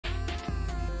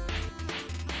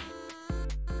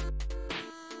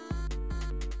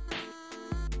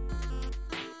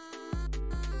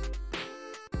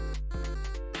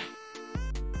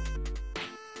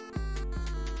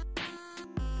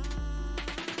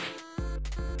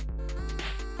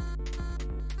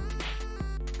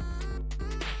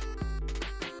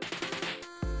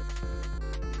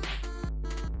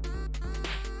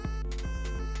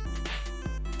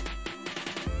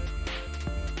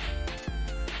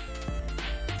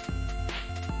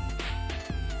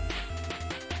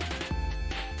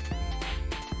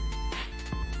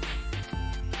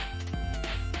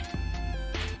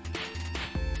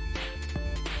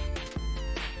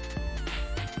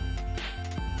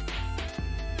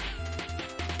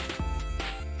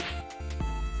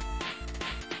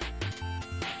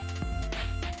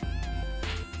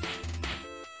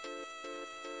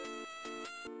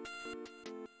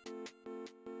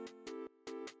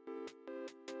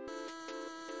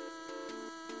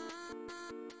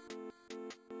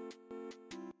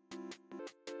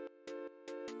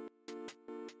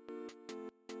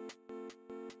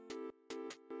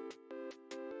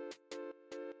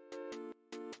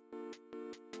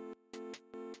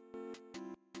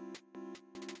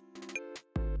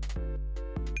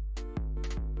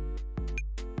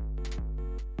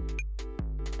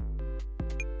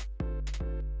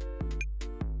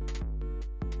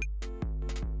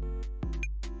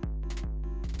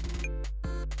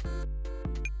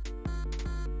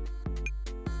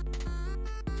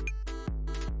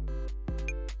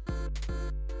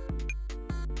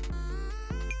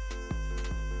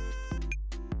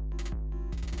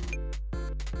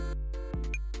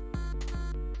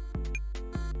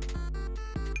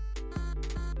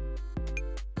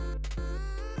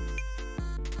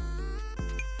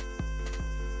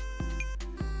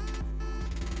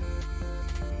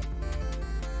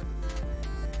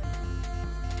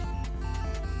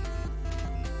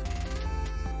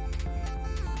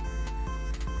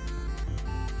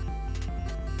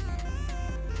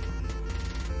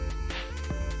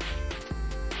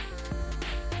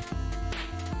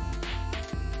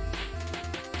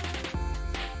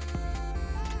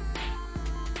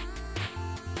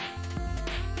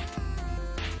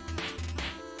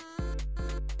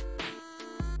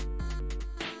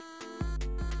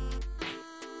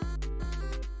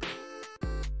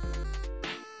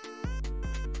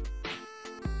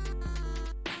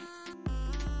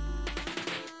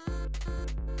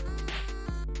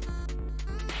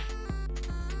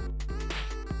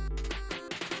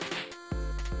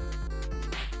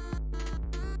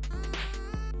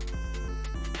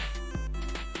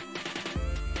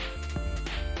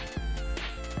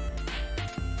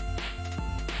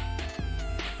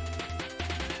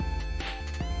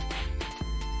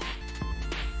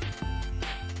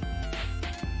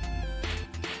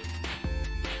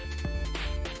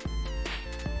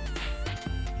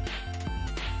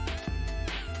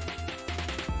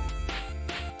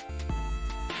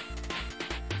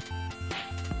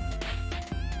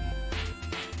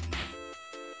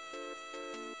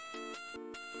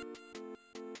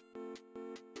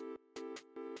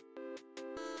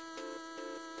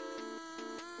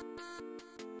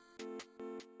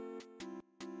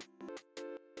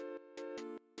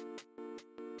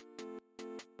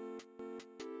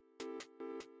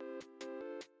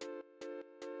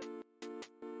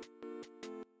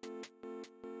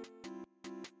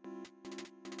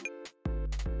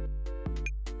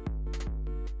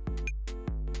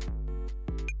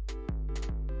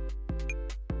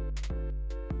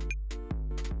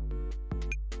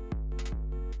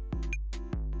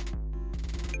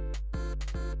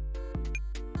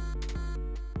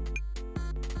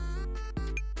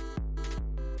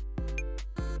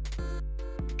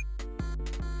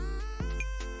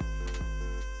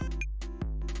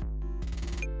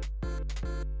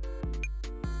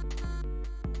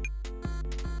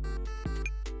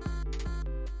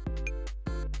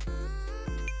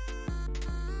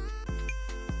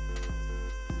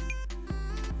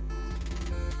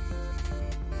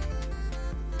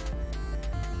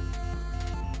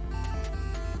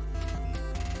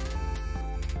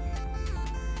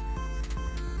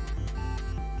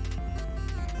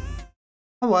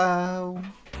Hello.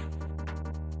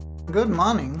 Good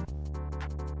morning.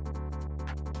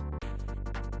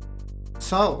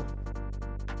 So,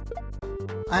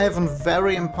 I have a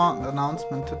very important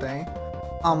announcement today.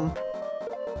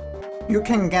 You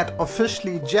can get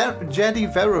officially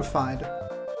Jedi verified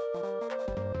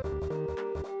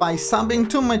by subbing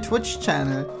to my Twitch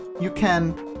channel. You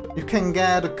can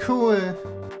get a cool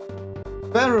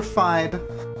verified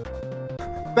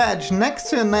badge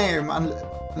next to your name,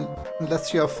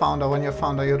 unless you're a founder. When you're a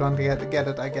founder, you don't get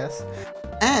it, I guess.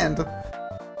 And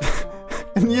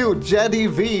a new Jedi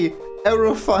V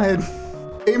verified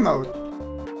emote.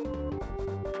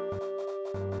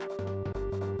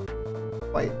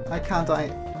 Wait, I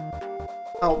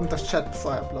opened the chat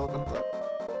before I uploaded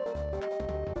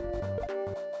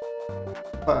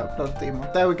the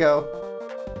emote. There we go.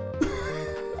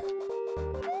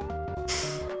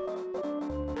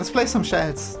 Let's play some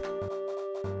shells.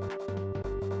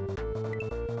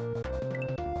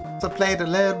 So I played a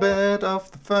little bit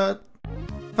of the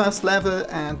first level,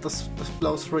 and this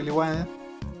flows really well.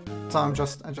 So I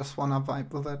just wanna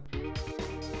vibe with it.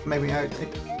 Maybe I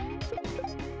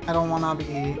don't wanna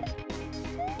be.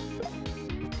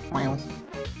 Wow.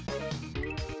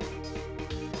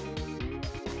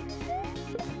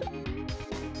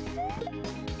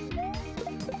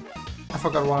 I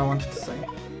forgot what I wanted to say.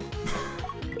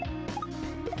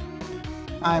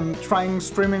 I'm trying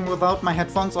streaming without my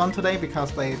headphones on today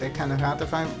because they kind of hurt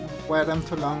if I wear them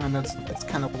too long, and it's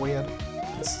kind of weird.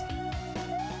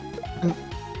 And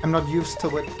I'm not used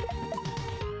to it.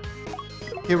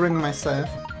 Hearing myself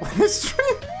when I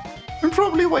stream. I'm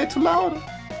probably way too loud.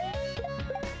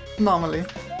 Normally.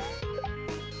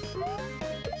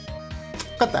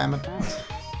 God damn it.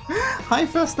 Hi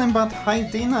first name, but hi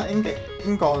Dina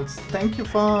Ingalls. Thank you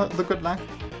for the good luck.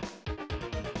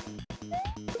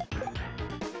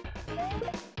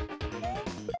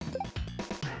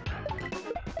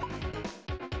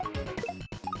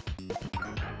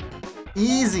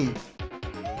 Easy.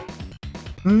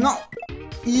 Not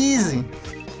easy.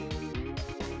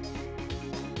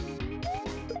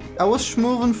 I was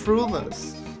moving through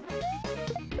this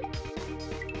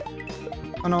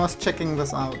when I was checking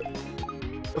this out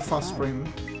before stream.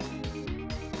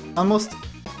 Almost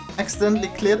accidentally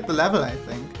cleared the level, I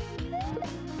think.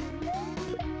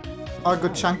 Or a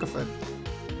good chunk of it.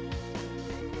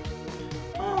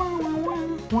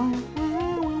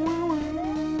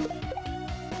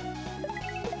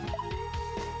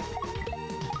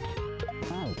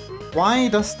 Why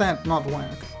does that not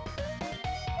work?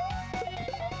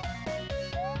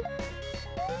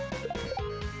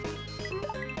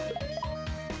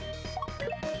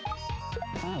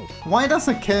 Why does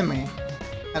it kill me?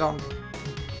 I don't...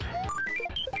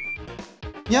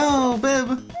 Yo,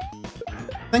 Bib!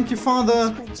 Thank you for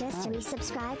the... Just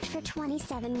resubscribed for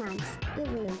 27 months.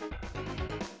 Woo-woo.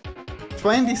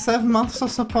 27 months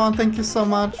of support, thank you so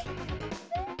much.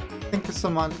 Thank you so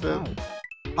much, Bib.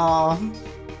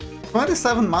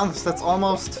 27 months, that's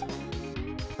almost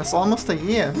a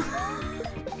year.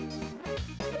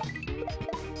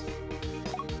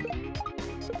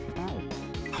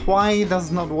 Why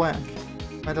does it not work?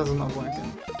 Why does it not work?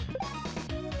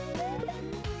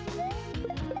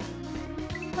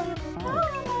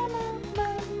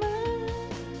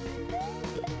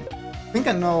 I think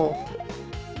I know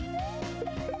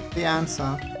the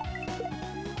answer.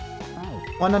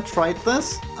 When I tried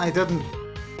this, I didn't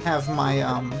have my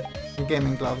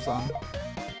gaming gloves on.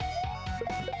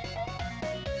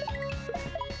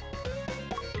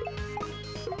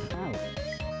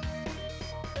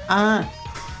 Ah!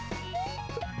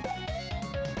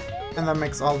 And that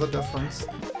makes all the difference.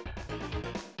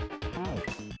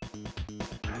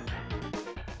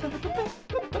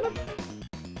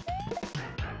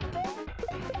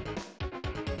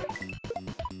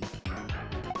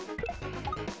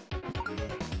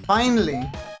 Finally!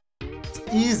 It's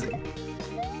easy.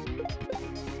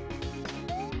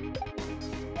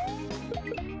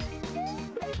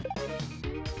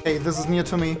 Okay, this is new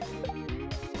to me.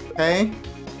 Okay.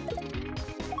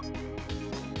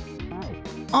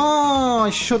 Oh, I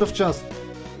should have just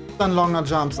done longer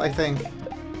jumps, I think.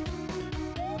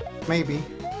 Maybe.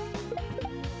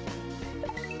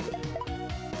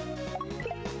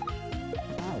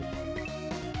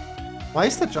 Why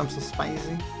is that jump so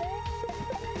spicy?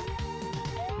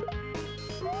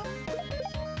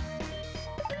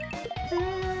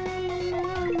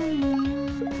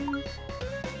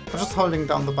 Just holding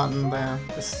down the button there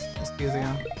is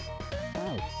easier.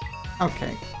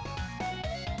 Okay.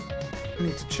 I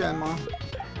need to chill more.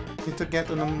 Need to get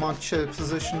in a more chill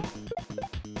position.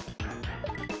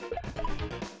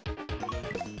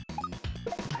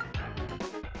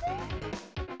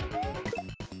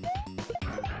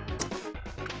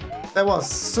 That was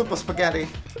super spaghetti.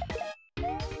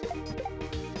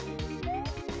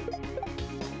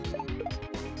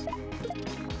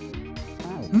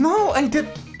 No, I did.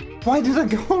 Why did I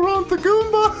go around the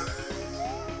Goomba?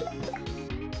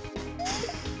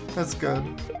 That's good.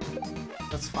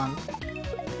 That's fun.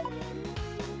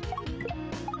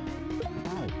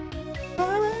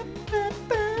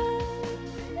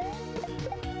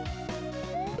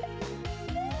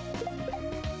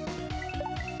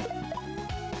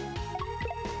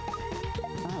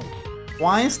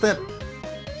 Why is that?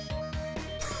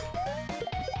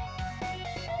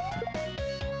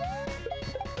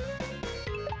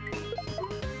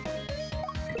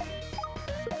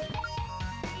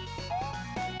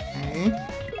 Okay.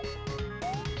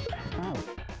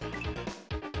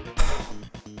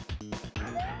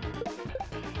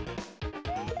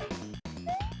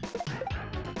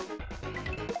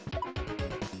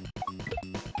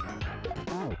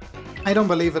 I don't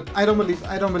believe it. I don't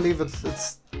believe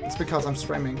it's because I'm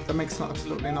streaming. That makes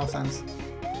absolutely no sense.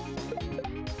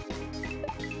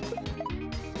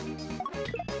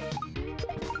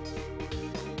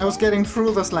 I was getting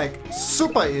through this like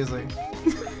super easy.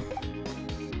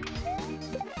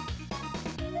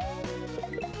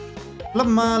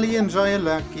 Lamali, enjoy your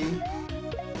lucky.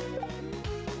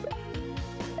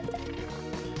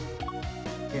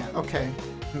 Yeah, okay.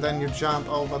 And then you jump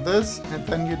over this, and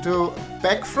then you do a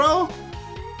back throw.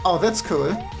 Oh, that's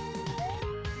cool.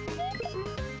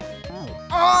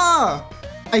 Ah!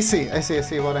 I see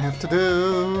what I have to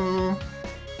do.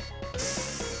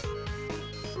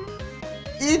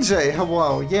 EJ,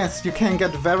 hello. Yes, you can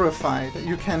get verified.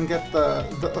 You can get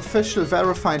the official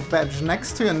verified badge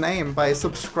next to your name by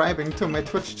subscribing to my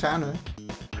Twitch channel.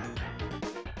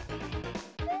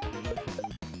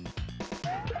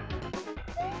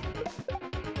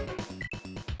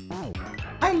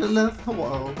 Hi Lilith,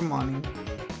 hello, good morning.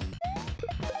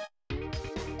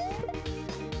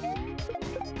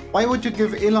 Why would you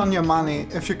give Elon your money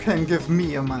if you can give me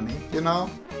your money, you know?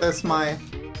 That's my...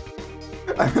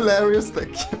 I'm hilarious,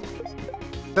 thank you.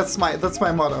 That's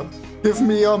my motto. Give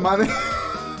me your money.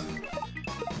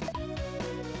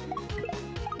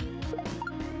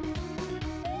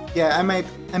 Yeah, I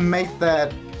made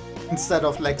that instead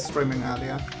of like streaming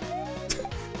earlier.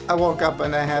 I woke up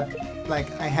and I had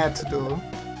to do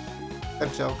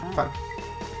that joke. Fuck.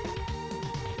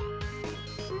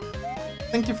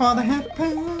 Thank you for the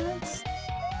headpants.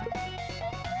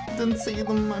 Didn't see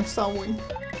them, I'm sorry.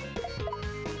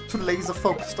 Too laser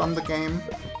focused on the game.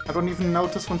 I don't even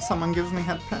notice when someone gives me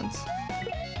headpants.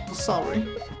 So sorry.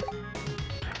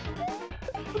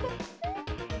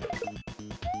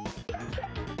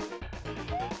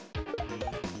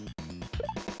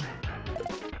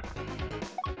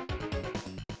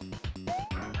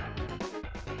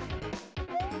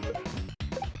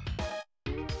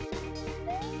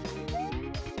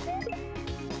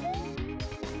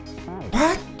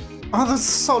 What? Oh, this is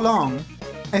so long.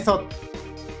 I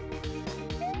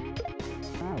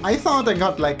thought I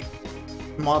got like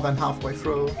more than halfway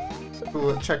through to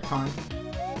a checkpoint.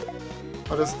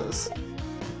 What is this?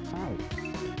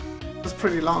 This is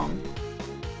pretty long.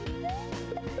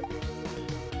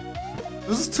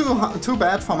 This is too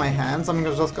bad for my hands. I'm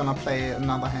just gonna play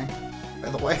another hack, by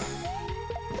the way.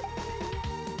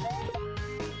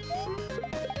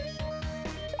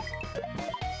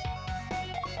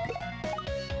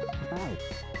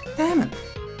 Damn it!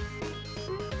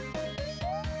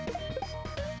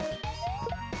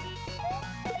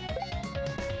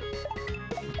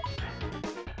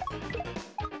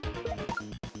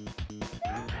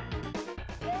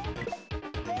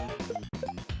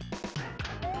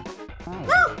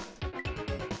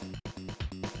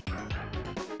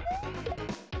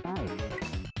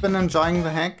 Been enjoying the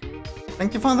hack.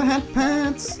 Thank you for the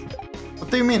headpads.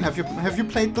 What do you mean? Have you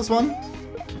played this one?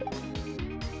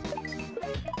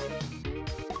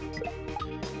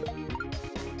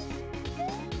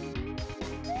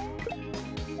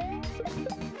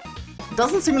 It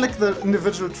doesn't seem like the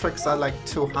individual tricks are like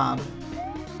too hard.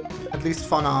 At least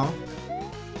for now.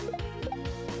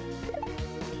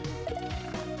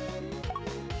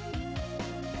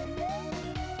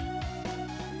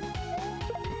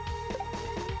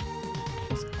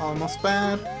 It's almost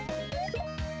bad.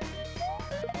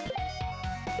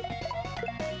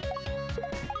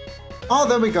 Oh,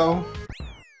 there we go.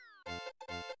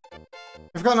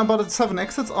 We've gotten about 7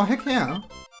 exits. Oh, heck yeah.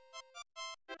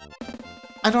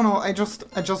 I don't know, I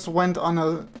just went on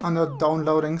a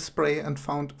downloading spree and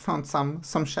found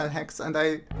some shell hacks, and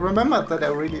I remembered that I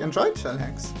really enjoyed shell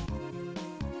hacks.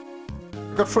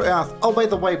 Got through Earth. Oh, by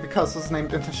the way, because it's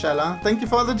named Intershellar. Thank you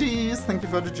for the G's, thank you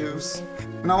for the juice.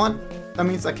 You know what? That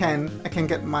means I can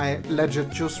get my legit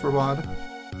juice reward.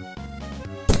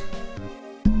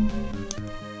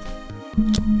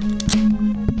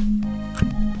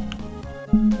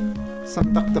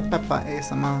 Some Dr. Pepper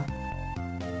ASMR.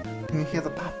 Can you hear the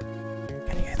pop?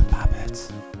 Can you hear the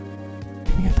puppets?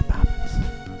 Can you hear the puppets?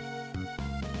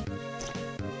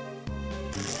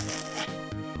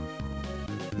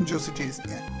 Juicy cheese,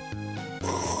 yeah.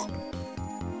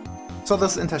 So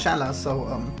this is intershellar,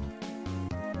 so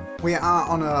we are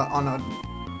on a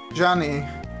journey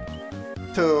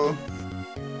to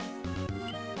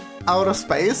outer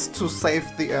space to save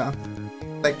the Earth,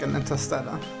 like an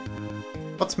interstellar.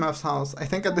 What's Smurf's house? I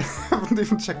think I haven't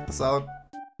even checked this out.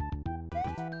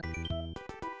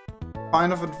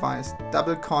 Point of advice: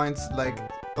 double coins like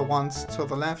the ones to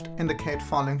the left indicate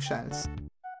falling shells.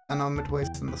 There are no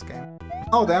midways in this game.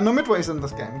 Oh, there are no midways in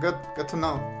this game. Good to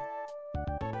know.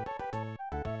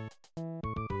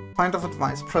 Point of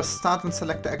advice: press start and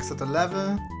select to exit a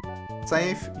level.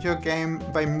 Save your game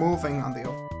by moving on the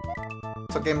off.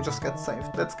 So game just gets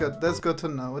saved. That's good. That's good to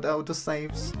know. It auto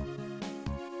saves.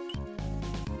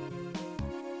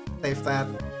 Save that.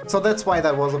 So that's why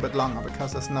that was a bit longer,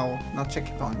 because there's no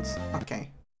checkpoints.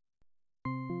 Okay.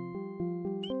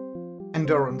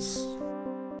 Endurance.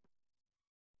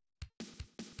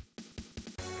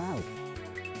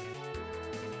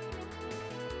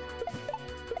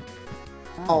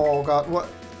 Oh god, what?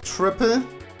 Triple?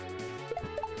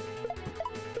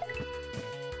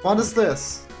 What is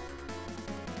this?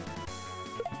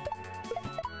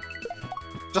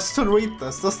 Just to read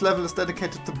this level is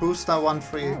dedicated to Booster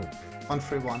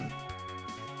 131.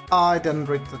 Oh, I didn't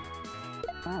read the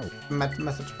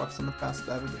message box on the past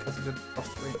level because I did it for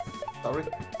free. Sorry.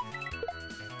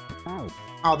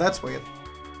 Oh, that's weird.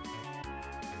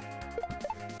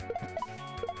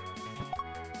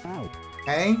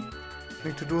 Okay.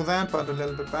 Need to do that, but a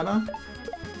little bit better.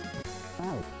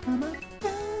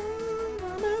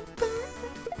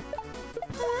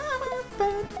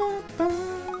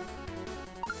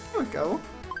 There we go.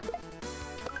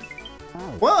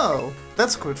 Whoa!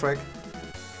 That's a cool trick.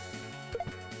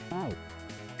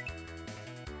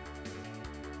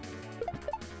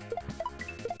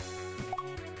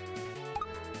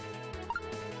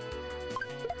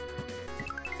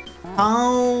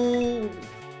 How?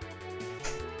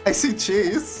 I see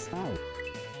cheese.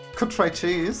 Could try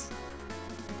cheese.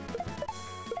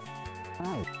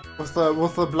 With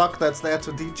the block that's there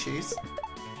to de-cheese.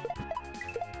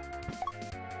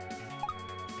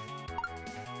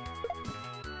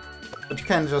 But you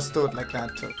can just do it like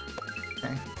that too.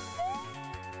 Okay.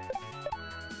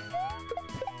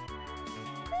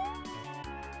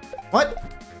 What?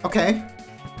 Okay.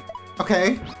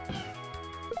 Okay.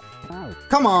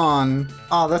 Come on!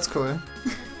 Oh, that's cool.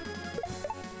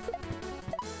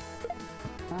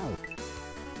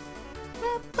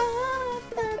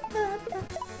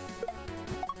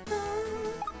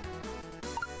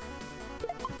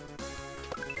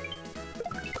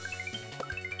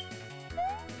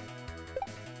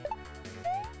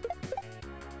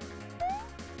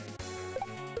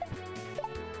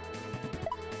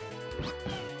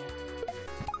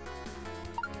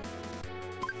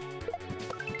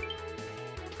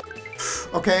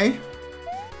 Okay.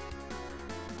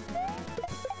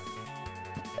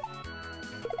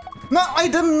 No, I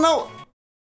didn't know!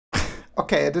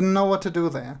 Okay, I didn't know what to do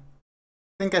there.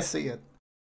 I think I see it.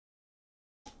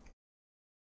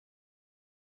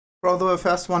 Throw the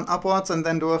first one upwards and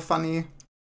then do a funny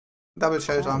double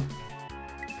shell jump.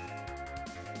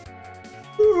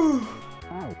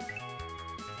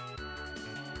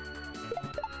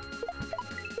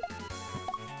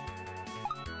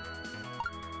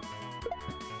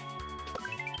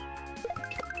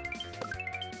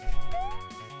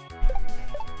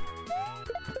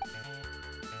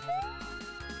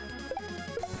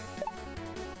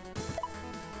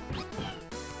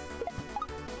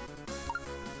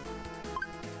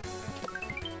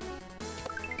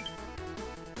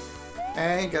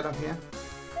 Hey, get up here.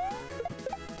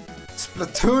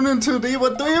 Splatoon in 2D,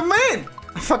 what do you mean?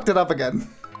 I fucked it up again.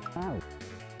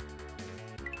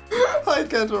 Hi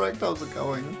Cataract, how's it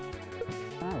going?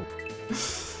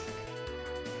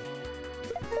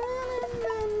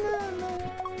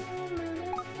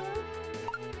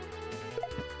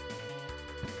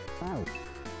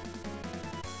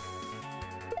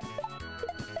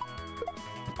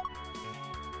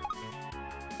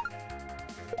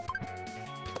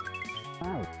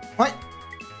 What?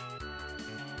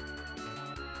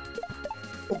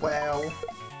 Wow.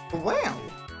 Wow.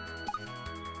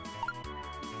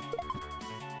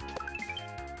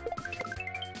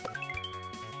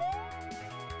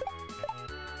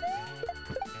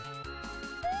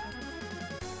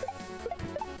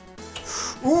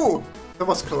 Ooh, that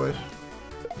was cool.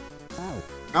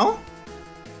 No?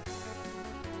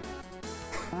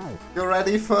 You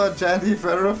ready for Jedi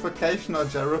verification or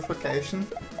verification?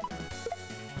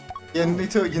 You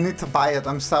need to buy it,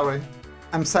 I'm sorry.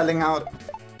 I'm selling out.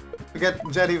 To get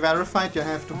Jedi verified, you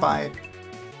have to buy it.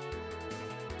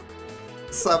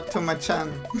 Sub to my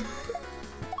channel.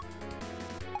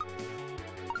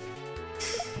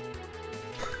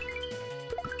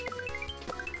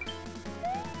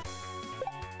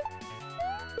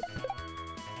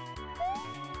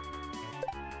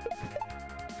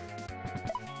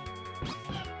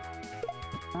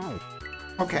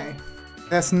 Okay.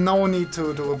 There's no need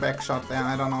to do a back shot there.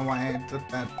 I don't know why I did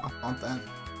that. About that.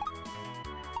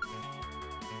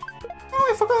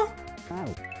 Oh, I forgot.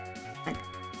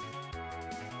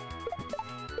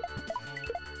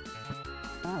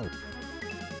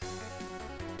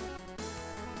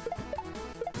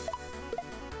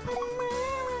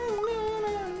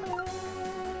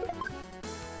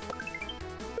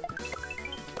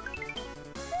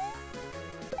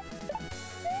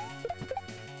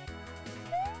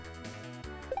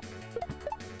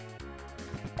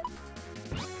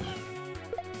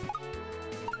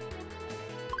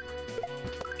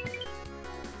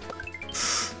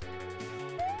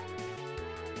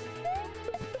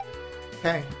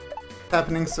 Okay. It's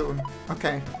happening soon.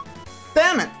 Okay.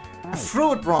 Damn it! I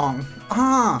threw it wrong.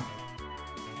 Ah!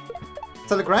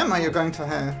 Tell your grandma you're going to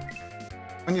hell.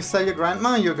 When you sell your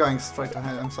grandma, you're going straight to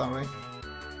hell. I'm sorry.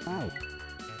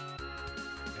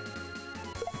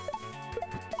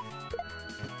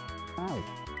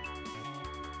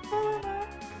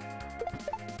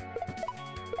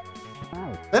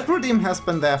 That redeem has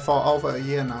been there for over a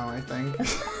year now, I think.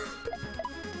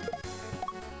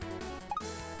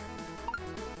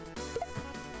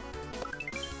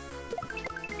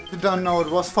 You don't know, it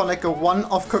was for like a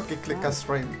one-off cookie clicker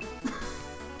stream.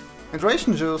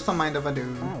 Hydration juice, don't mind if I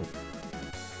do.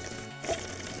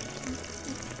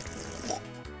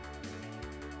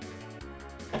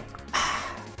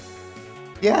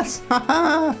 Yes!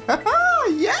 Haha!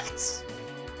 Yes!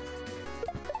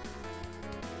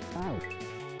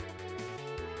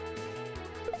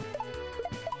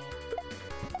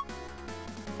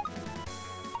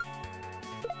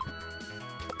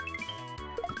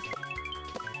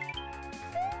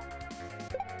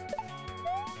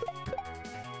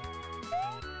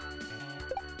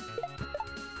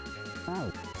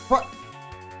 What?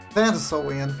 That is so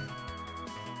weird.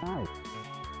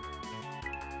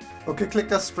 Okay,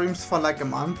 clicker streams for like a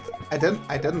month. I didn't.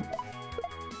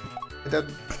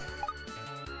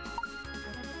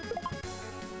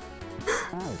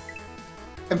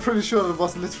 I'm pretty sure it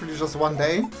was literally just one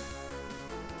day.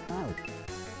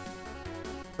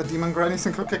 The Demon Grannies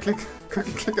and Cookie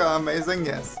Clicker are amazing,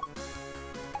 yes.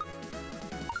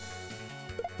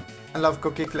 I love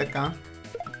Cookie Clicker.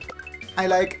 I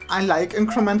like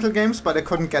incremental games, but I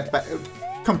couldn't get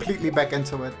completely back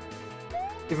into it.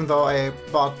 Even though I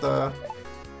bought the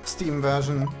Steam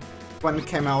version when it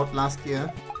came out last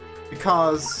year.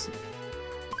 Because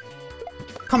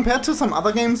compared to some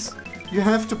other games, you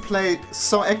have to play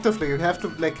so actively. You have to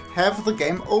like have the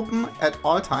game open at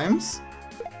all times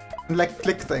and like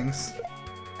click things.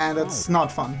 And it's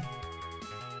not fun.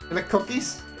 You like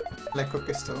cookies? I like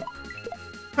cookies too.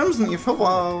 Crimson Eve,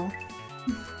 hello!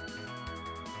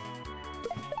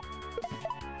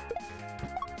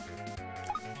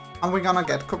 Are we gonna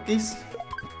get cookies?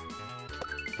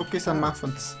 Cookies and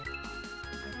muffins.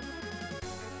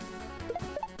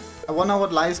 I wonder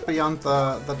what lies beyond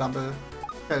the double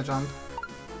tail jump.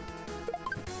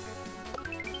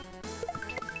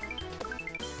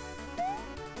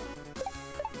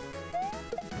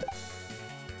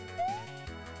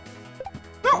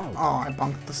 No! Oh, I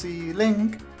bumped the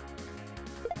ceiling.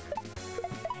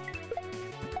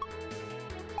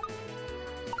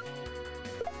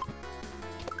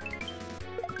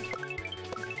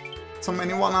 So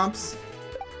many one-ups.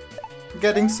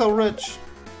 Getting so rich.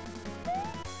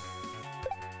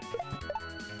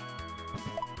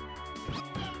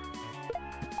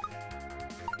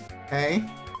 Okay.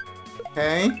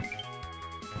 Okay.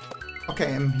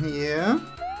 Okay, I'm here.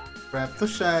 Grab the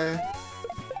shell.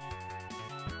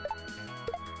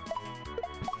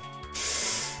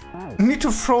 I need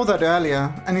to throw that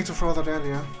earlier.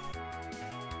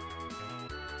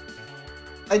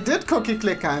 I did Cookie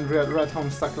Clicker and Red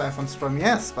Homestuck live on stream,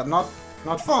 yes, but not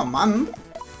for a month.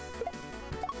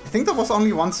 I think there was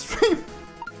only one stream.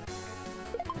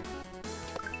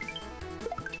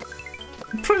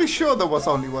 I'm pretty sure there was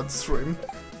only one stream.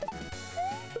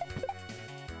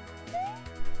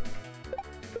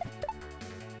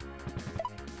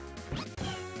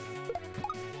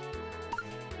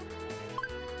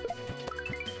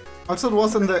 Also, it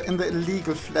was in the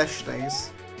illegal Flash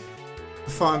days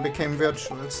before it became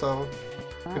virtual, so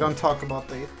we don't talk about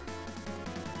that.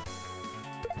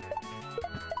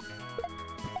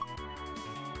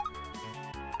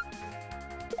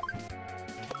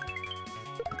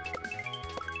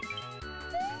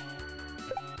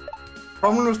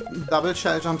 Problem with double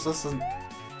shell jumps is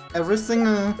every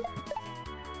single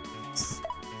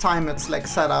time it's like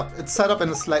it's set up in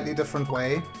a slightly different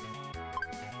way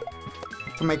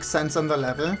to make sense in the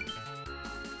level.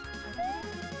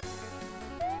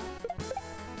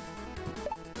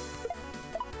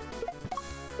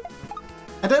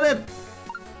 I did it!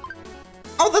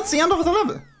 Oh, that's the end of the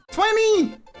level!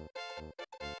 20!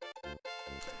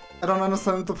 I don't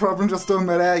understand the problem just doing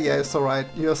that there. Yeah, you're so right.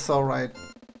 You're so right.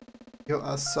 You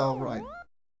are so right.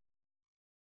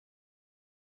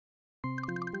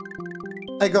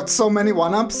 I got so many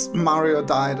one-ups, Mario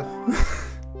died.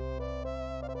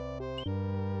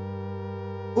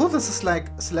 Oh, this is like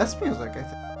Celeste music, I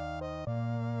think.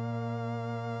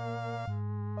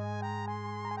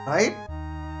 Right?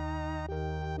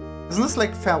 Isn't this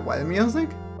like farewell music?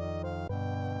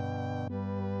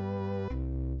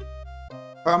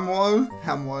 Hermwall?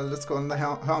 Hermwall, let's go in the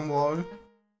Hermwall.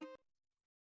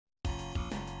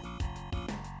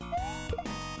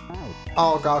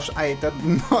 Oh gosh, I did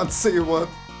not see what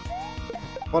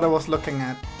I was looking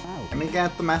at. Let me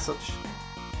get the message.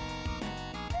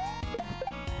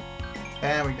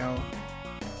 There we go.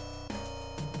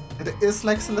 It is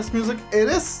like Celeste music. It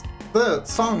is the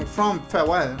song from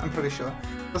Farewell, I'm pretty sure.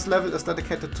 This level is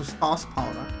dedicated to Sparse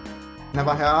Powder.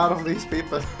 Never heard of these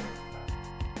people.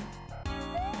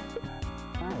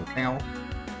 Ow.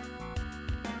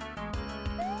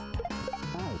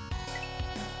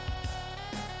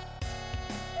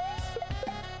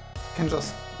 Can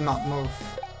just not move.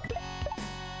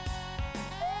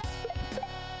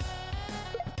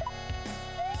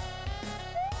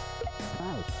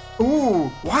 Ooh,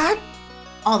 what?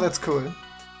 Oh, that's cool.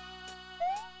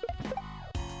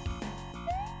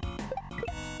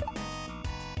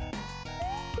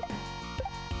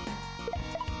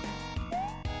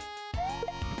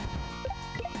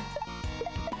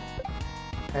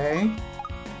 Okay.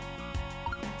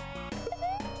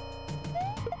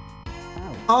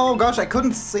 Oh gosh, I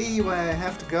couldn't see where I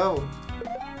have to go.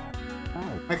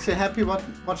 Makes you happy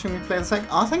watching me play the sec?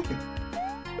 Oh, thank you.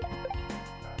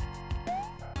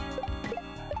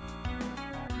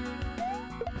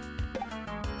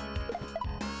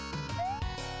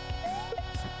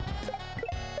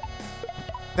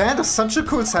 That is such a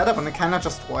cool setup and it kinda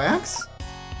just works.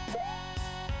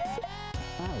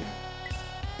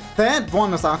 That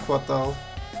one is awkward though,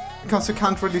 because you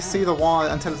can't really see the wall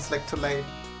until it's like too late.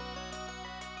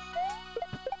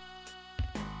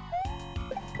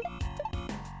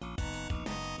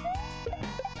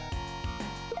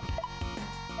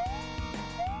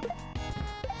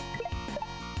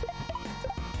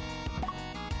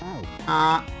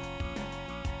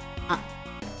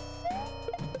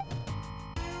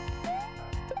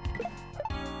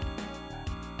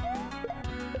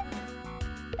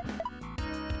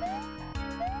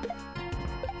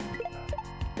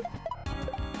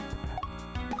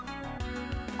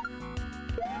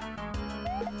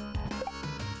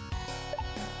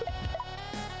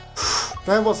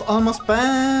 That was almost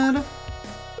bad.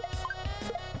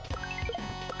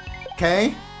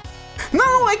 Okay. No,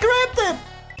 I grabbed it!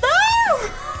 No!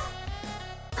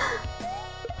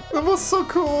 That was so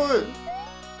cool.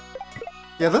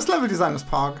 Yeah, this level design is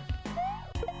pog.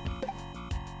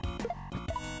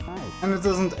 And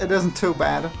it isn't too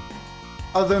bad.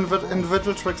 Other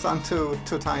individual tricks aren't too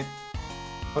tight.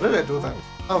 What did I do there?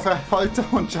 Oh, if I hold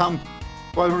down jump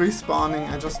while respawning,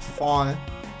 I just fall.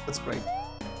 That's great.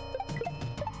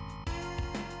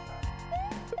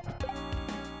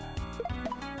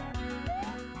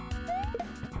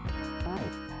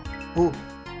 Ooh.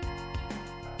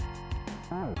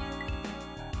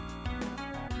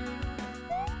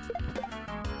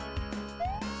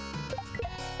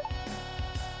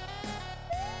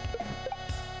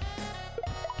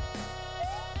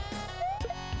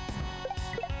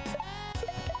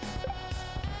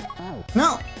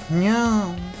 No!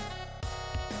 No!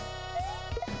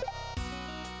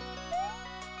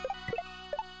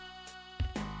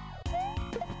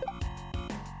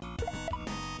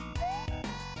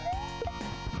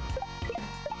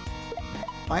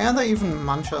 Why are there even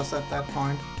munchers at that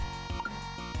point?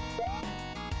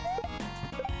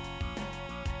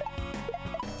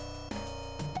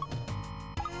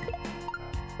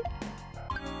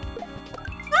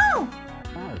 No!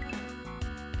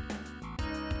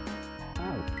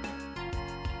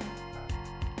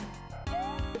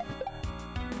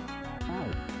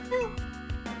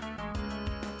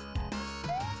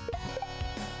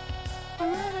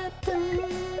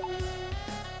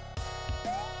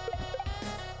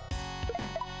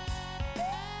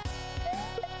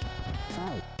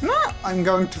 I'm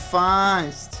going too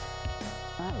fast.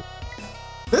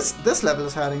 This level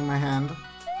is hurting my hand.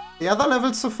 The other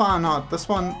levels so far not. This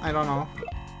one, I don't know.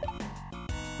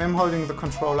 I'm holding the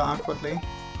controller awkwardly.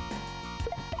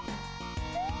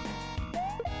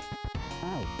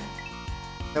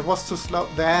 That was too slow.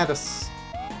 That is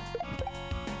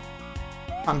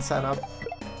fun setup.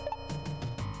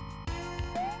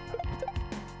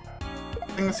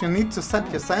 The thing is, you need to set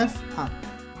yourself up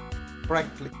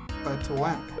correctly for it to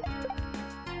work.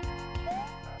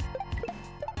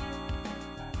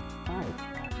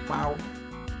 Wow.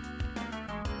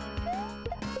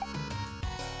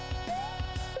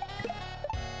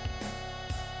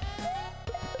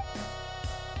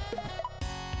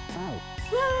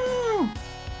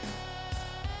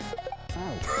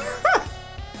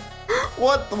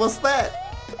 What was that?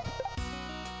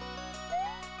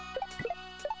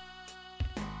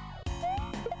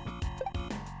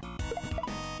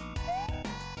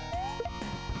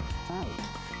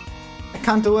 I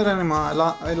can't do it anymore.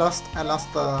 I lost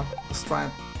the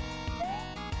stripe.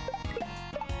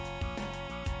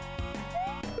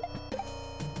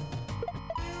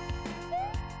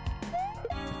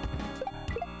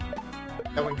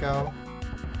 There we go.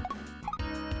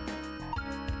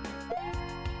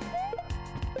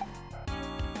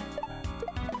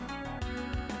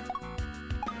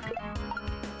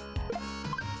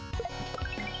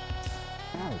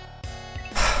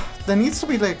 There needs to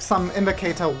be like some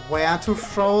indicator where to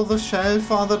throw the shell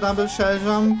for the double shell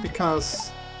jump,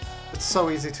 because it's so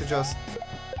easy to just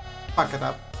fuck it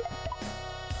up.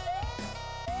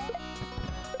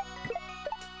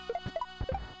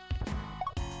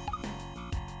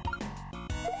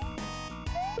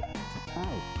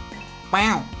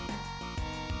 Wow.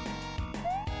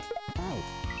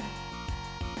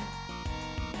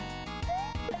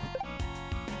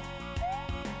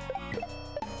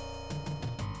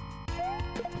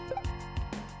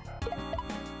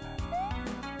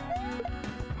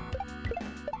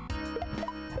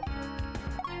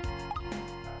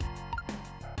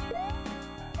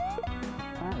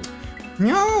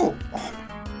 No! Oh,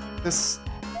 this...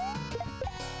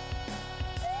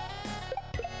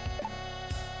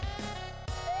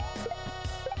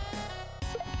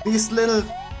 These little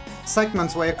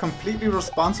segments where you're completely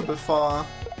responsible for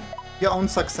your own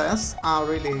success are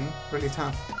really, really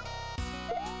tough.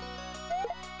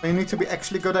 When you need to be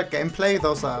actually good at gameplay,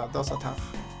 those are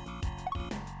tough.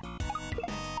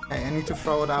 Okay, I need to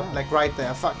throw it up like right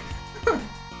there. Fuck.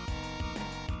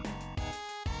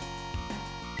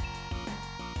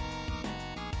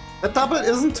 The double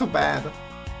isn't too bad.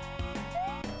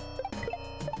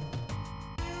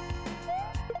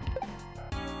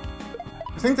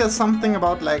 I think there's something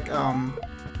about like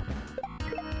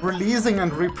releasing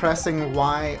and repressing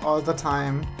Y all the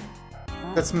time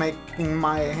that's making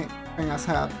my fingers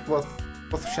hurt with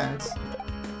shells.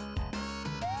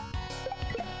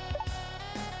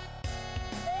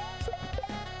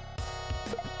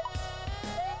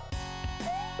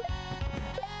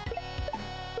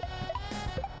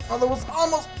 Oh, that was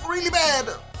almost really bad!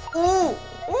 Ooh!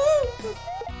 Ooh!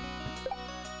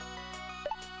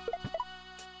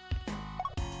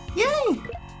 Yay!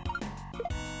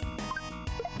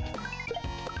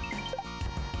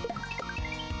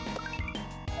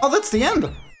 Oh, that's the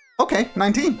end! Okay,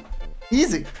 19.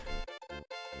 Easy.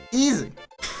 Easy.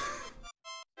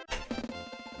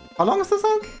 How long is the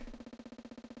tank?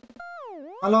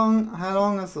 How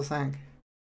long is the tank?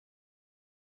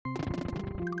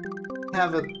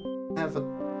 Have it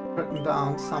written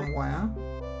down somewhere.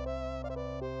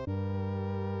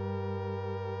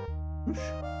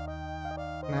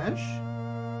 Nash.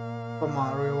 For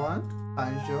Mario World.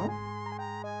 Kaiju.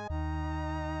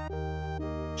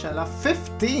 Sheller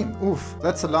 15! Oof,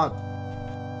 that's a lot.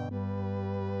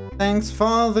 Thanks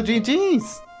for the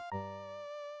GGs!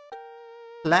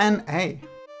 Plan A.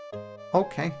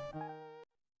 Okay.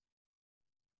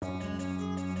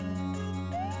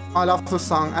 I love this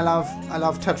song. I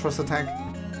love Tetris Attack.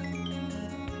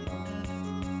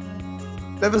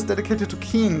 That was dedicated to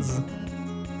Keens.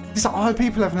 These are all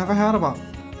people I've never heard about.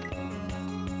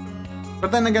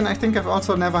 But then again, I think I've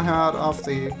also never heard of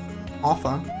the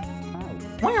author.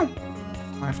 Wow.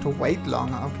 I have to wait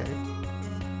longer, okay.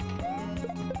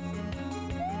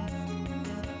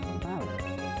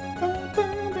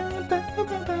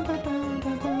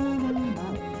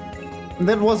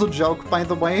 That was a joke, by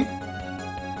the way.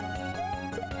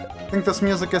 I think this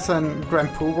music is in Grand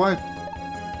Poo World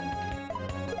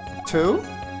 2?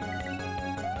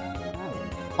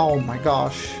 Oh my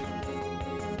gosh.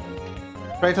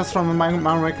 Creators from the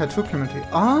Mario Maker 2 community.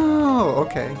 Oh,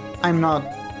 okay.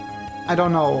 I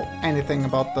don't know anything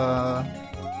about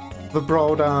the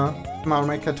broader Mario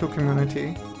Maker 2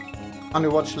 community. Only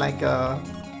watch like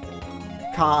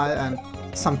Carl and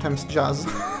sometimes Jazz.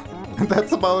 And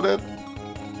that's about it.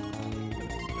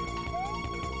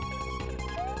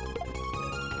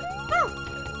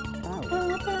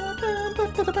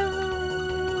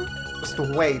 Just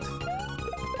wait.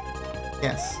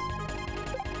 Yes.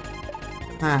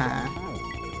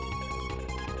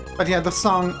 But yeah, the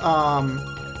song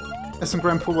is in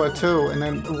Grand Pooh World 2, and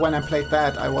then when I played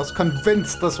that, I was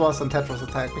convinced this was in Tetris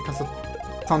Attack because it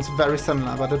sounds very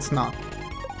similar, but it's not.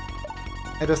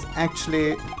 It is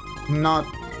actually not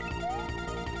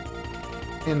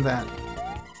in that.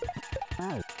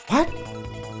 What?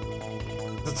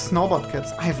 It's Snowboard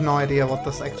Kids. I have no idea what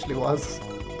this actually was.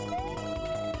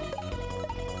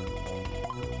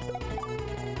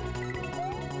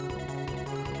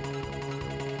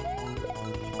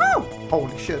 Oh!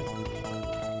 Holy shit.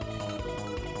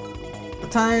 The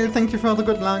tile, thank you for the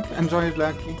good luck. Enjoy it,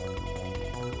 Lucky.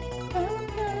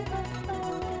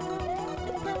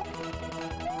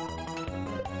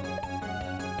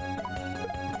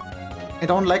 I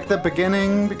don't like the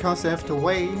beginning because you have to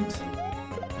wait.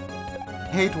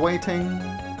 Hate waiting.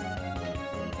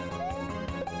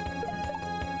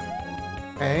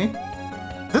 Okay.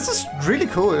 This is really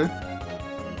cool.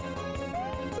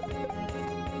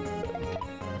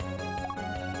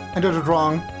 I did it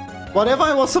wrong. Whatever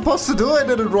I was supposed to do, I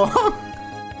did it wrong.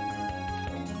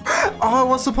 Oh, I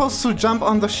was supposed to jump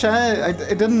on the shell. I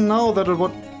didn't know that it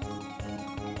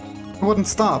wouldn't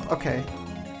stop. Okay.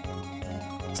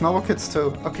 Snowball Kids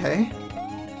too. Okay.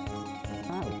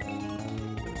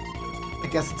 I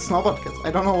guess it's Snowboard Kids. I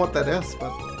don't know what that is,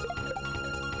 but...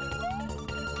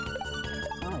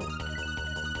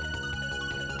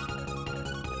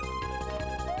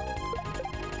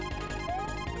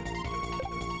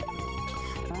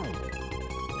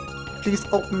 Please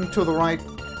open to the right,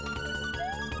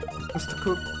 Mr.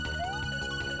 Cook.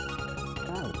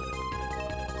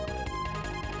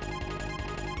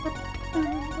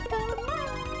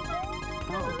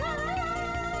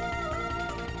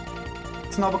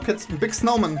 Snowball Kids, Big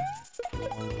Snowman.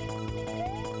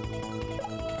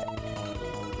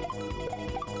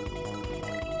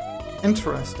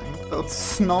 Interesting. That's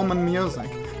snowman music.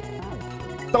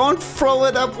 Don't throw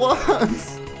it up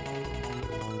once!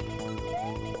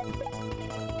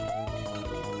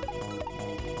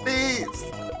 Please!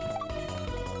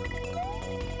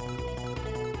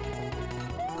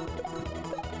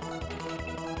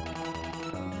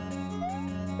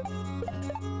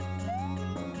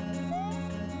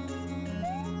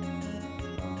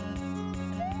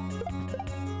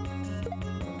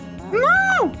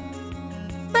 No!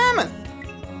 Damn it!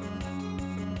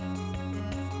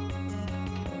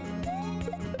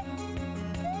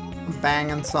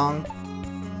 Banging song.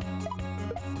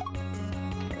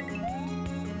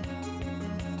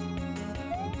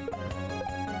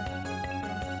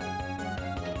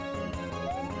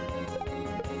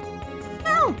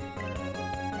 No!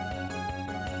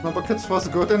 Snowboard Kids was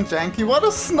good and janky. What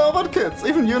is Snowboard Kids?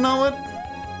 Even you know it?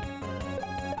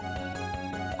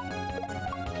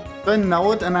 Do I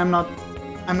know it and I'm not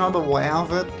aware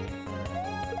of it?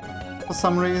 For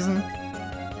some reason.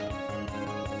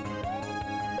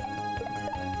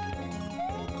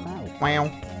 Wow.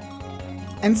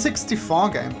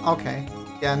 N64 game. Okay.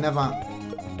 Yeah, never.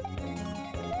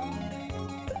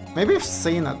 Maybe I've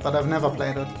seen it, but I've never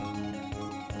played it.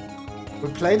 We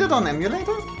played it on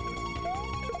emulator?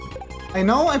 I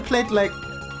know I played like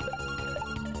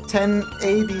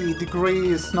 1080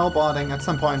 degrees snowboarding at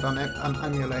some point on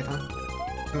emulator.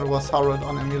 And it was horrid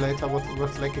on emulator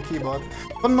with like a keyboard.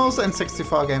 But most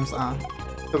N64 games are,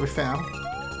 to be fair.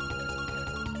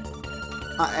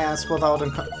 Are ass without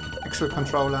an actual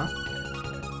controller.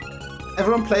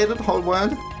 Everyone played it, whole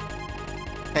world?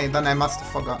 Hey, then I must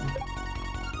have forgotten.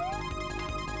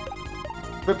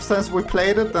 Rip says we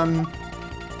played it, then...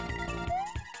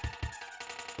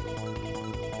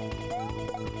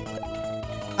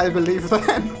 I believe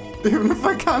that, even if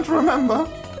I can't remember.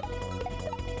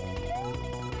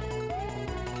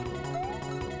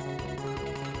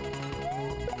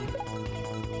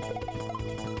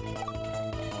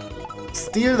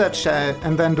 Steal that shell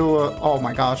and then do a... Oh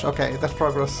my gosh, okay, that's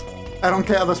progress. I don't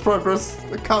care, that's progress.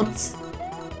 It counts.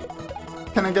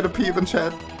 Can I get a peep in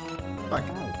chat? Fuck.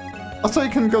 Also,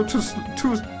 you can go too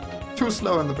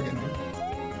slow in the beginning.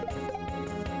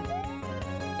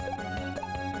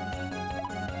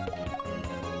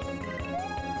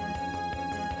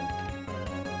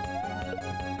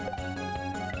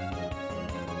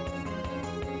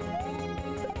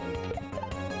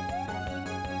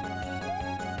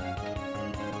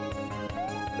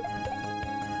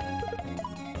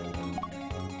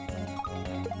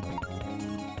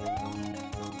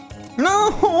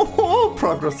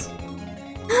 progress.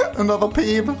 Another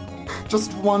peep.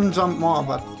 Just one jump more,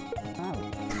 but...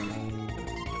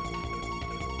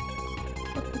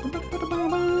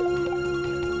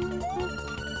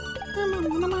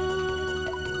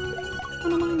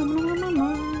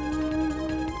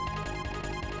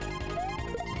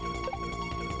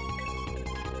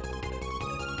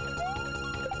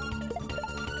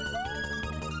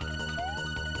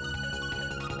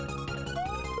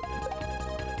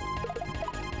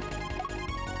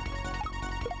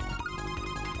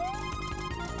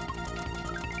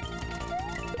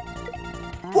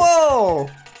 Whoa!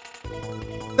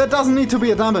 That doesn't need to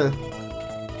be a double.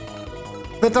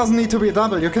 That doesn't need to be a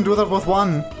double. You can do that with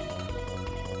one.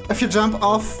 If you jump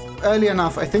off early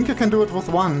enough, I think you can do it with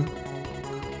one.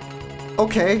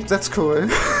 Okay, that's cool.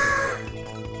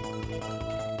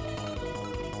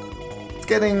 It's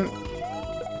getting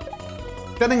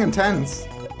intense,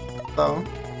 though.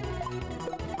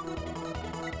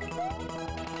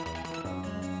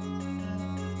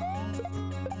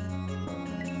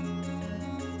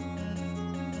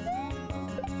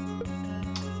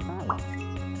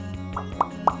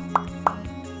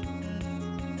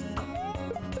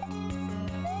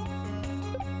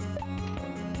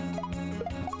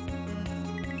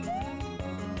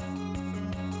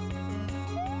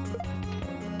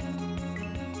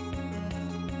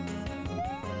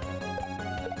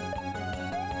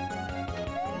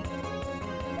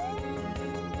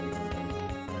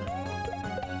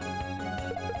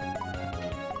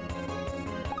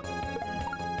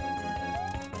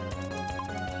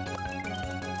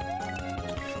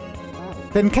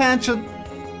 Didn't catch it.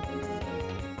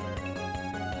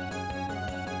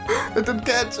 I didn't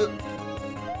catch it.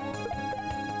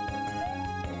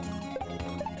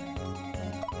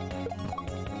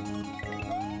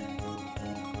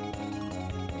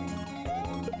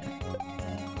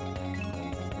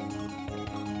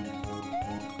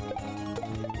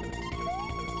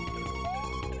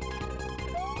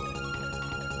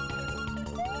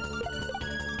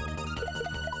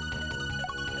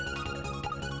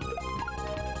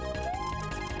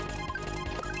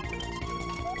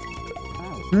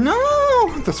 No!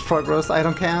 This progress, I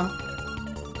don't care.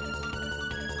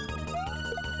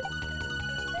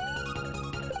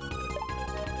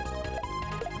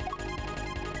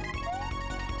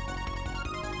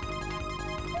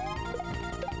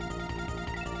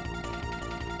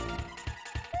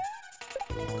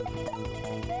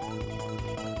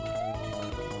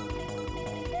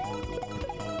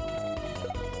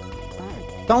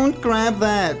 Don't grab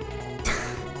that!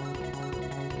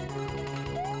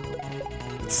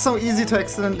 It's so easy to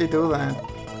accidentally do that.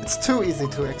 It's too easy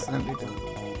to accidentally do.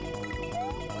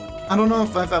 I don't know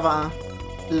if I've ever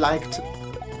liked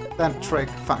that trick.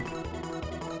 Fuck.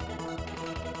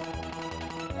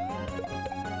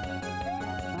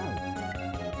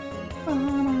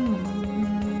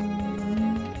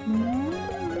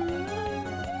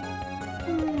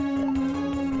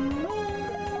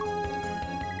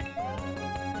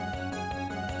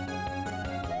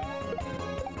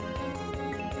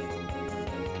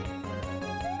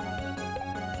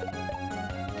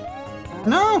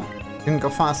 No! Didn't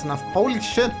go fast enough. Holy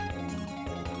shit!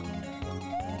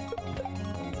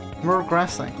 We're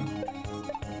regressing.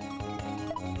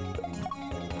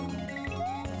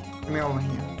 Get me over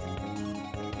here.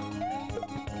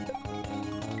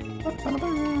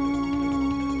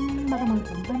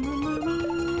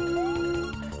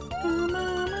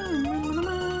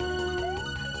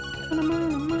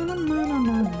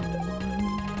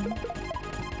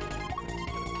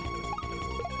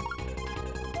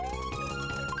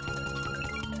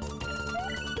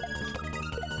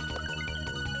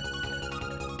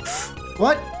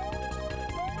 What?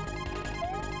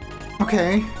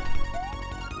 Okay.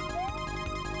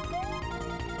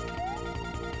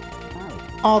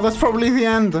 Oh, that's probably the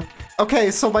end. Okay,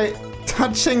 so by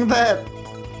touching that,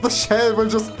 the shell will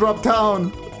just drop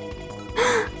down.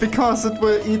 Because it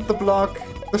will eat the block.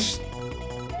 It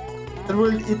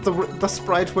will eat the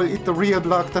sprite will eat the real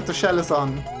block that the shell is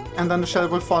on. And then the shell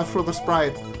will fall through the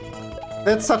sprite.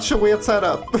 That's such a weird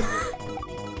setup.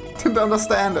 Didn't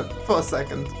understand it for a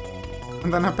second.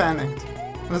 And then I panicked.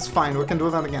 And it's fine, we can do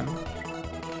that again.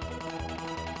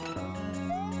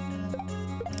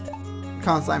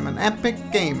 Because I'm an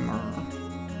epic gamer.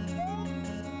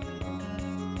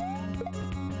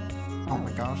 Oh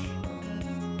my gosh.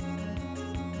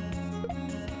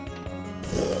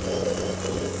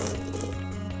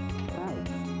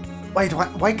 Wait,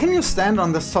 why can you stand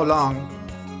on this so long?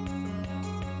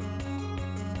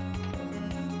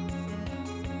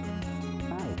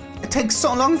 It takes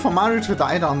so long for Mario to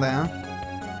die down there.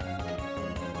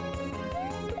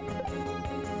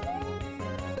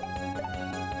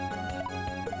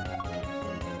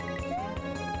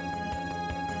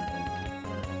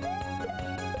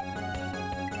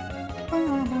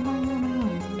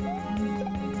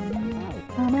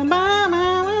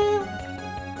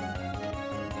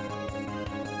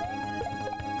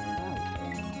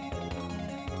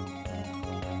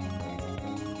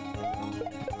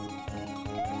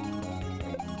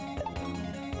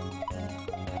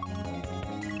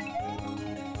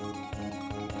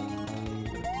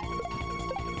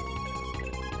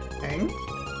 Okay.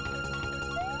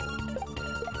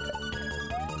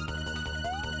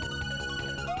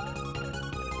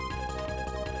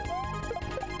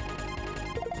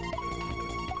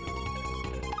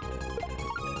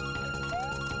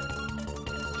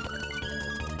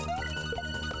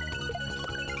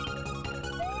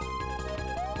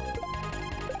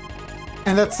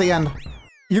 And that's the end.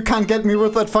 You can't get me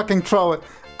with that fucking troll.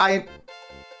 I've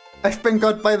been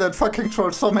got by that fucking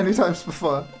troll so many times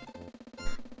before.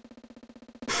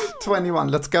 21,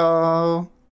 let's go.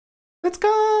 Let's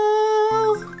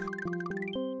go.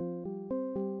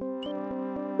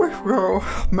 We go.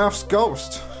 Murph's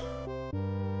ghost.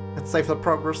 Let's save the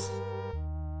progress.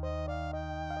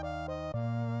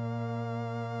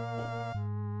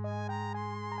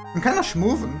 I'm kinda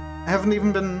schmoovin'. I haven't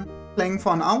even been playing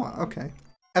for an hour. Okay.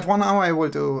 At 1 hour I will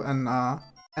do an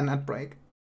ad break.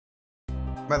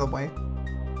 By the way.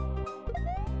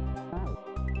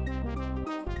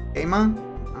 Gamer?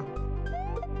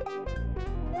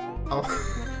 Oh.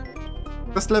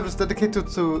 This level is dedicated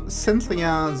to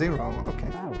Cynthia Zero.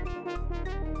 Okay.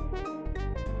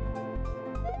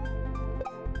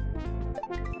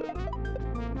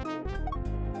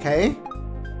 Okay.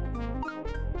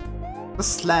 This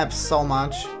slaps so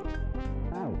much.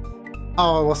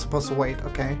 Oh, I was supposed to wait.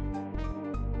 Okay.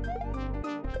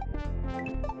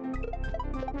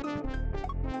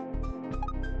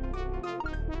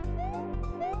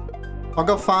 Or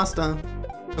go faster.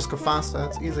 Just go faster,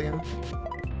 it's easier.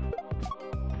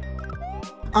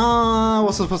 Ah, I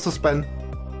was supposed to spin.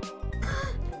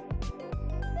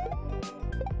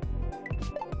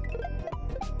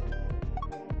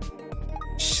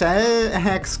 Shell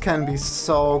hacks can be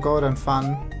so good and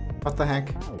fun. What the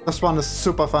heck? This one is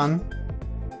super fun.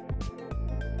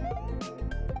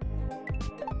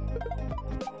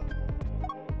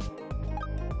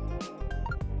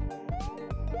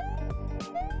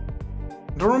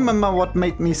 I don't remember what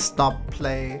made me stop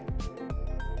play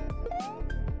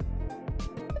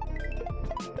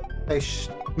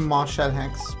more shell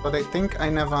hacks, but I think I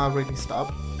never really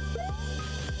stopped.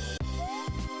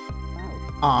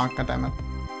 Ah, oh, goddammit.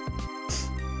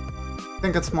 I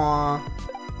think it's more...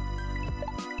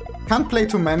 Can't play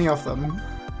too many of them.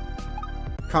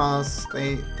 Because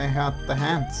they hurt the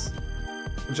hands.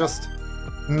 Just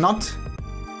not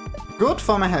good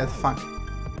for my health, fuck.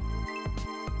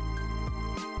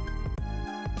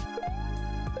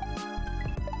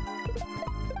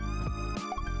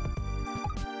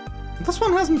 This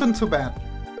one hasn't been too bad.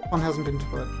 One hasn't been too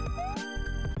bad.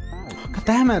 Oh, God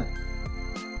damn it!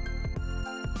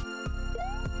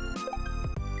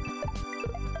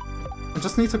 I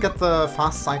just need to get the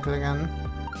fast cycle again.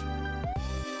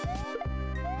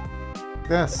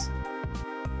 This.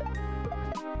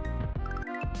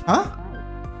 Huh?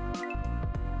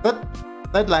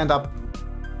 That lined up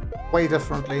way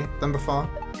differently than before.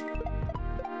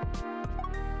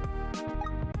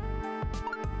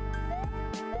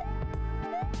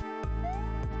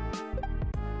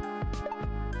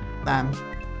 Damn.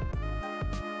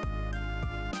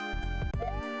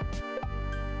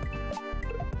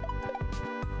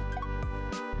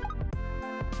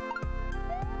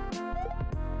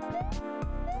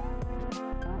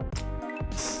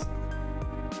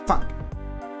 Fuck.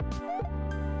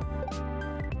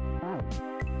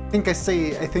 I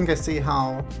think I see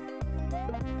how.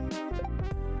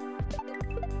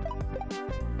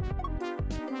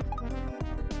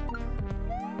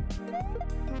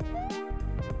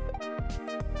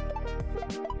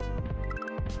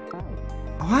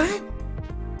 What?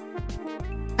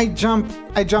 I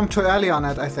jumped too early on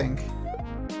it, I think.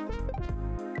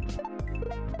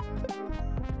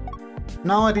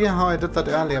 No idea how I did that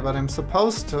earlier, but I'm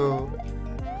supposed to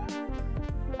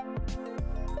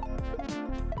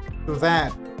do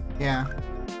that. Yeah.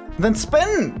 And then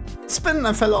spin! Spin,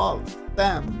 I fell off.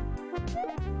 Damn.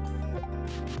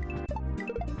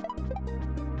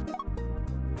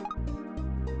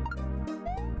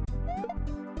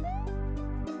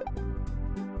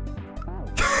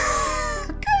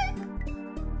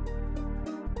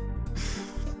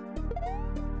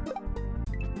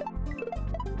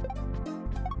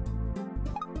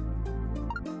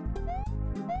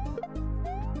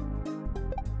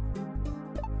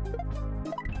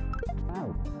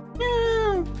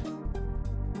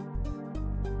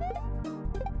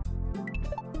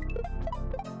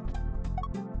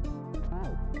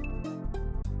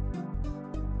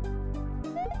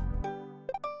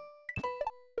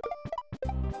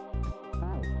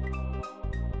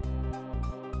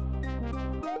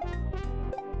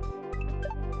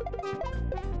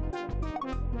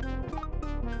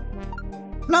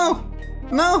 No!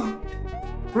 No!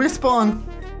 Respawn!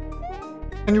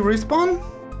 Can you respawn?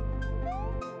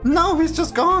 No, he's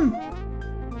just gone!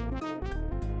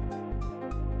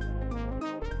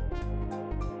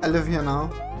 I live here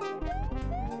now.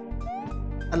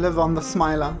 I live on the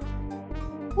smiler.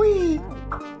 Whee!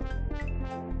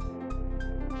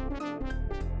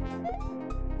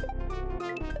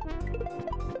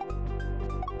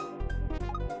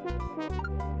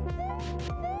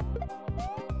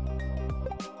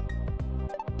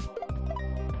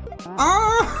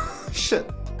 Ah! Shit.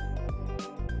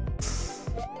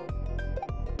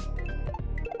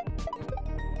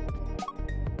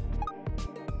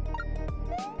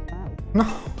 No.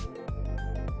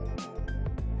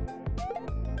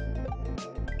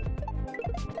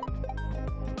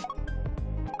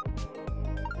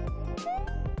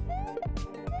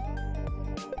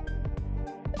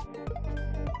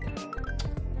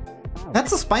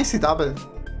 That's a spicy double.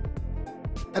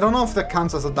 I don't know if that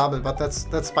counts as a double, but that's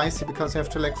spicy because you have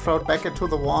to like throw it back into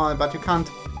the wall, but you can't.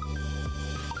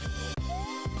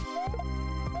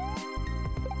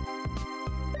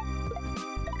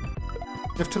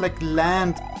 You have to like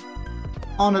land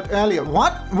on it earlier.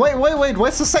 What? Wait,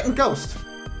 where's the second ghost?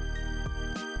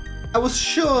 I was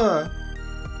sure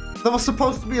there was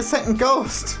supposed to be a second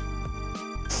ghost.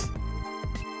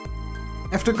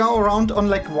 You have to go around on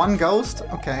like one ghost?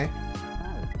 Okay.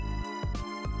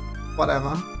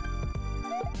 Whatever.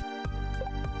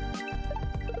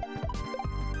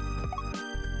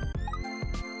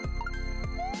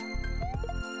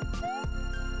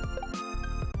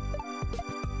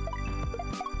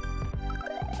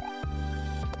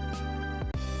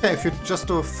 Okay, if you just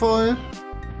do a full...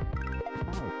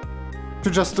 To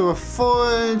just do a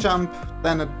full jump,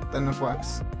 then it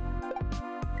works.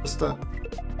 Just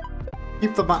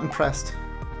keep the button pressed.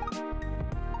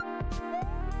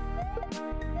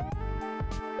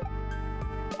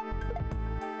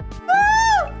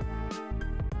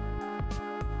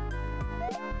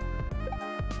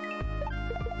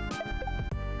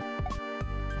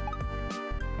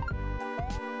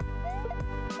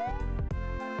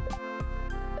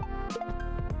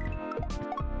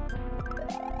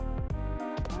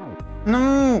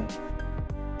 No!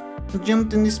 I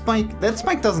jumped in the spike. That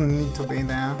spike doesn't need to be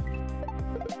there.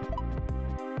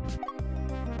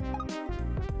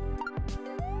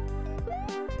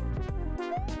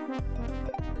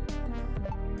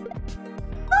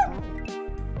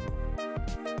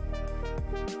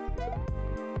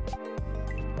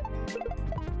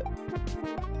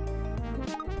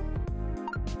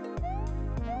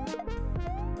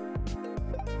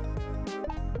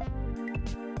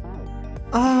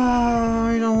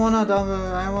 I don't wanna double.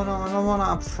 I don't wanna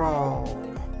up throw.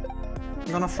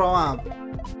 I'm gonna throw up.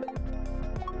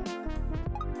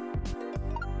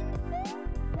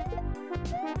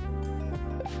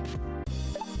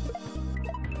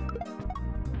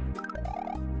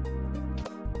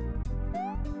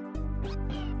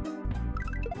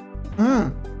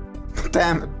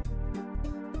 Damn it.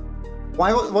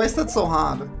 Why is that so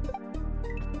hard?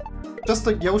 Just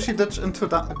a Yoshi ditch into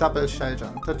double shell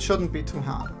jump. That shouldn't be too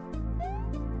hard.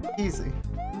 Easy.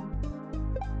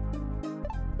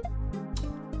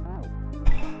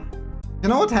 You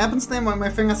know what happens then when my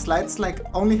finger slides like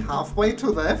only halfway to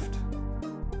the left?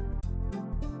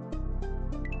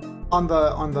 On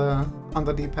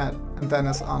the D-pad, and then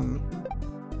is on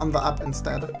the up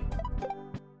instead.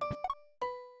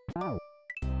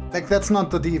 Like that's not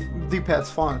the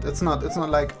D-pad's fault. It's not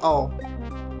like, oh,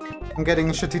 I'm getting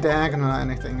a shitty diagonal or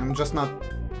anything. I'm just not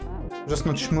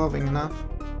schmoving enough.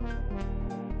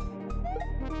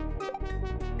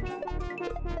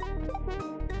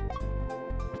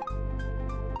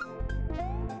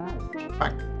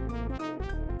 Fuck.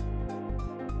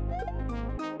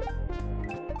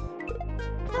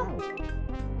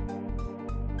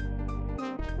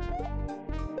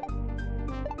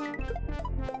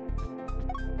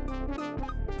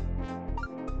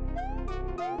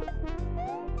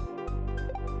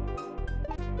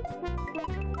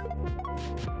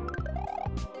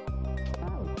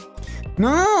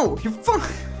 No! You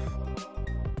fuck!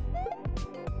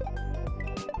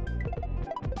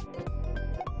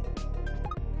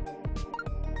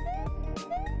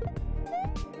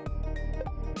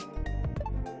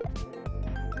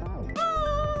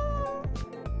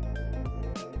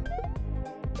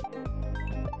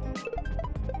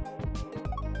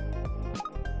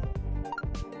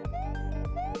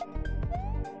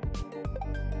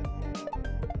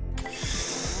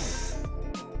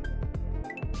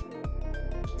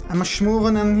 Am I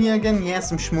schmoving in here again?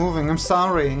 Yes, I'm schmoving. I'm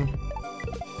sorry.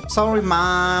 Sorry,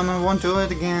 Mom. I won't do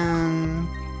it again.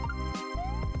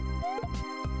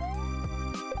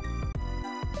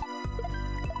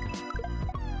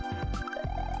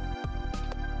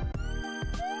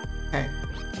 Okay.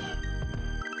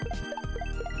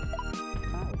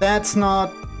 That's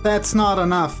not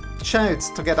enough shells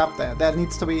to get up there. There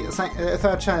needs to be a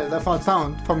third shell that falls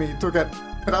down for me to get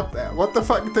it up there. What the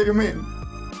fuck do you mean?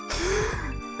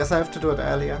 Guess I have to do it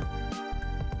earlier.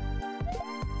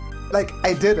 Like,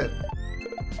 I did it.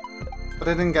 But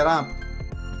I didn't get up.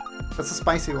 That's a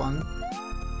spicy one.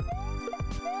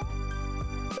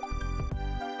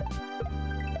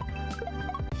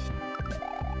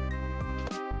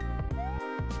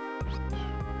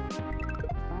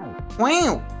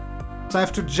 Wow! So I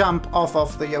have to jump off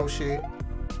of the Yoshi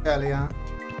earlier.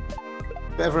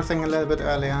 Do everything a little bit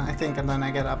earlier, I think, and then I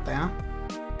get up there.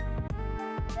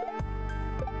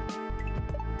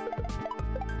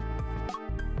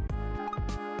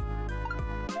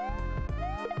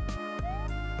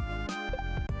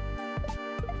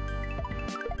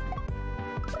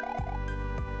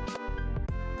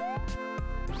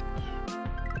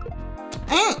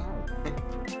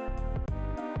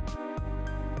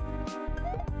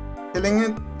 Killing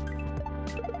it.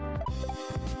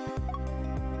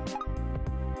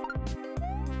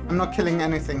 I'm not killing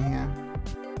anything here.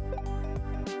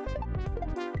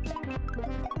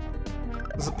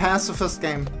 It's a pacifist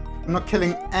game. I'm not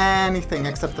killing anything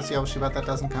except this Yoshi, but that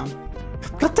doesn't count.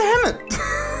 God damn it!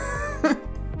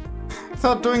 I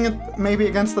thought doing it maybe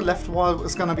against the left wall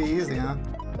was gonna be easier.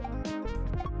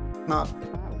 Not.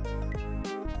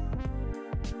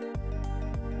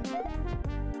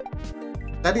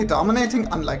 Daddy dominating?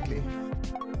 Unlikely.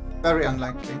 Very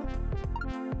unlikely.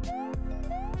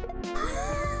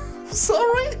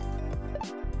 Sorry!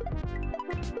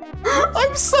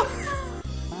 I'm sorry!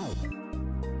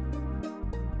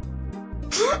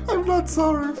 I'm not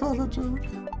sorry for the joke.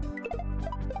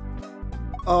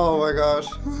 Oh my gosh.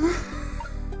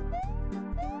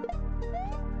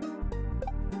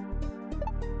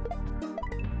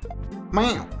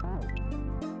 Man.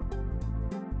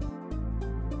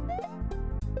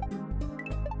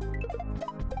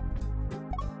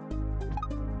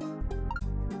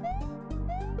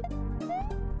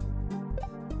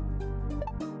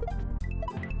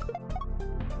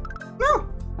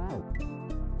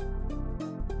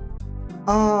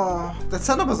 Oh, that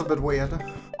setup was a bit weird,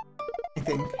 I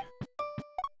think.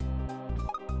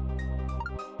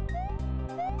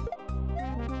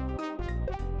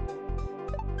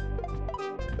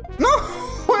 No!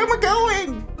 Where am I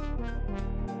going?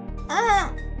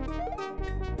 Ah!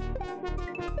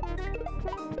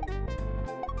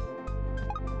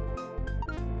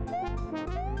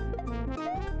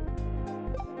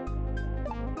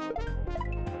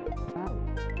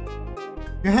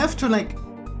 You have to, like...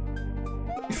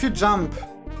 If you jump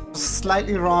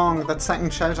slightly wrong, that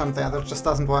second shell jump there, that just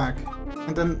doesn't work.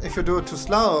 And then if you do it too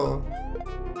slow,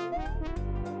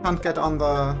 you can't get on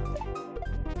the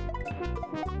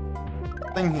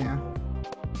thing here.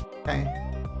 Okay.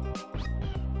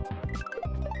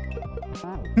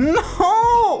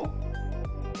 No!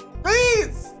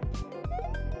 Please!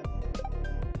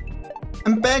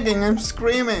 I'm begging, I'm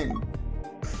screaming.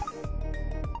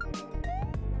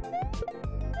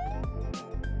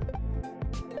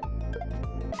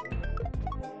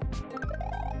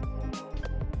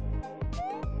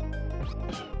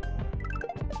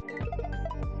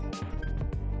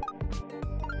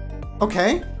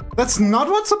 Okay, that's not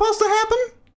what's supposed to happen?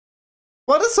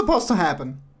 What is supposed to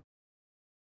happen?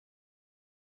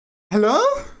 Hello?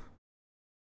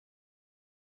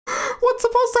 What's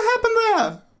supposed to happen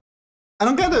there? I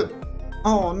don't get it.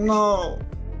 Oh no.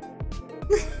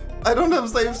 I don't have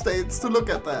save states to look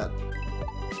at that.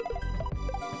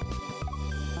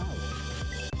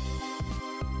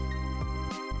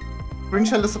 Green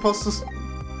shell is supposed to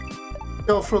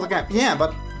go through the gap. Yeah,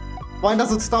 but why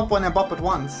does it stop when I bop it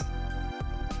once?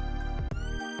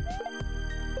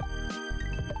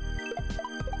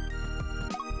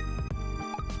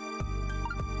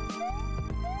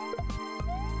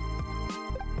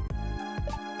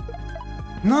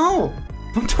 No!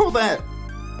 Don't do that!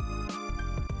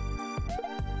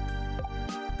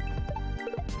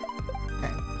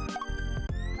 Okay.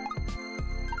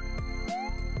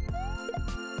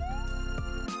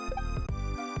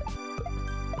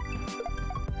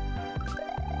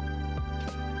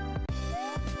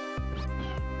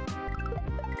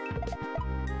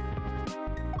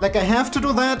 Like, I have to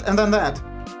do that and then that.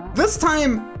 This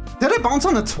time, did I bounce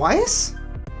on it twice?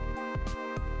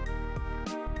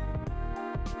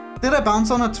 Did I bounce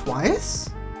on it twice?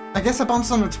 I guess I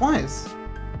bounced on it twice.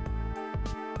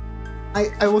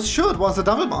 I was sure it was a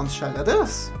double bounce shell. It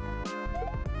is.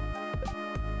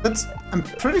 That's. I'm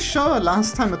pretty sure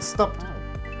last time it stopped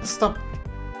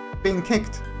being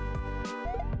kicked.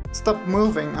 stopped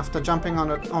moving after jumping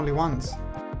on it only once.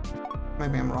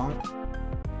 Maybe I'm wrong.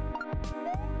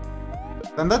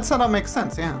 Then that setup makes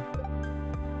sense, yeah.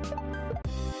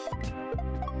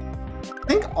 I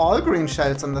think all green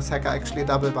shells in this hack are actually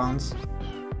double bounce.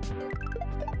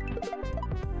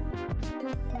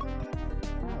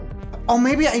 Oh,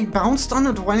 maybe I bounced on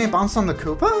it when I bounced on the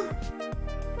Koopa?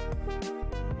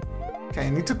 Okay, I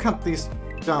need to cut these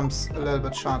jumps a little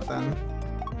bit short then.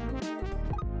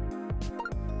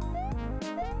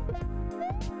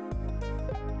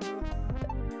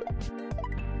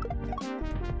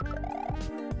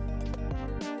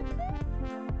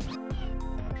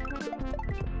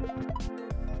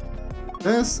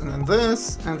 This, and then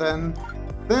this, and then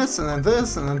this, and then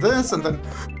this, and then this, and then...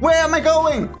 Where am I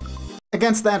going?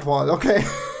 Against that wall, okay.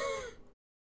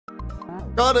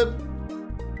 Got it.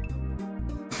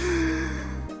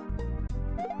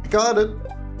 Got it.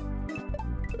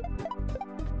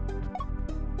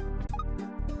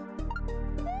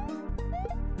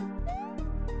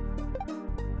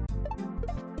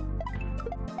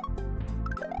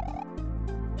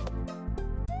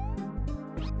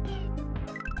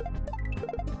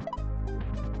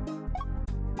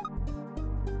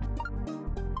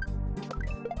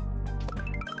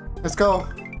 Let's go.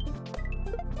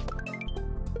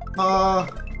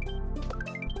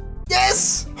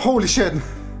 Yes! Holy shit.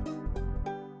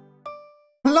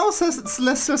 Hello,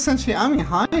 Celestial Senshi Army.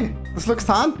 Hi. This looks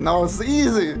hard. No, it's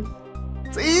easy.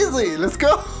 It's easy. Let's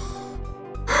go.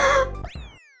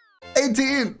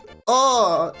 18.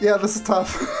 Oh, yeah, this is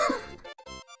tough.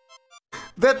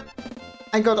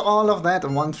 I got all of that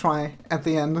in one try at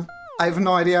the end. I have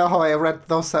no idea how I read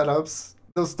those setups.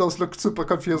 Those looked super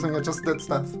confusing. I just did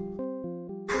stuff.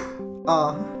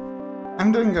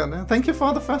 I'm doing good. Thank you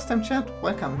for the first time chat.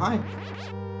 Welcome. Hi.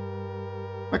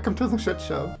 Welcome to the shit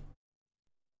show.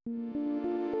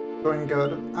 Doing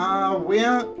good.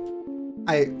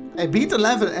 I beat a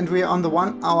level and we're on the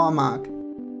 1 hour mark.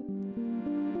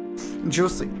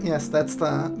 Juicy. Yes, that's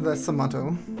the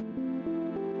motto.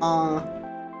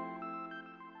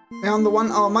 We're on the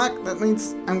 1 hour mark. That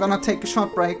means I'm gonna take a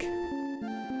short break.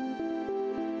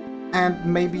 And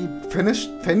maybe finish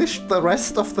the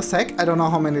rest of the sack. I don't know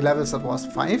how many levels it was.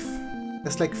 5?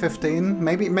 It's like 15.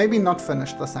 Maybe not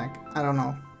finish the sack. I don't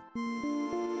know.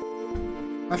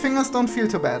 My fingers don't feel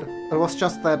too bad. It was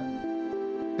just that...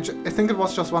 I think it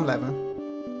was just one level.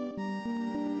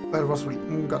 But it was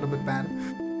got a bit bad.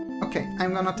 Okay,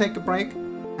 I'm gonna take a break.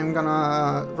 I'm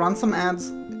gonna run some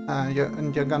ads.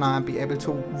 You're gonna be able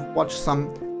to watch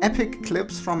some epic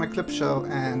clips from a clip show.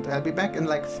 And I'll be back in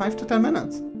like 5 to 10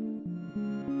 minutes.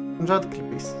 Enjoy the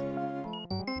clippies.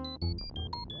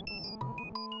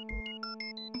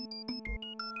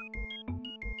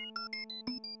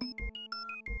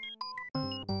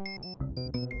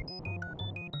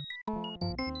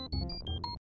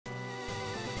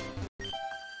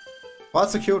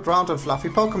 What's a cute, round and fluffy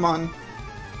Pokemon?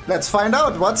 Let's find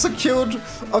out. What's a cute...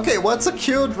 Okay, what's a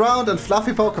cute, round and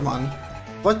fluffy Pokemon?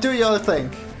 What do y'all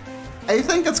think? I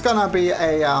think it's gonna be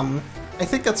a... I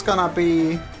think it's gonna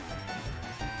be...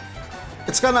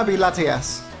 It's gonna be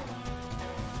Latias.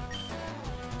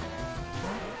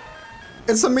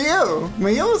 It's a Mew!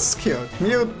 Mew is cute.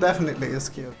 Mew definitely is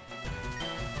cute.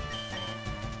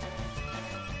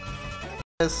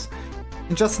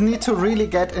 You just need to really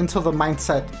get into the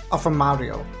mindset of a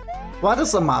Mario. What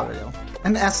is a Mario?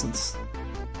 In essence,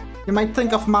 you might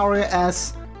think of Mario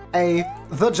as the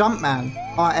Jumpman,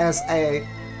 or as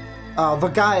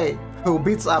the guy who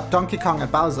beats up Donkey Kong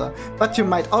and Bowser, but you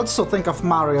might also think of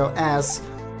Mario as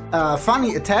a funny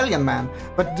Italian man.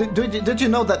 But did you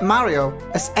know that Mario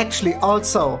is actually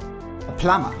also a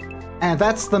plumber? And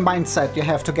that's the mindset you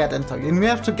have to get into. You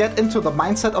have to get into the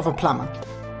mindset of a plumber.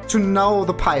 To know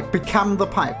the pipe, become the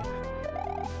pipe.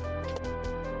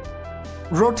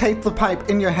 Rotate the pipe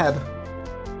in your head.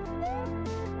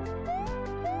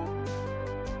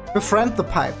 Befriend the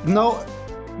pipe.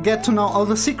 Get to know all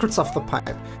the secrets of the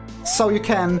pipe. So you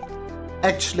can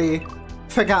actually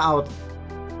figure out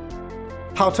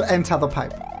how to enter the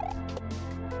pipe.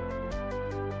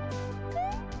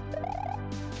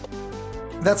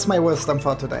 That's my wisdom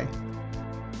for today.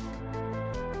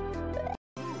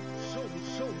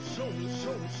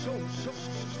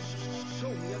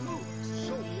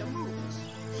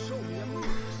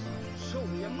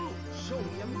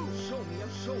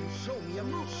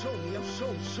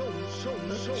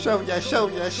 Show ya, show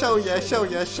ya, show ya, show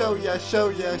ya, show ya, show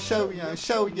ya, show ya,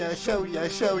 show ya, show ya,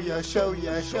 show ya,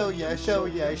 show ya, show ya, show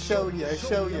ya, show ya,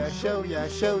 show ya, show ya,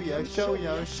 show ya, show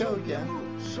ya, show ya.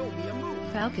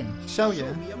 Falcon. Show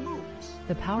ya.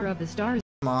 The power of the stars.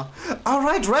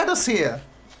 Alright, Red is here.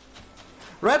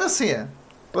 Red is here.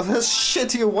 With his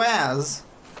shitty wares.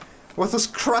 With his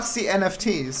crusty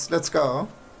NFTs. Let's go.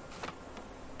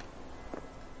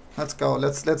 Let's go.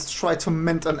 Let's try to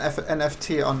mint an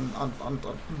NFT on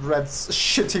Red's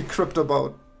shitty crypto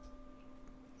boat.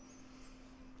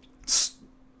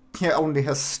 He only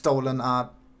has stolen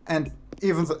art. And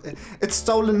even it's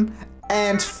stolen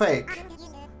and fake.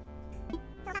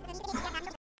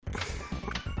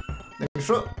 Let me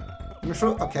throw. Let me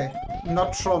throw. Okay.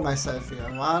 Not throw myself here.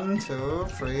 1, 2,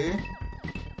 3.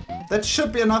 That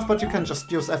should be enough, but you can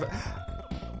just use every.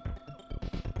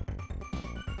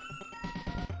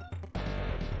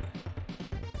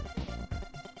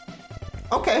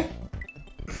 Okay.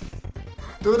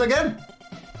 Do it again.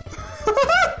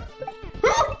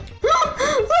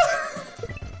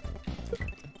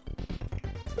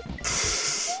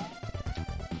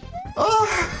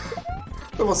 Oh,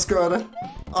 that was good.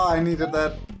 Oh, I needed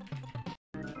that.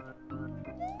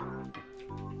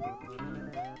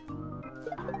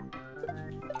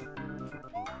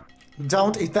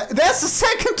 Don't eat that. There's the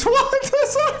second one!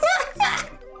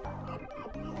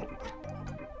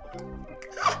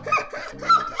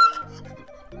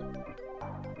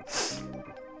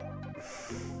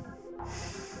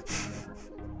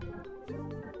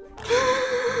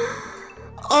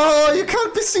 Oh, you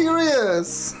can't be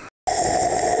serious!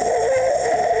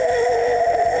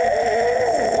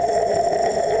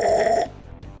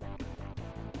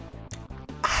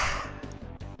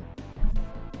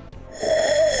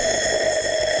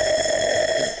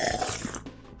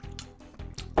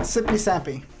 Sippy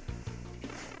sappy.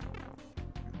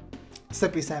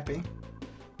 Sippy sappy.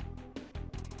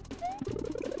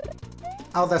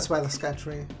 Oh, that's why the sky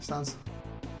tree sounds.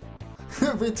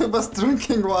 VTubers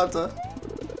drinking water.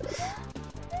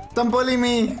 Don't bully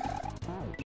me.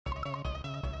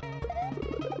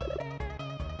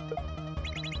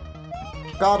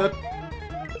 Got it.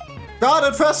 Got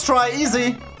it, first try,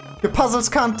 easy. Your puzzles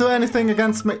can't do anything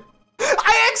against me.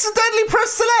 I accidentally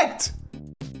pressed select!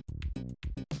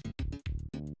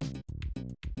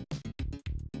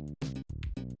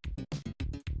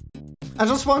 I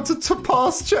just wanted to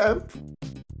pause, champ.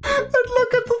 And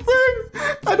look at the thing!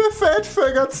 And a fat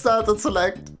figure started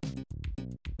select.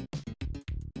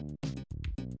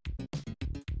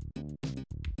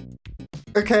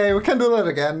 Okay, we can do that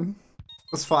again.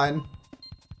 That's fine.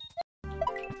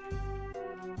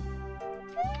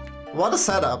 What a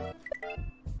setup.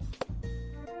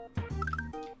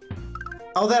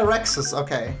 Oh, they're Rexes,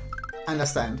 okay. I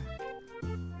understand.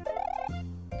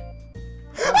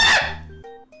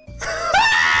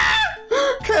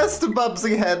 Curse the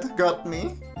Bubsy head got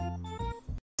me.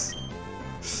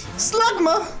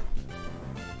 Slugma!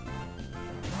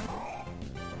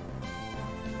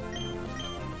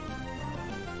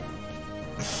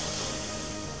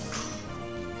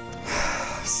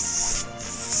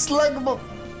 Slugma!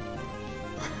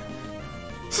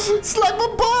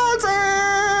 Slugma balls!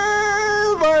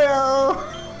 Mario!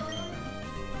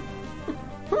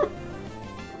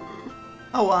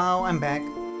 Oh wow, I'm back.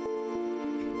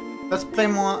 Let's play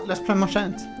more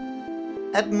Shant.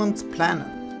 Edmund's Planet.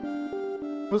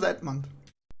 Who's Edmund?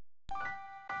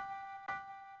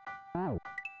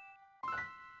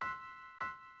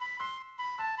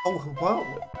 Oh, whoa.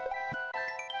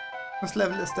 This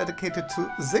level is dedicated to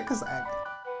Zigzag.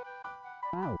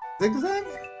 Zigzag?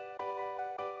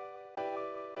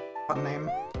 What name?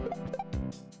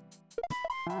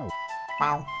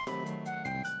 Wow.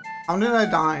 How did I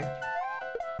die?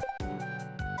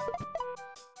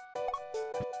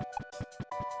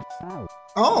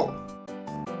 Oh!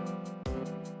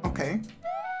 Okay.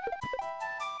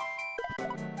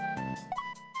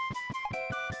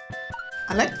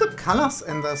 I like the colors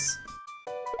in this.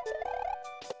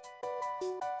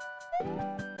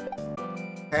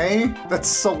 Okay, that's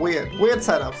so weird. Weird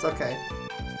setups, okay.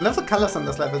 I love the colors in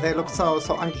this level, they look so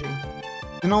ugly.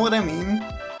 You know what I mean?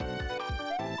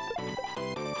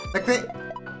 Like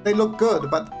they look good,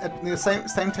 but at the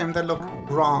same time they look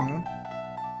wrong.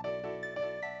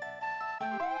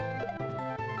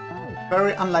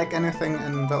 Very unlike anything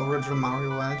in the original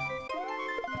Mario world.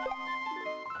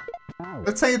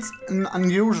 Let's say it's an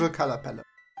unusual color palette.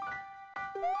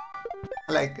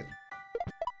 I like it.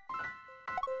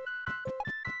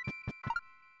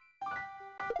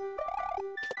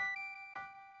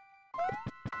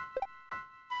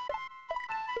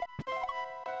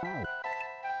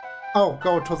 Oh,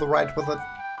 go to the right with it,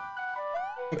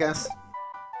 I guess.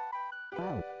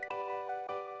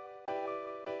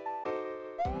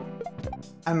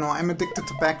 I don't know, I'm addicted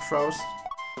to back throws.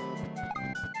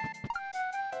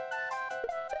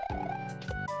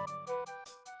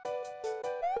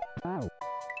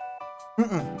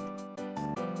 Mm-mm.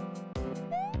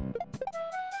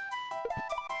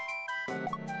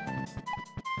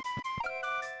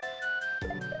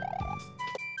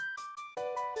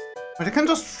 But you can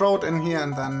just throw it in here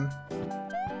and then...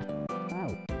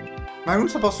 Am I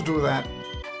supposed to do that?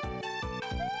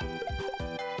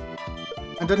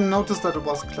 I didn't notice that it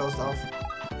was closed off.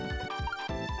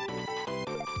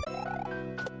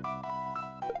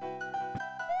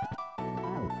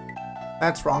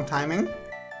 That's wrong timing.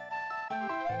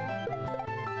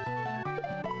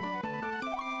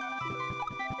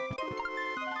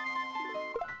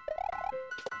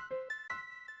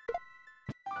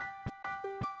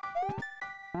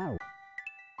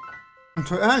 I'm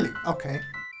too early. Okay.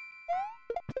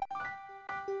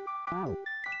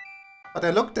 But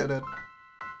I looked at it.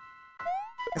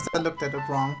 Guess I looked at it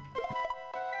wrong.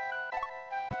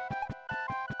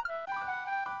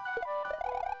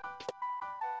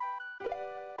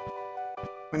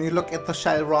 When you look at the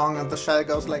shell wrong and the shell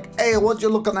goes like, hey, what you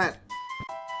looking at?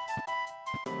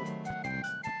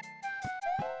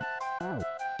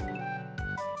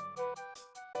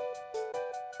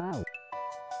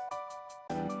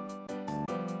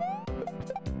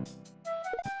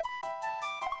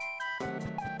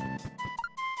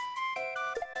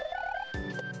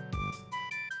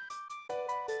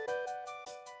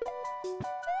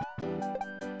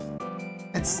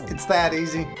 It's that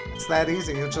easy. It's that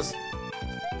easy. You just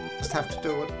have to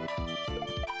do it.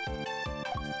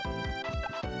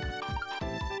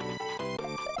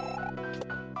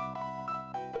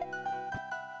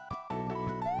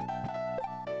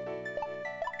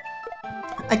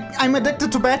 I'm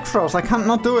addicted to back throws. I can't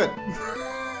not do it.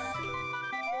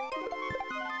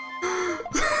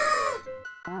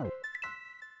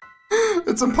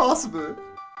 It's impossible.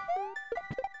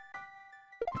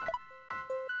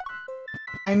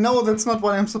 I know that's not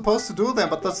what I'm supposed to do there,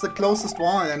 but that's the closest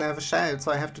wall and I have a shell,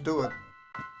 so I have to do it.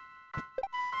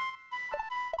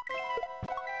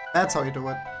 That's how you do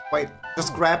it. Wait,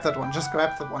 just grab that one, just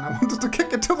grab that one. I wanted to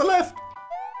kick it to the left.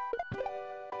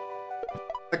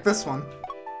 Like this one.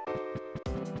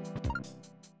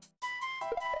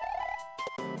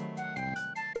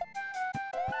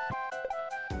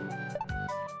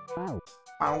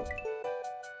 Ow.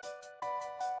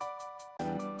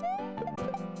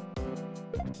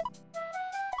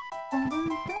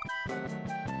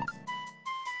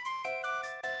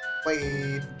 Wait.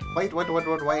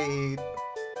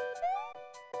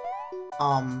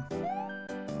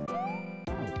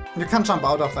 You can't jump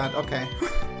out of that, okay.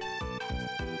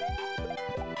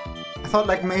 I thought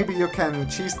like maybe you can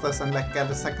cheese this and like get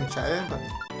a second shell, but...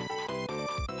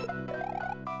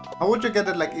 How would you get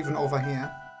it like even over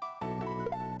here?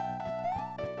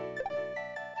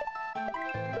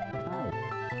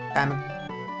 Damn it.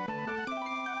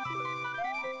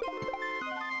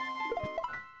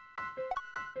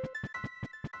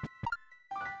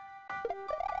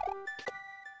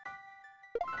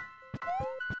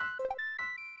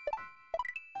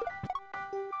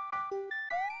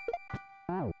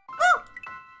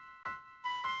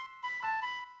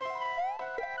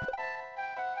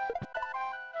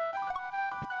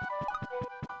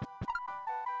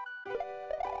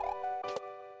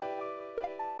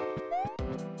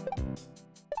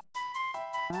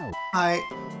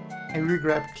 I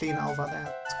re-grabbed clean over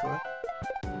there, that's good.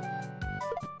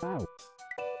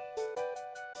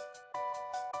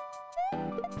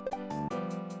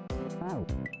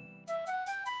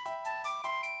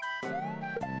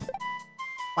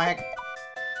 Swag.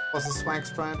 Was a swag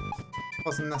spread.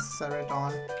 Wasn't necessary at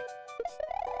all.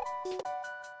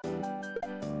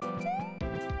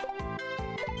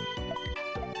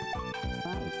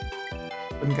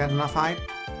 Couldn't get enough height.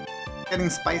 Getting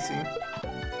spicy.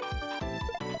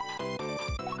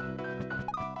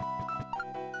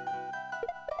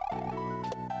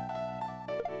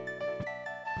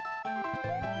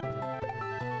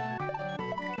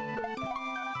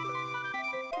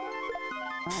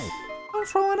 Don't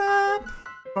throw it up!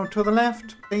 Throw it to the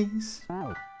left, please.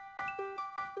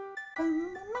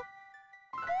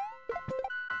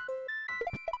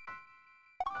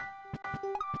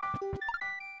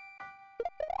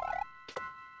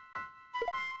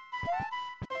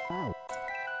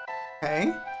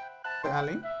 Okay,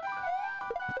 early.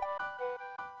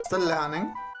 Still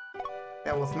learning.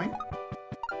 Bear with me.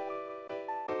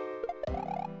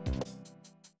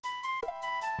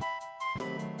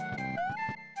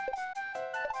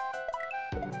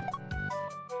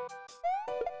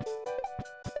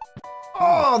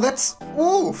 Oh, that's...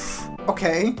 oof!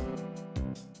 Okay.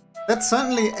 That's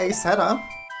certainly a setup.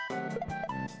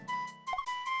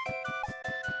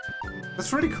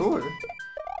 That's really cool.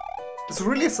 It's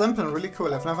really simple and really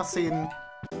cool. I've never seen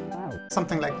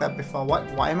something like that before.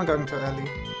 Why am I going too early?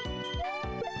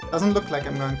 Doesn't look like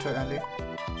I'm going too early.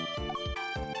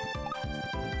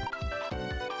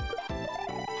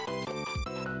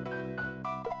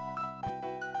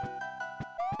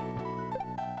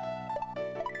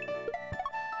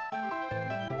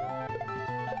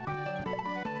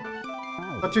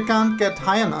 But you can't get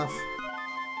high enough.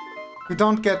 You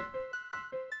don't get...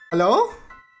 Hello?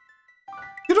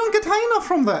 You don't get high enough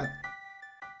from that.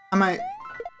 Am I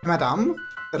dumb?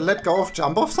 Did I let go of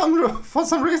jump off for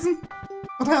some reason?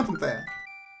 What happened there?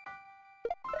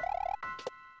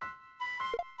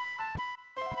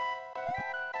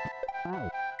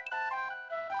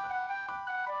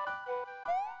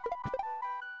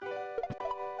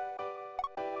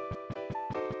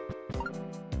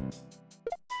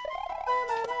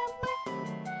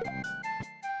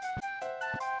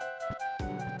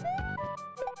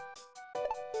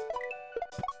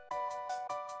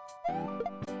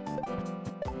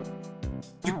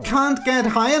 You can't get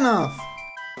high enough!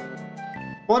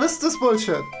 What is this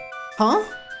bullshit? Huh?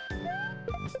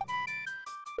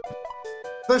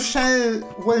 The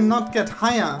shell will not get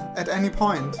higher at any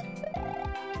point.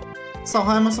 So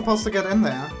how am I supposed to get in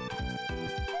there?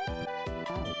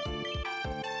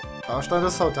 Gosh, that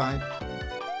is so tight.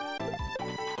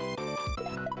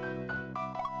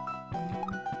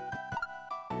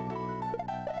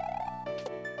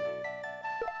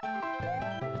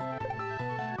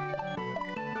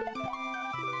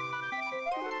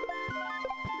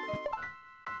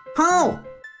 How?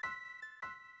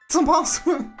 It's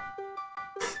impossible!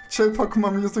 Chill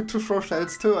Pokemon music to throw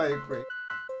shells too, I agree.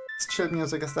 This chill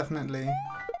music is definitely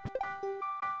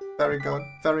very good,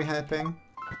 very helping,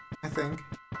 I think.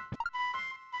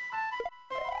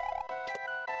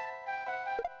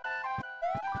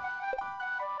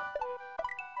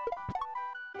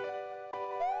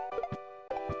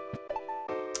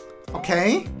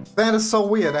 Okay, that is so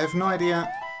weird, I have no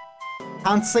idea.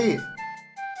 Can't see.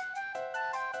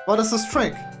 What is this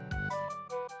trick?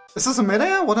 Is this a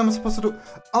midair? What am I supposed to do?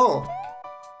 Oh!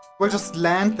 We'll just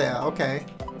land there, okay.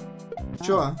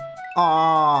 Sure.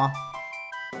 Aww.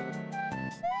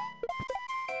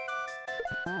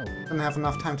 Didn't have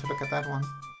enough time to look at that one.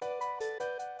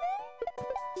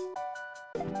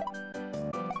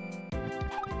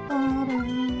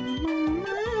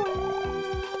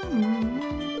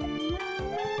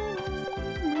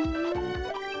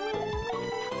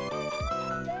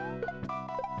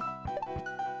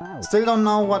 Still don't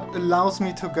know what allows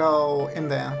me to go in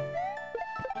there.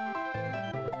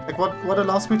 Like what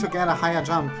allows me to get a higher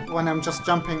jump when I'm just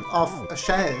jumping off a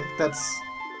shell? That's...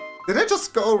 Did I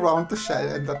just go around the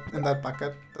shell in that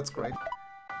bucket? That's great.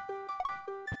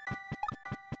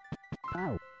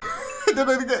 I did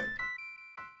it again.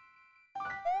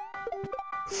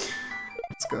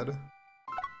 It's good.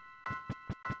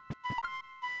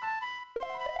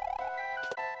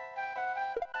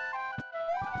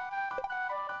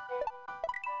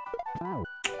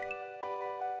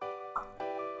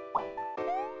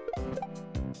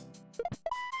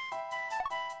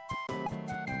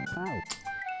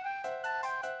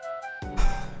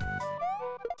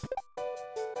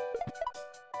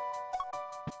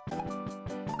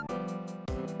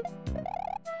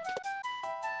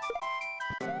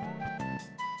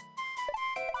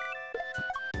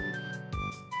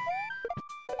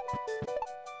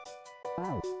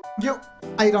 Yo,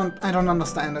 I don't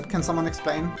understand it. Can someone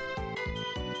explain?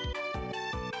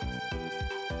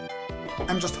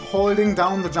 I'm just holding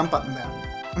down the jump button there.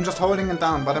 I'm just holding it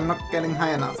down, but I'm not getting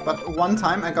high enough. But one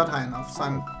time I got high enough, so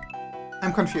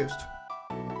I'm confused.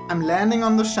 I'm landing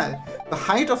on the shell. The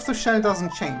height of the shell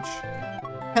doesn't change.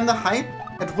 Can the height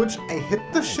at which I hit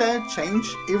the shell change,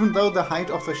 even though the height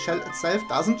of the shell itself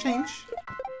doesn't change?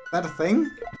 Is that a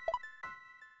thing?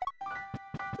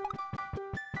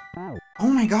 Oh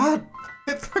my god!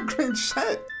 It's a green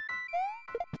shell!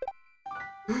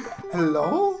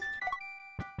 Hello?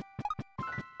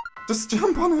 Just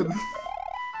jump on it!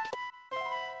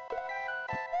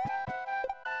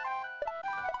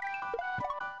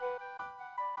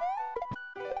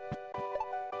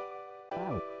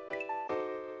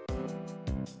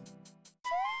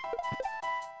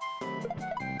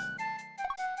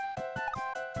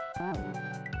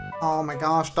 Oh my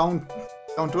gosh, don't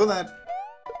do that.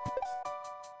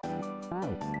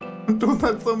 Don't do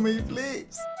that for me,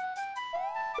 please.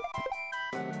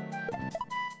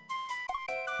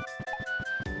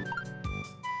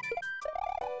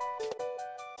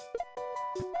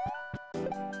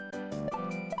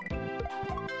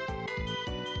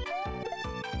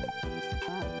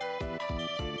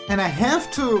 And I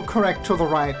have to correct to the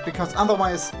right, because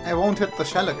otherwise I won't hit the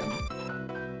shell again.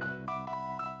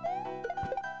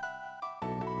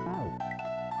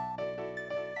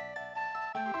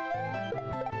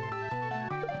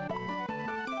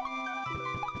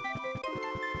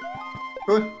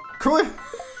 Cool. Cool.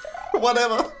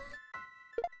 Whatever.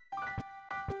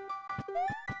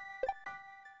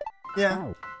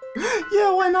 Yeah.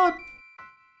 Yeah, why not?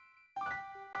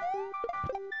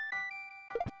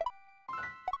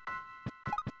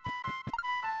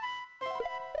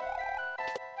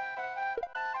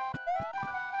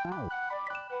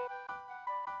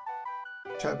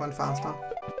 Chat went faster.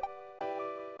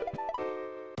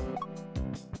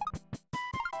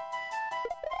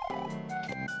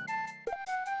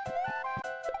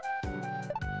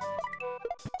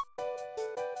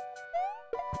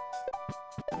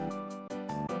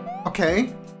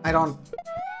 Okay, I don't...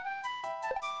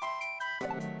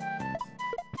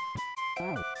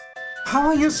 How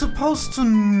are you supposed to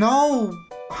know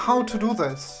how to do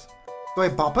this? Do I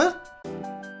bop it?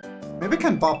 Maybe I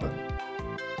can bop it.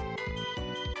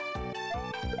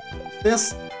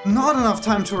 There's not enough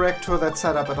time to react to that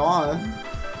setup at all.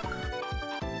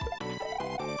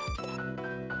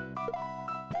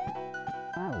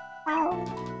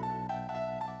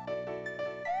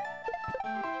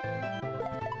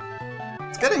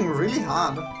 It's getting really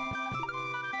hard.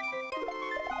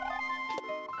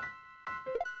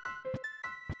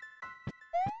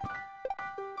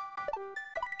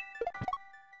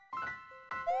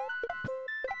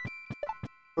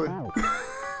 Good.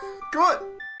 Good!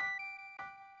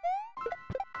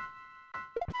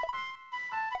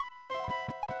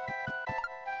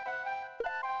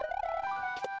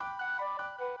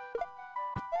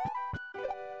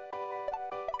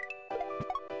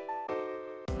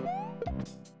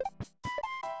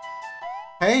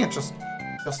 Hey, it just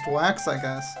works, I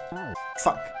guess.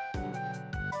 Fuck.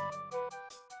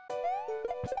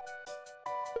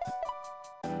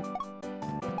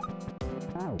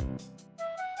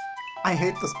 I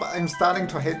hate this, but I'm starting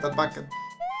to hate that bucket.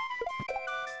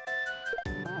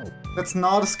 That's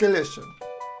not a skill issue.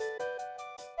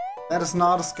 That is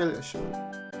not a skill issue.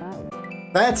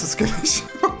 That's a skill issue.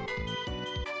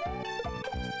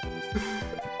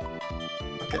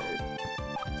 Okay.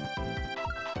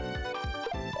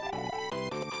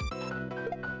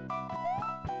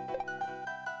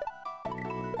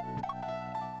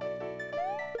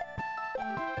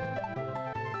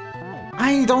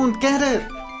 I don't get it!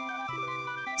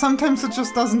 Sometimes it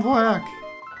just doesn't work.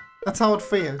 That's how it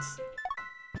feels.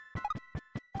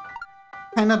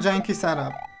 Kinda janky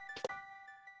setup.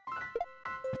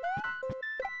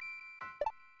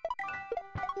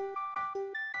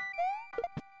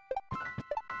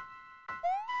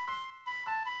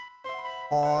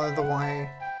 All the way.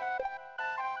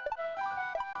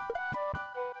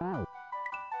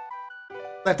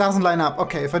 That doesn't line up.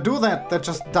 Okay, if I do that, that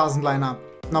just doesn't line up.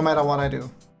 No matter what I do.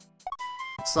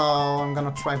 So I'm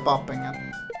gonna try bopping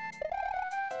it.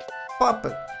 Bop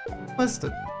it. Twist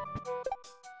it.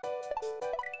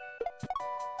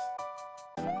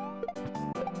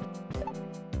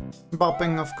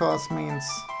 Bopping, of course, means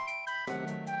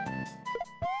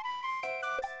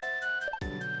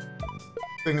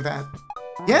doing that.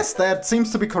 Yes, that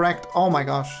seems to be correct. Oh my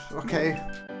gosh. Okay.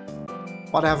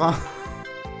 Whatever.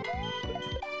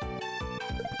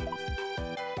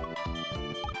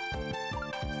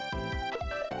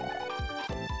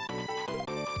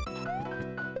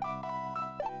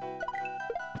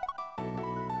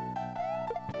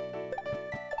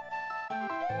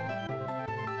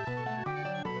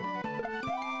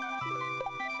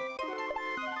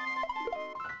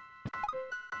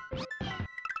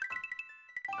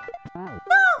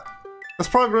 There's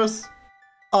progress.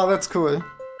 Oh, that's cool.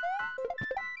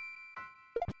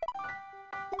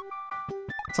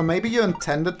 So maybe you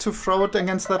intended to throw it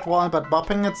against that wall, but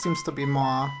bopping it seems to be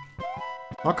more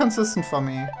consistent for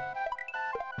me.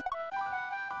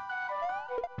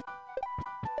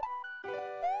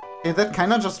 Okay, that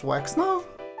kinda just works now?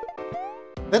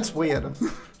 That's weird.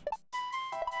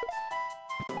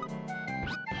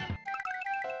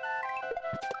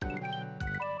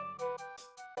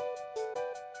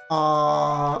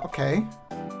 Okay.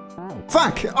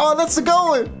 Fuck! Oh, that's the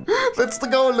goal! That's the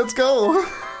goal, let's go!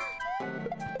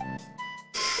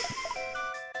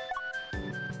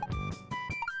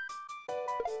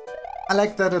 I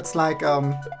like that it's like,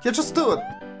 you just do it.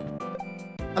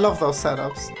 I love those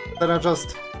setups that are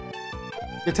just,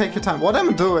 you take your time. What am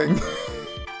I doing?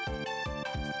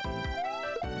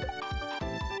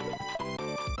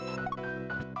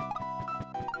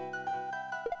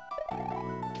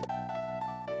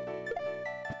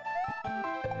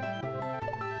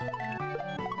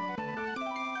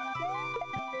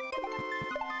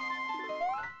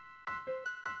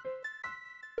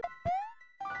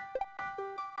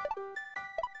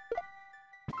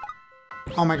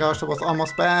 Oh my gosh, that was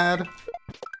almost bad.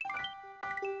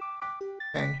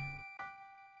 Okay.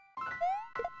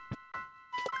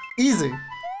 Easy.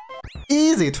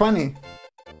 Easy, 20.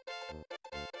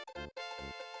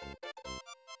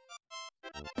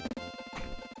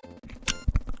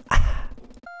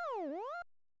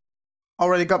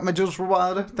 Already got my juice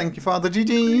reward. Thank you for the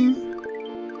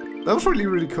GG. That was really,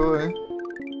 really cool.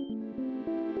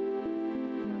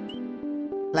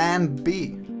 Plan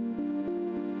B.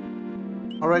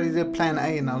 Already did Plan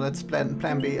A, now let's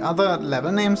plan B. Other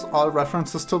level names, all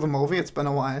references to the movie. It's been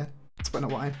a while. It's been a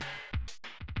while.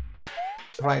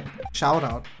 Right, shout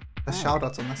out. There's shout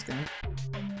outs in this game.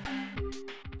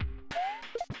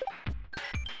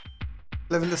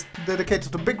 Level is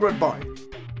dedicated to Big Red Boy.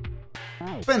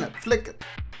 Spin it, flick it.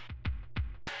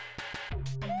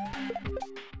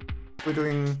 We're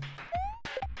doing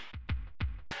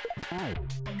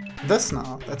this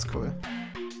now, that's cool.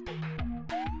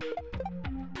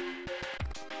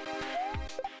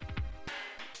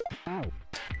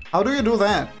 How do you do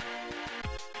that?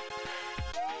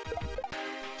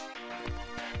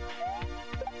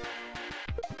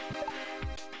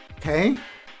 Okay.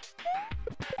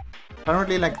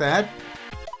 Apparently like that.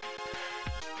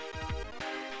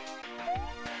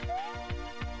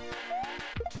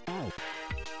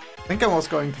 I think I was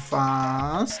going too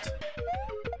fast.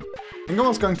 I think I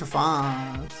was going too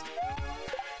fast.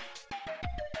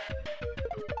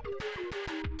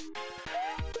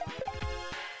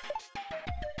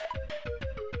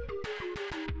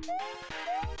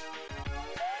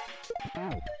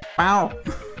 Wow.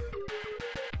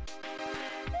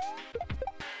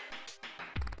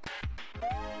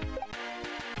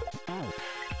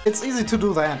 It's easy to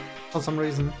do that for some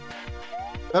reason.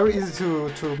 Very easy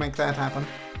to make that happen.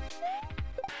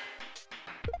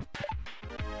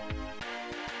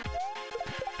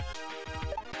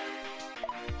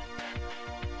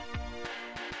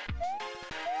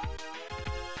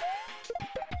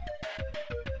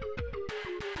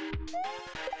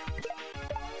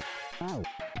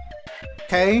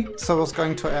 Okay, so I was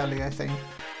going too early, I think.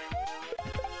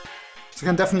 So you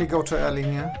can definitely go too early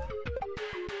here.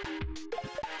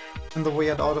 In the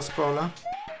weird auto-scroller.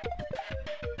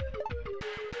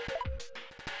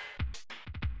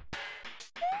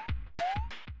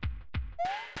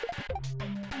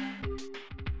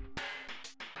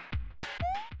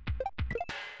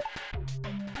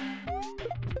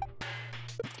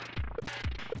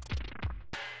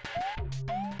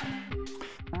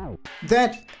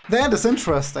 That is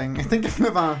interesting. I think I've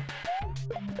never...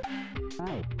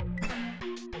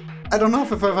 I don't know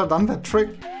if I've ever done that trick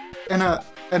in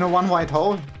a one white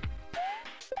hole.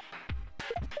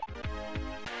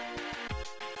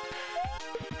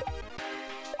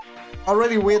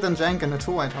 Already weird and jank in a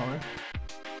two white hole.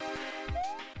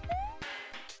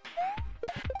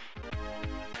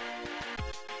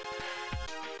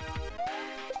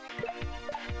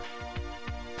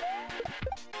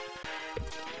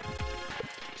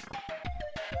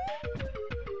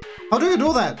 How do you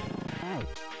do that?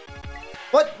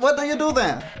 What do you do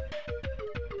there?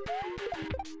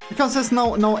 Because there's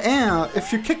no air.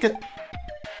 If you kick it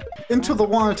into the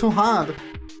wall too hard,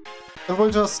 it will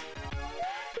just...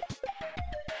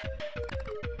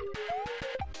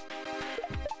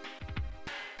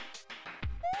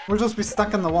 We'll just be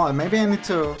stuck in the wall. Maybe I need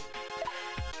to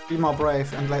be more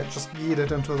brave and like just yeet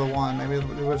it into the wall. Maybe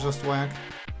it will just work.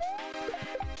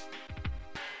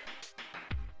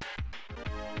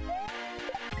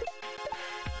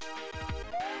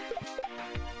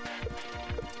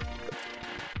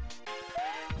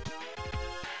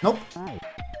 Nope.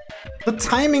 The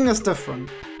timing is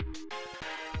different.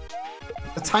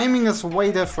 The timing is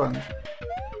way different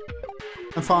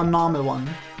than for a normal one.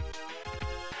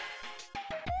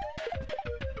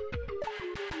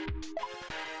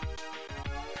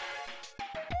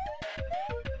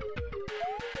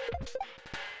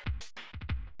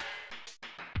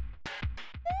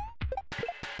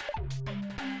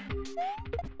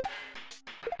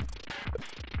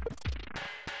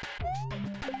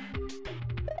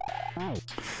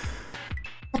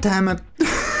 Damn it.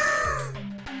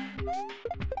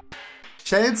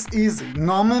 Shell's easy.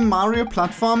 Normal Mario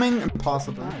platforming,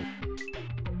 impossible.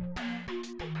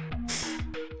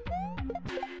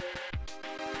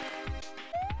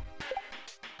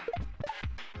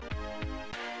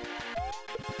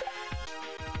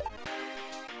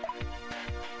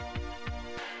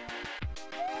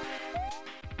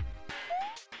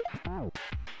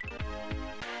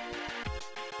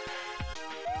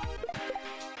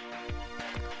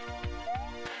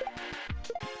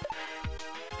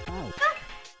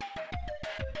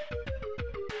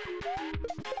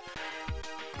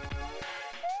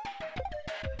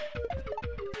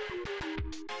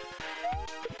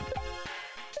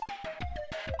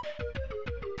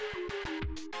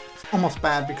 Almost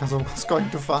bad because I was going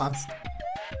too fast.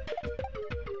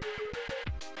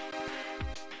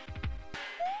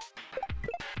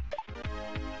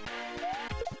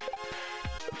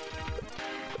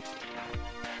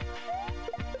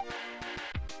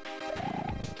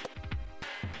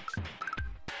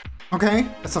 Okay,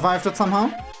 I survived it somehow.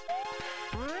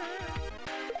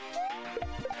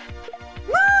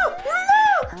 No! No!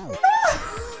 No!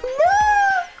 No!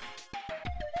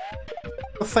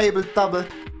 A fabled double.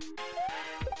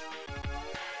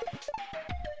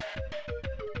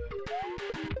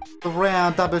 The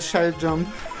rare double shell jump.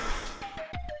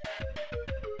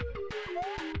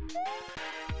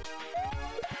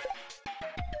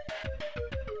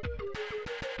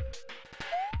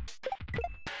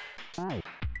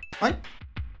 What?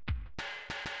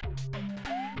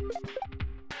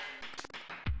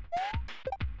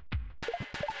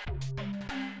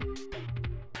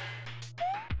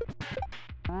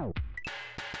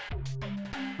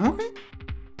 Okay.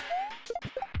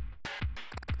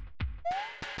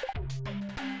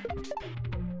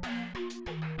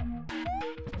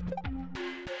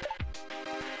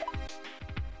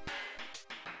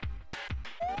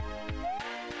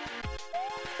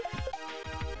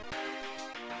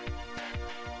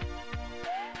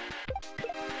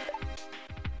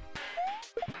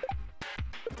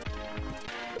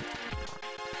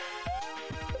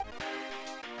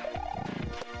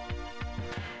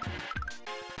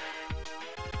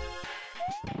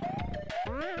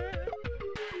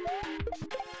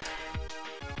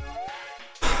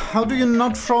 How do you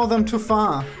not throw them too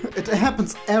far? It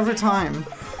happens every time.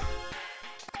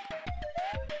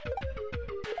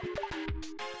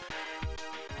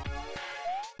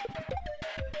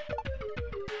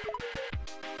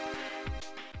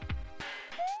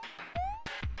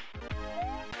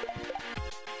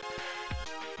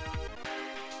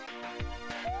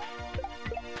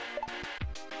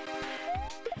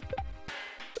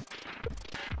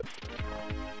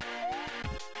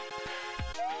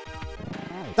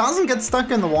 Doesn't get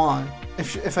stuck in the wall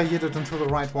if I hit it into the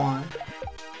right wall.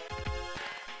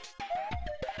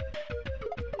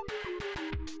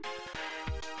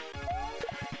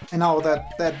 I know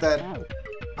that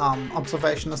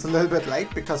observation is a little bit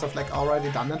late because I've like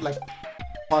already done it like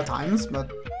 4 times,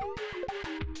 but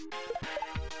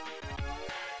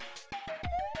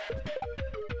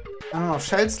I don't know,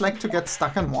 shells like to get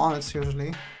stuck in walls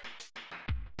usually.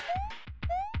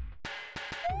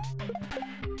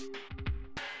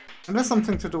 And there's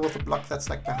something to do with the block that's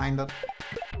like behind it.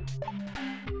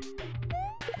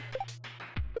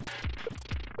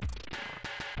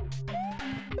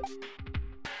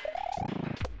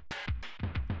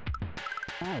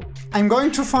 I'm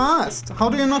going too fast! How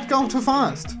do you not go too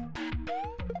fast?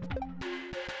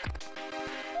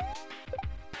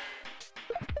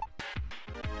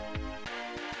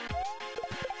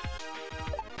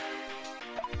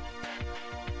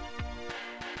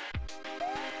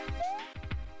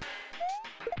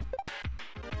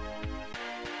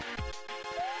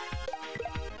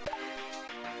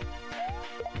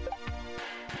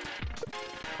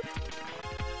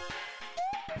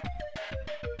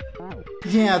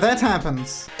 Yeah, that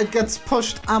happens. It gets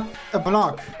pushed up a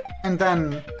block and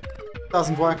then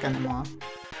doesn't work anymore.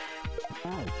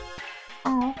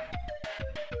 Oh.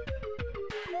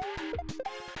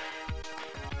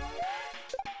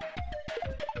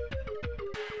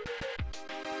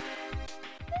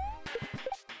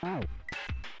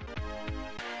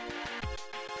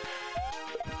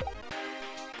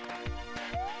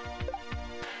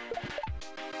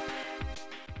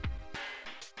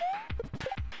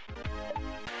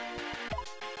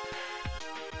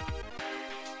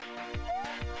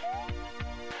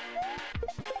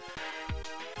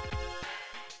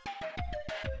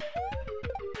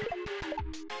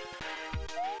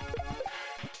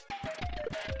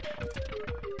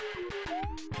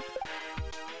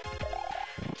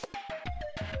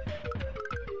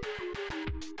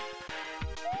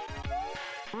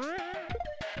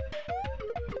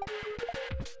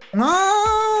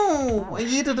 No! I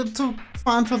yeeted it too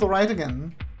far to the right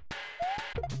again.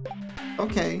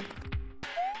 Okay.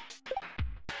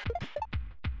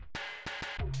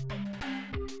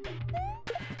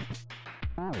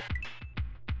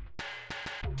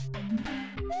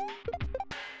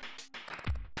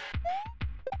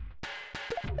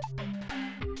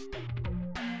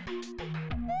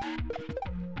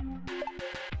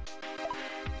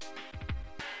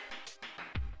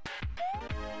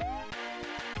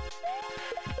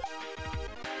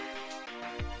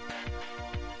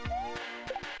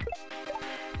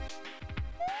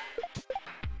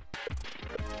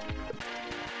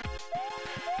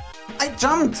 I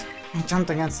jumped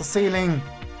against the ceiling.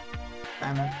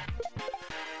 Damn it.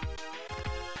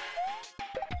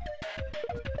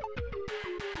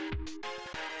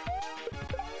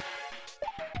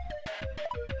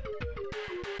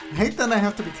 I hate that I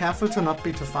have to be careful to not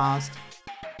be too fast.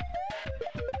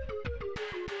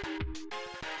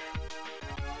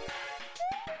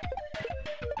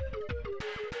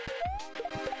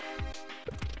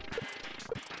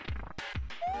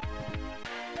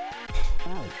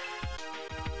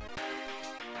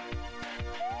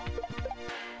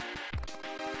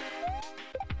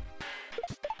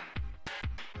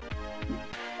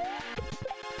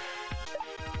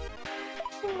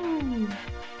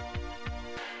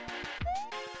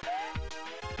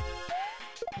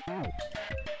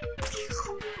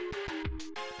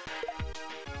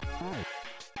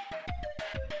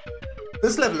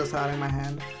 This level is hurting my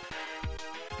hand.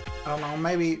 I don't know,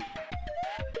 maybe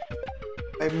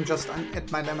I'm just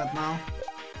at my limit now.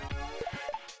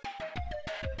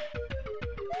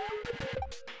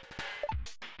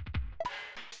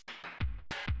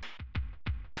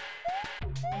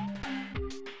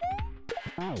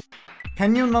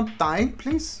 Can you not die,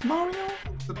 please, Mario?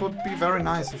 It would be very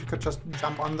nice if you could just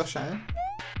jump on the shell.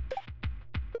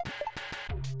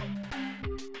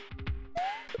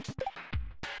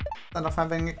 Instead of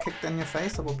having it kicked in your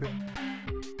face, that would be...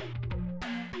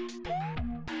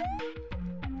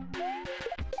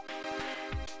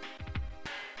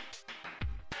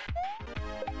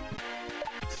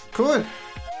 Cool!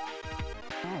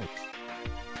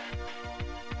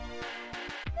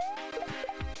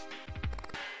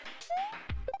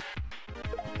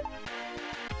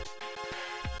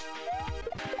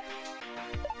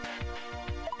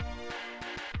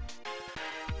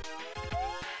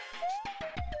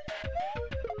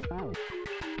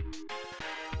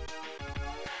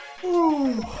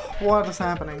 Ooh, what is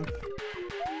happening?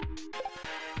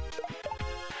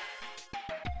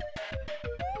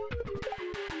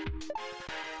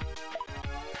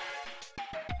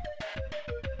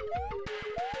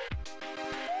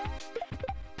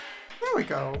 There we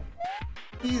go.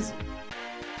 Easy.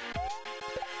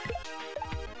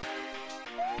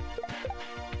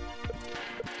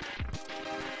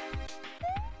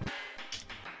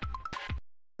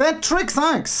 That trick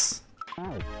sucks!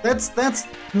 That's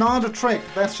not a trick,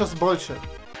 that's just bullshit.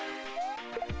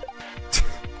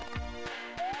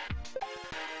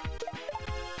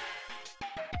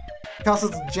 Because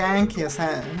it's janky as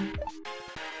hell.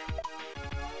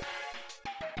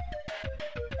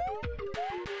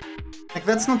 Like,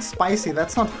 that's not spicy,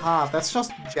 that's not hard, that's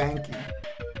just janky.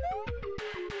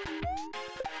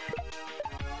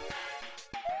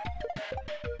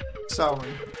 Sorry.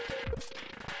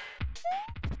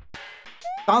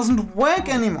 Doesn't work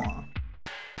anymore.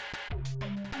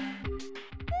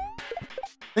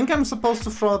 I think I'm supposed to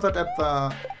throw that at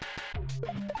the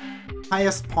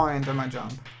highest point in my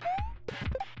jump.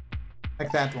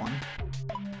 Like that one.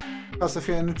 Because if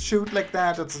you shoot like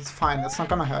that, it's fine. It's not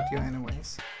gonna hurt you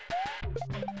anyways.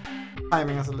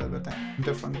 Timing is a little bit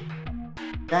different.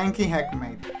 Yankee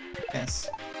Hackmate. Yes.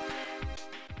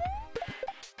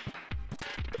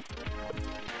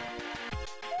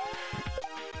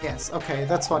 Yes, okay,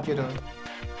 that's what you do.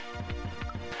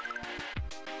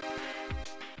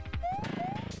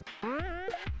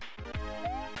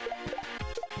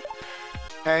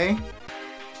 Okay.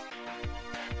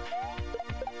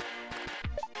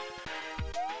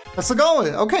 That's the goal,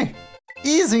 okay.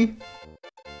 Easy.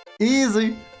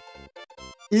 Easy.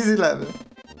 Easy level.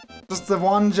 Just the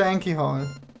one janky hole.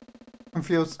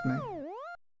 Confused me.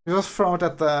 You just throw it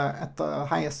at the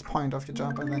highest point of your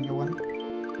jump and then you win.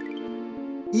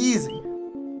 Easy.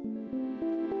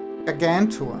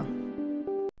 Gargantua.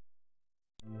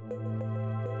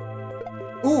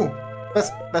 Ooh!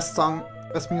 Best song,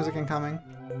 best music incoming.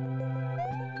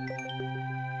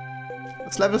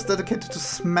 This level is dedicated to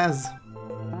Smez.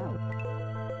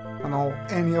 I don't know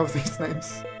any of these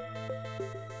names.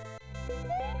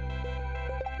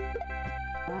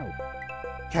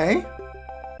 Okay.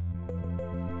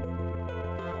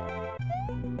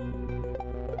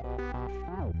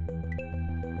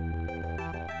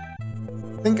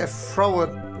 I think I throw it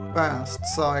first,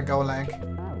 so I go like...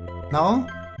 No?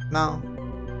 No.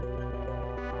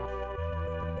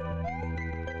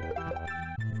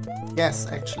 Yes,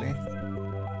 actually.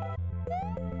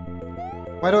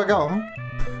 Where do I go?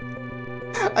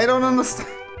 I don't understand.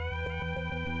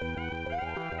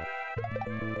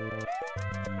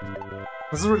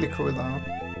 This is really cool though.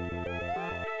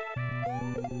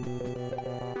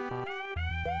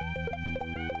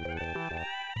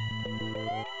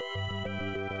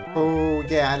 Oh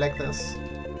yeah, I like this.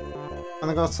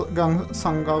 And the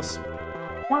song goes.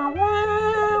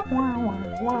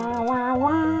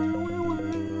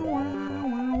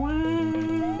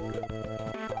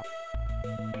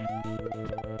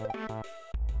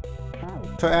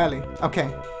 Too early. Okay.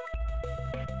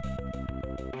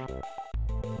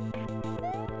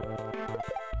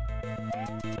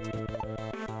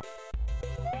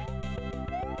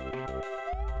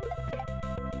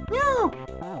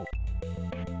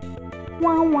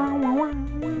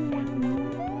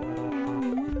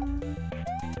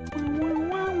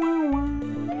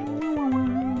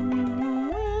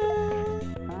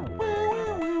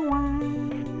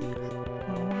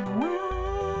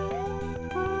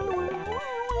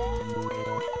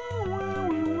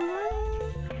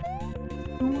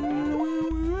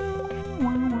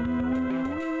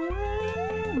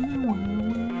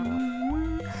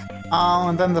 Oh,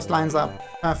 and then this lines up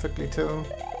perfectly too.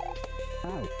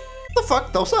 The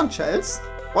fuck? Those aren't shells?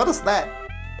 What is that?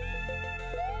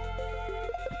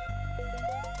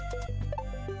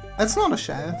 That's not a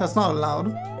shell. That's not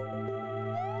allowed.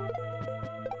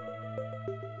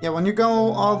 Yeah, when you go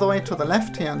all the way to the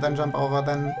left here and then jump over,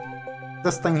 then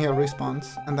this thing here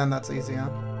respawns, and then that's easier.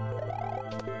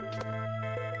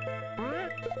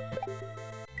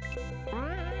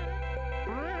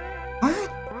 What?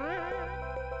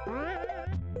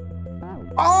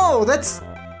 Oh, that's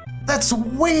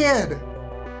weird.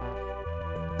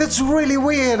 That's really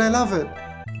weird. I love it.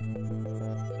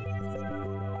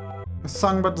 A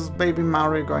song about this baby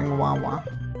Mario going wah wah.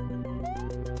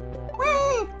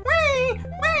 Wee, wee,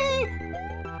 wee.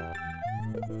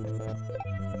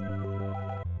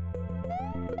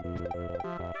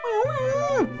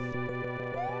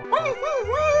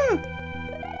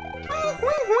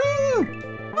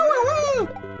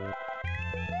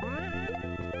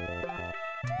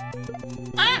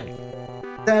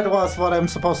 That was what I'm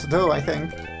supposed to do, I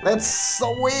think. That's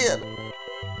so weird.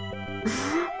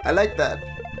 I like that.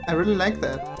 I really like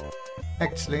that,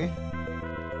 actually.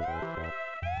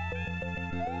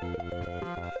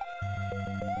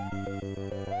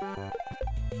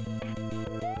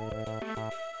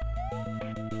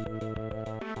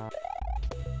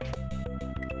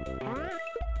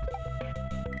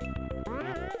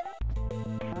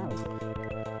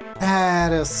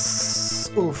 That is...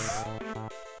 oof.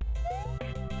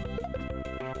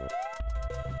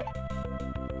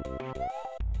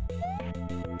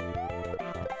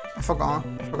 I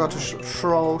forgot to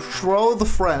throw the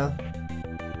frail.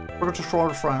 Forgot to throw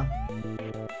the frail.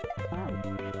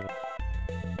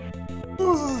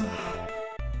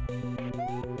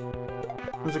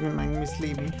 Music is making me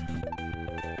sleepy.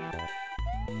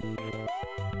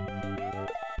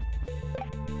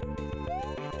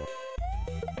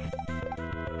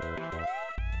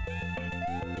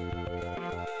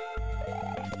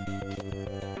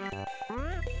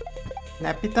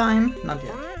 Nappy time? Not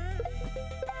yet.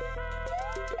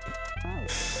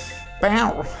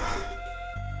 Bow!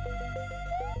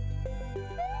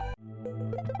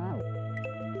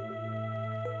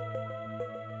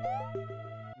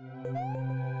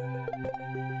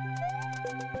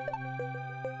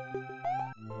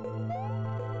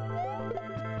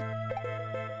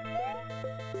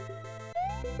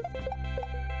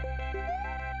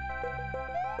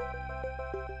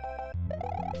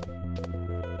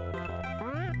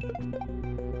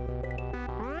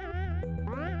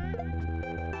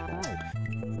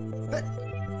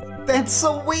 That's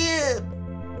so weird!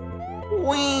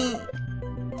 Wait!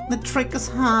 The trick is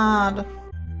hard.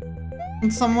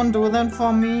 Can someone do that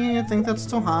for me? I think that's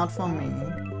too hard for me.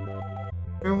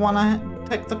 You wanna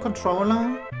take the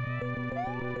controller?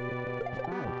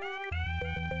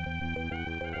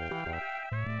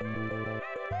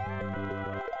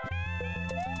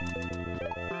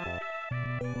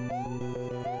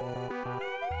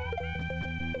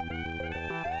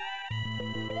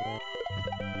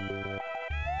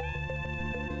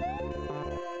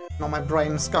 No, my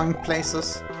brain is going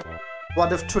places.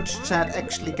 What if Twitch chat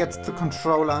actually gets the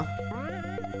controller?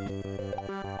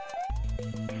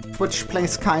 Twitch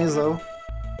plays Kaizo.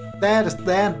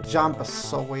 That jump is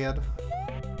so weird.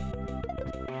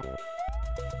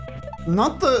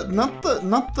 Not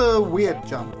the weird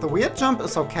jump. The weird jump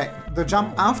is okay. The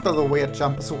jump after the weird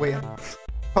jump is weird.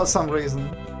 For some reason.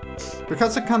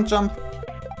 Because you can't jump...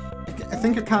 I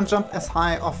think you can't jump as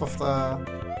high off of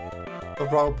the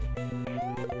rope.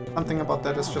 Something about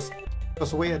that is just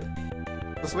weird.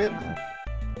 Just weird, man.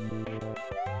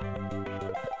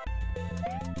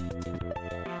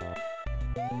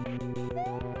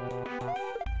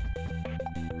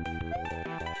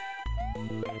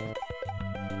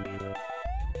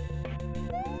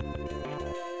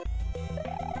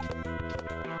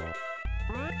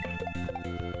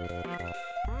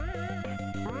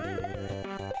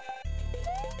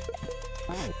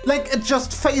 Like, it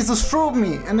just phases through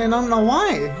me, and I don't know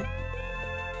why.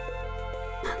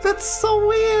 That's so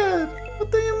weird!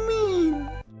 What do you mean?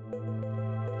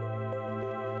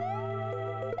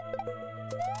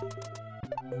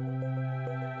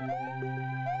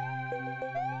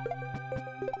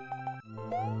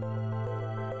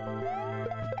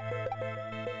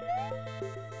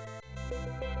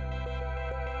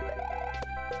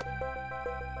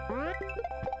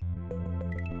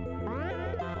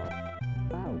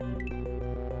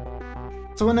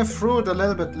 So when I threw it a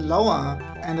little bit lower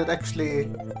and it actually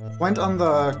went on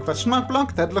the question mark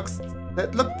block, that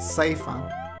looked safer.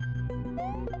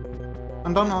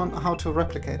 I don't know how to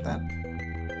replicate that.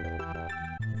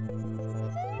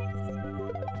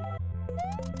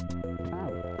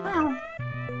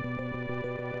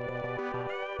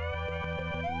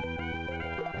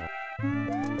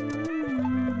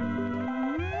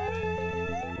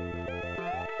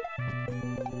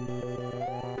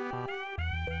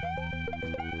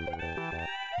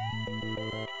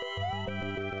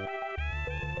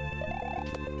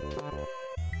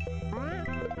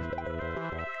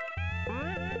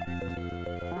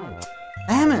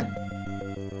 Damn it!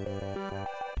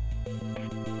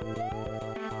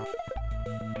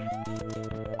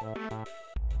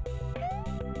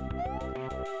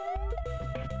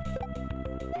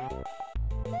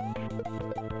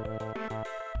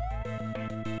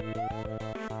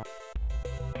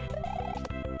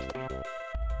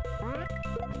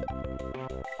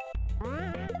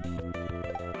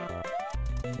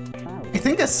 I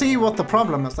think I see what the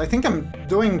problem is. I think I'm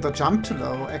doing the jump too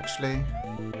low, actually.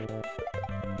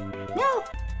 Yeah.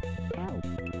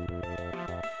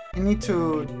 I need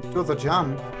to do the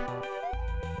jump.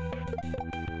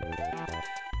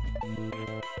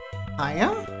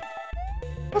 Higher?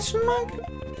 Question mark?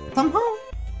 Somehow?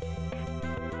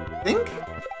 Think?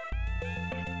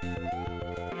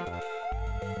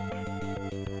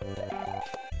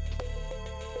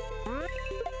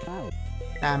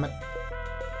 Damn it.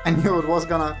 I knew it was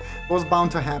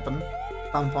bound to happen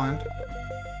at some point.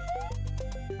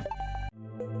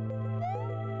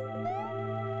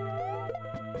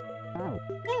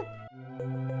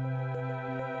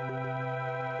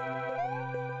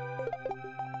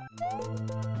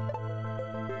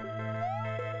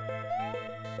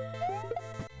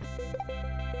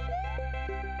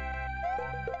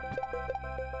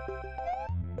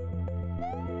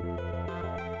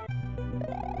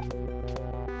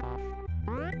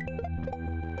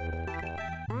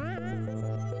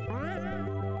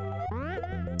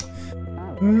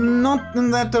 Not in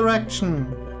that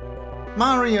direction.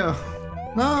 Mario.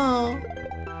 No.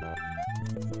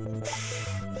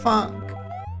 Fuck.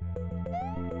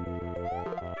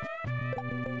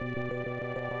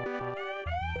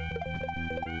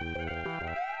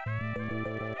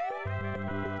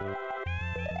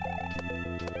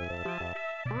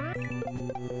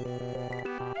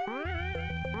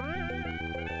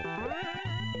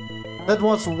 That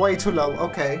was way too low.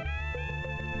 Okay.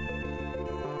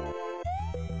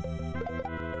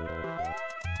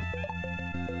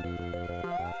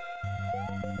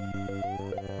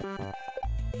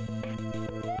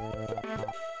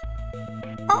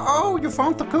 Oh, you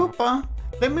found the Koopa.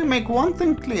 Let me make one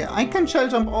thing clear. I can shell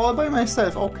jump all by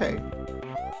myself. Okay.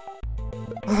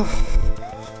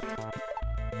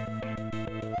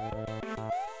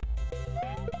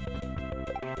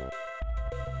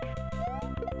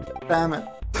 Damn it.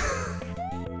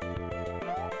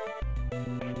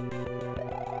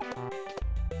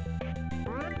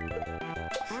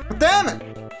 Damn it!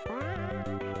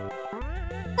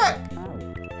 Fuck!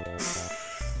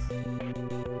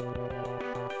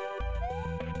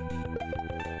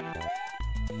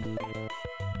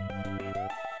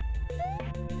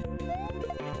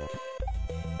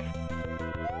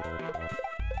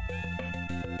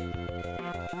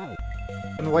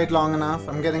 Been wait long enough.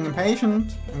 I'm getting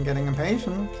impatient. I'm getting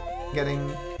impatient.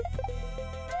 Getting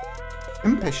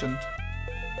impatient.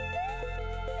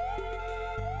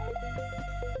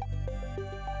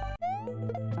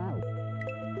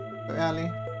 Too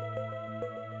early.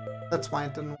 That's why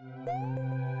it didn't.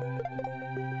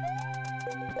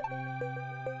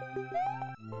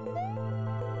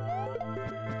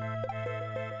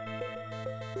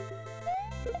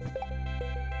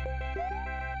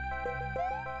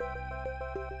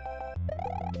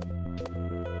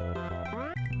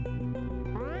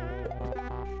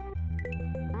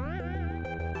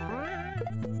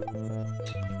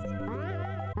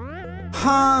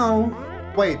 How?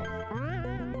 Wait.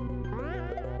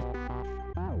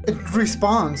 It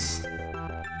respawns.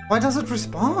 Why does it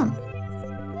respawn?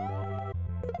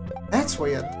 That's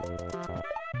weird.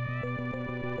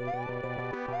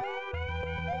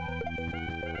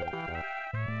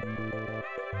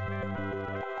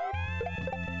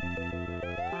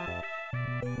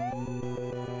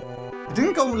 It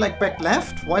didn't go like back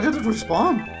left. Why did it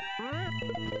respawn?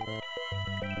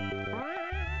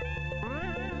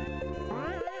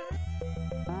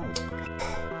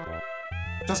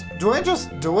 Do I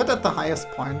just do it at the highest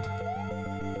point?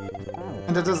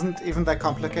 And it isn't even that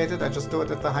complicated, I just do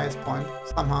it at the highest point,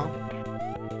 somehow.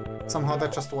 Somehow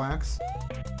that just works.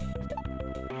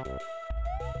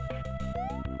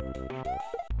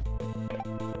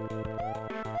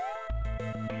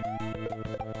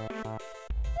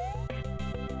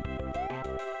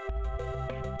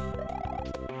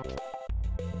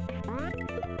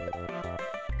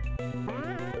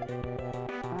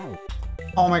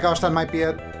 Oh my gosh, that might be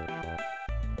it.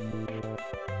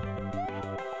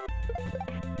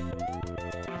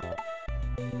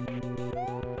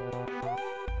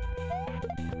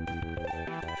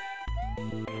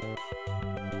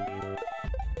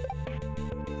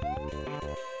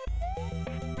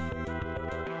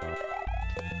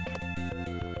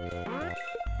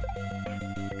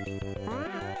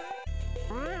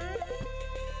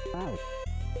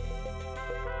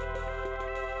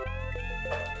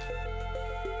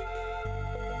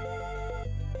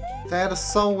 That is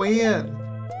so weird.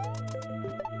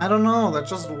 I don't know, that's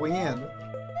just weird.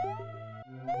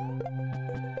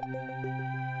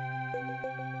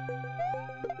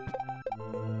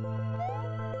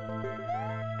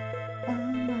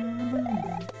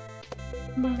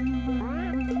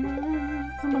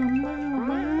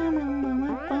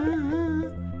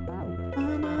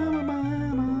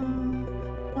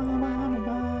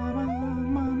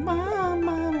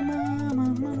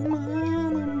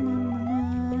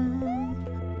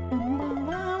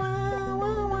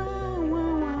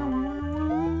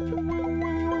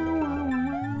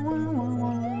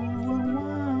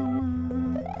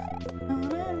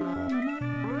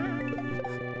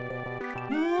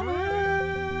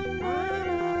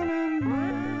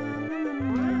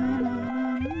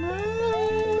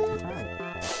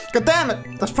 God damn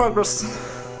it! That's progress.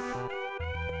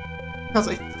 Because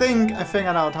I think I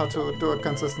figured out how to do it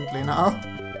consistently now.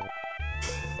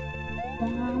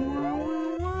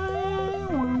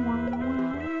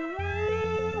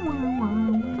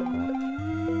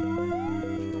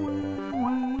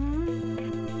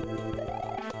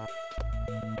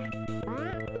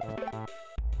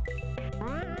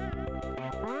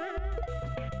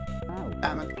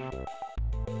 Damn it.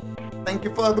 Thank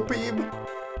you for the peep.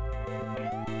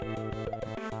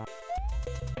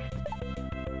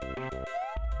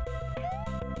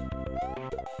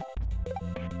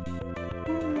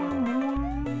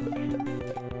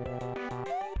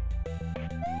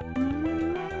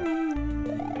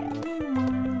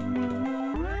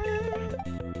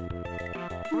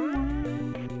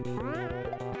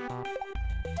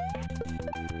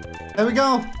 There we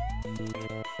go.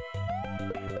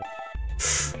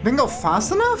 Didn't go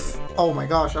fast enough? Oh my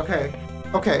gosh, okay.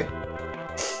 Okay.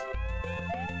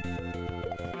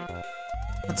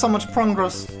 That's so much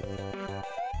progress.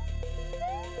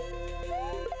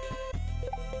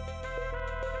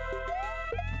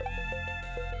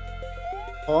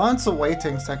 Oh, it's a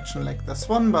waiting section like this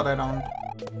one, but I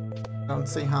don't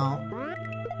see how.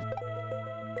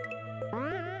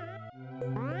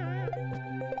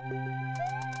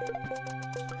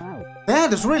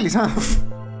 That is really tough.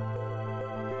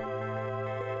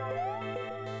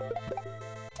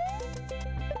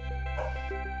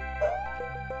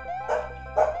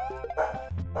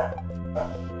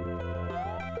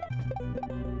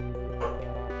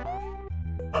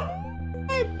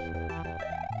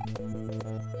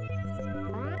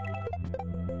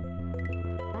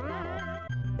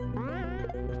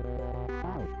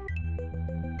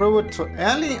 Throw it too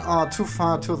early or too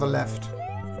far to the left?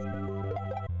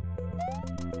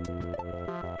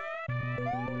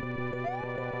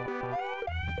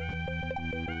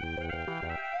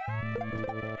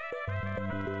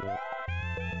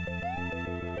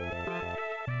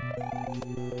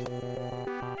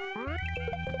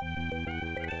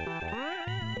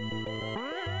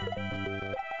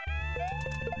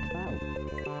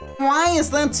 Why is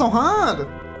that so hard?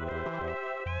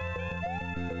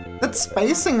 That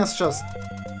spacing is just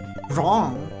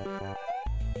wrong.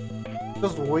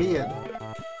 Just weird.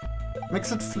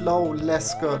 Makes it flow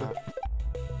less good.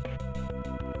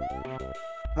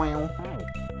 Wow.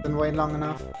 Didn't wait long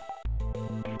enough.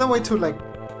 The way to like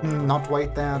not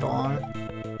wait there at all.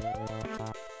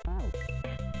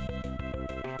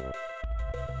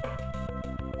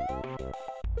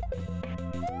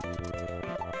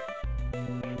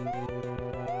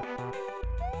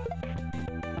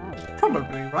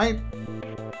 Probably, right?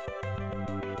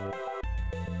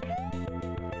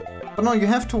 But no, you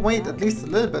have to wait at least a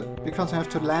little bit, because you have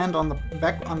to land on the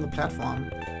back on the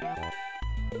platform.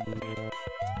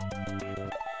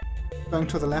 Going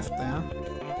to the left there.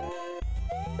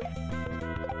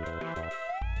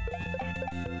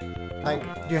 Like,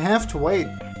 you have to wait.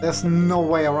 There's no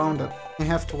way around it. You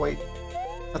have to wait.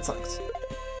 That sucks.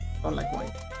 Don't like wait.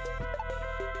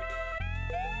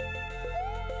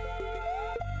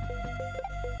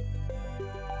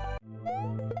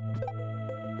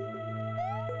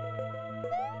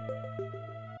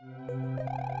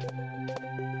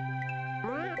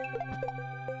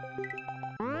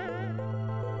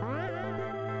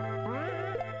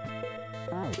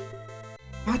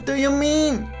 What do you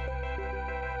mean?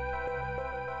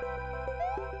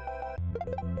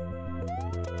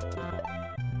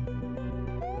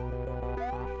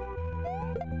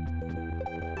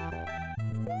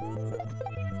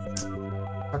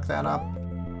 Fuck that up.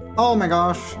 Oh my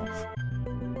gosh.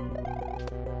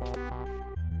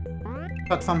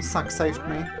 Platform suck saved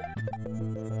me.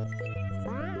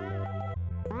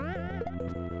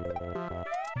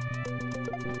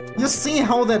 You see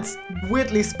how that's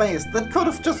weirdly spaced? That could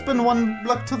have just been one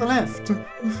block to the left.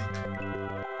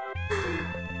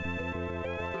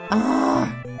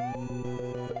 Ah!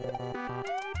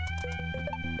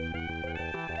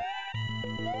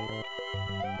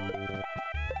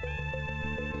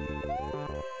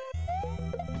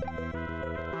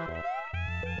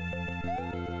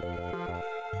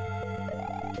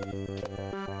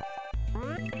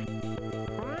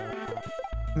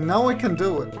 Now I can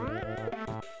do it.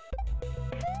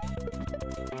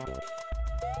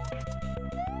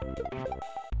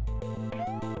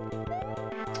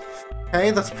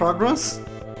 Okay, that's progress.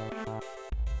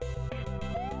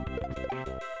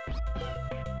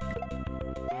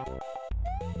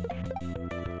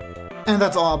 And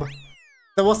that's orb.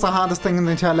 That was the hardest thing in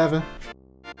the entire level.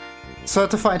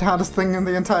 Certified hardest thing in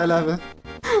the entire level.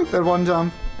 That one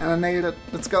jump. And I nailed it.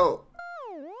 Let's go.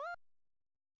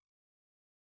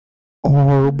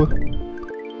 Orb.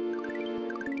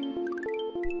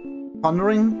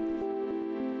 Pondering?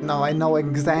 No, I know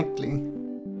exactly.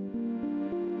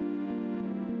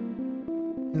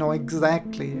 Know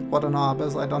exactly what an orb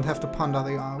is. I don't have to ponder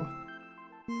the orb.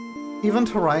 Event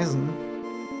Horizon.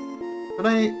 Did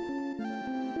I...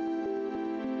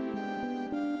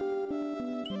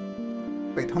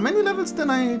 Wait, how many levels did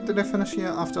I finish here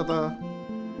after the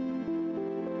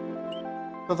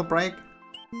break?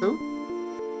 2?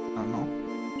 I don't know.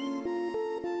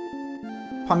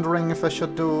 Pondering if I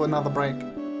should do another break.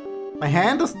 My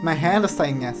hand is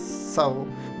saying yes, so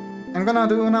I'm gonna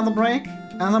do another break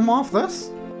and then more of this.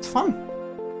 It's fun.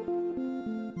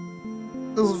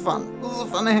 This is fun. This is a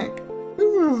fun heck.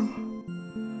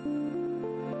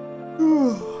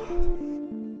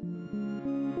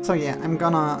 So yeah, I'm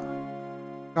gonna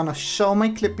show my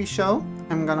Clippy show.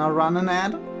 I'm gonna run an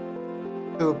ad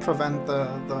to prevent the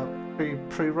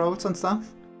pre-rolls and stuff.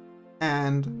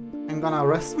 And I'm gonna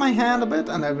rest my hand a bit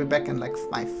and I'll be back in like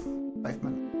 5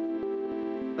 minutes.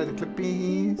 Play the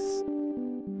Clippies.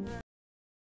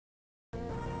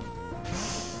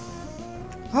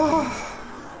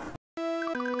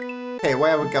 Okay,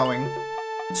 where are we going?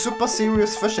 Super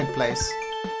serious fishing place.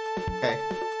 Okay.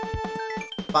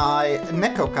 By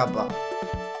Nekokaba.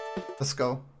 Let's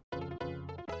go.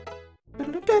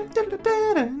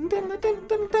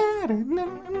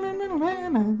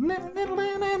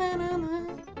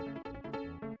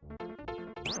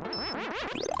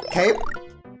 Cape.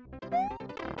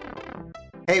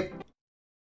 Cape.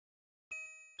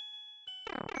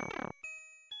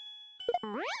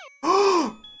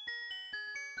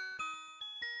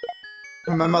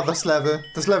 Remember this level.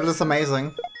 This level is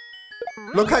amazing.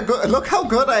 Look how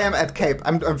good I am at Cape.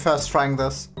 I'm first trying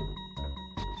this.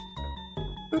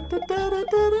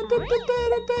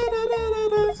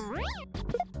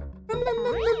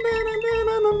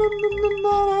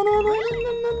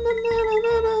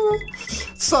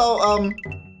 So,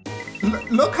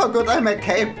 look how good I'm at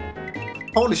Cape.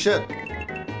 Holy shit.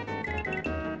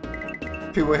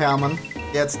 Pee Wee Herman.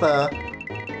 Yeah, it's the...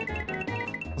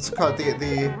 What's it called?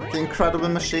 The Incredible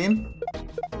Machine?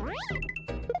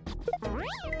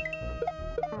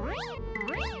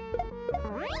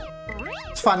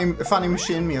 It's funny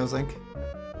machine music.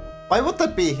 Why would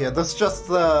that be here? That's just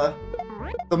the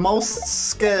most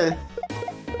skill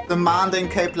demanding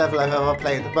Cape level I've ever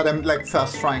played. But I'm like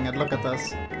first trying it. Look at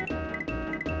this.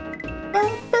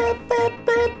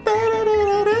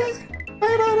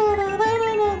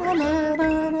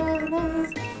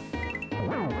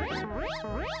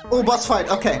 Oh, boss fight.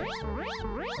 Okay.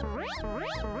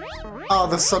 Oh,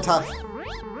 this is so tough.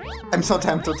 I'm so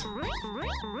tempted.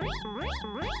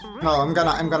 No, I'm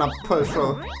gonna pull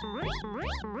through.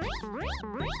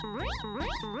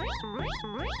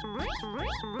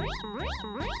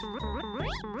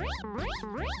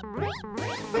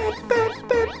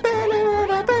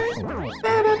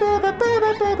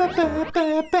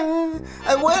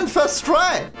 I went first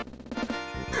try!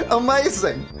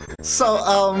 Amazing! So,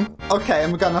 okay,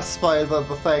 I'm gonna spoil the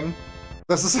thing.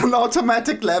 This is an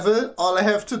automatic level. All I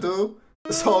have to do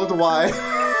is hold Y.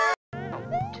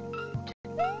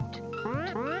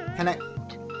 Can I...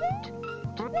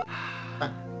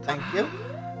 Thank you.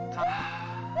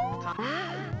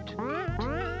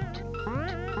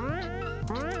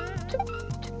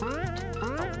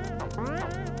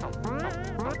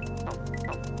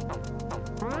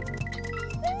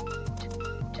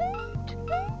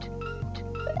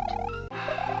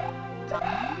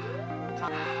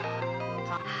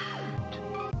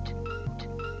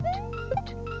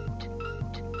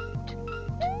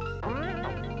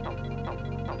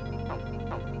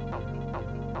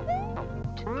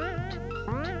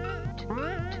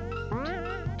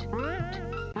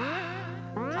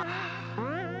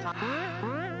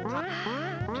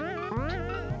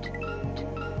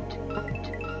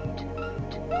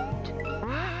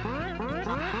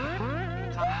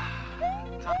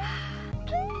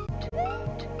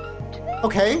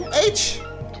 Okay, H!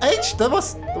 H! That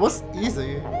was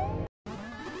easy.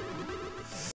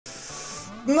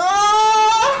 No!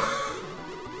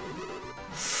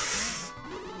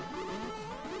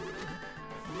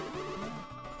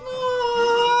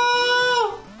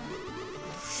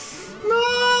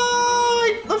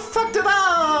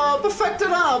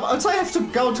 Also, I have to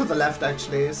go to the left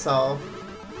actually, so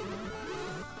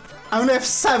I only have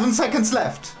 7 seconds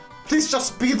left. Please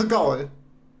just be the goal.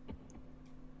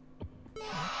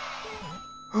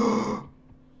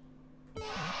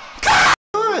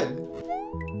 Good.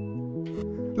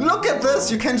 Look at this.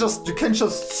 You can just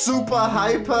super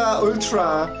hyper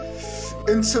ultra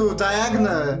into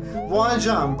diagonal wall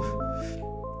jump.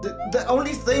 The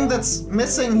only thing that's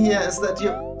missing here is that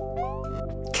you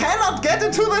cannot get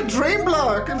into the dream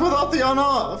block without the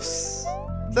on-offs.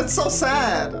 That's so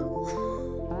sad.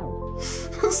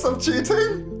 Stop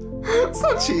cheating.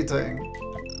 Stop cheating.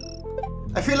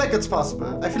 I feel like it's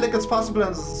possible. I feel like it's possible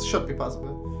and this should be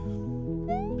possible.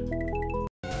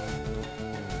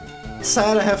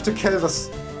 Sad I have to kill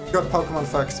this good Pokemon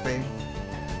for XP.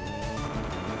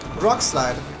 Rock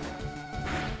Slide.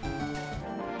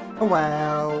 Oh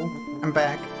well. I'm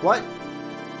back. What?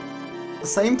 The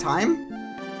same time?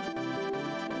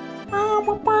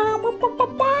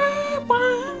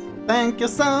 Thank you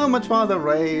so much for the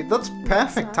raid. That's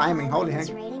perfect timing. Holy heck.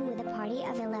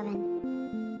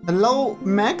 Hello,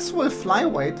 Maxwell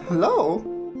Flyweight. Hello.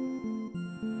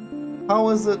 How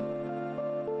is it?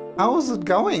 How is it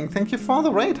going? Thank you for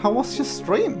the raid. How was your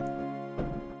stream?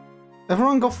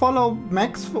 Everyone go follow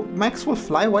Maxwell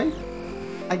Flyweight,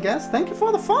 I guess. Thank you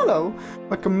for the follow.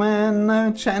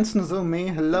 Recommend Chance Nozumi.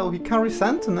 Hello, Hikari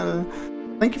Sentinel.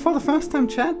 Thank you for the first time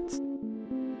chat.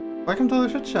 Welcome to the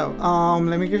shit show.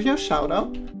 Let me give you a shout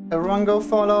out. Everyone go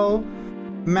follow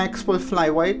Maxwell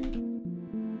Flyweight.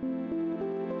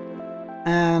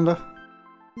 And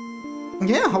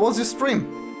yeah, how was your stream?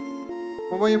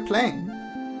 What were you playing?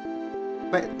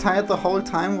 Wait, tired the whole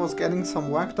time was getting some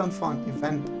work done for an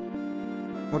event.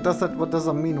 What does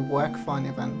that mean, work for an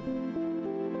event?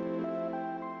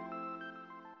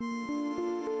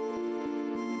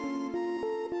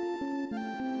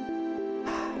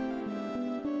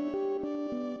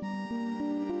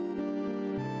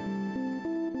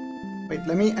 Wait,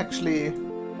 let me actually...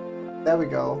 There we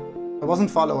go. I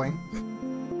wasn't following.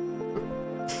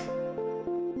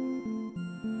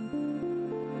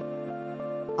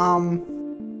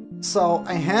 So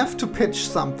I have to pitch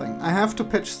something. I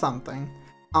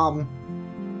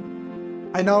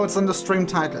know it's in the stream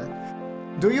title.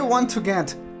 Do you want to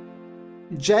get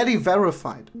Jedi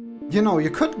verified? You know, you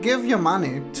could give your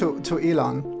money to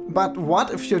Elon, but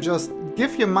what if you just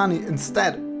give your money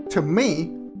instead to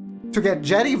me to get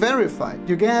Jedi verified?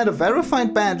 You get a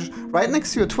verified badge right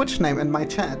next to your Twitch name in my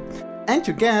chat, and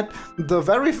you get the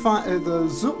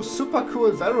super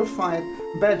cool verified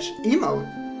badge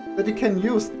emote that you can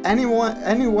use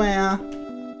anywhere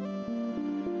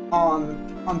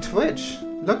on Twitch.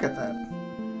 Look at that.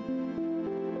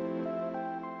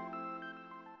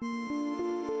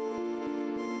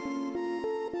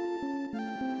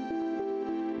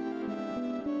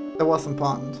 That was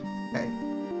important. Okay.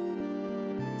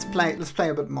 Let's play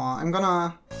a bit more. I'm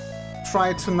gonna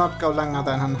try to not go longer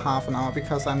than half an hour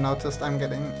because I noticed I'm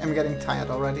getting tired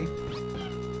already.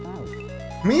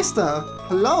 Meester,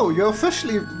 hello, you're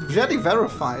officially Jedi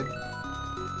verified.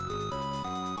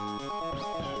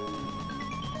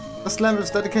 This level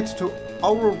is dedicated to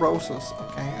Oral Roses.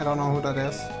 Okay, I don't know who that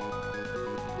is.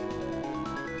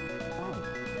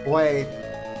 Wait.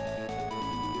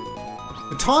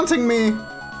 You're taunting me!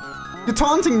 You're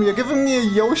taunting me! You're giving me a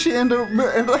Yoshi in the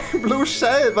blue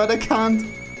shell, but I can't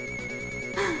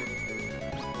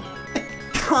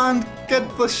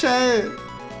get the shell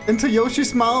into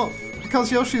Yoshi's mouth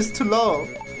because Yoshi's too low.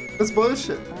 That's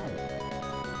bullshit.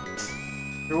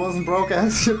 It wasn't broke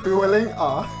as you'd be willing.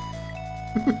 Ah.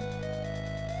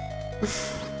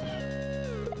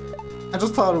 I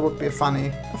just thought it would be a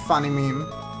funny meme.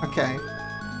 Okay.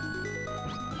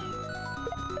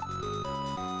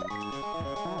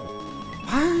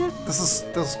 What? This is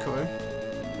cool.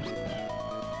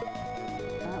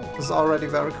 This is already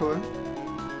very cool.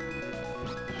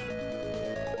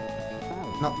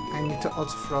 No, I need to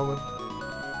also throw it.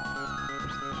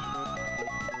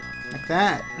 Like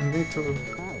that. I need to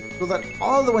do that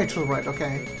all the way to the right,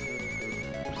 okay.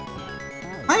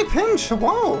 Hi, Pinch!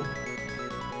 Wow!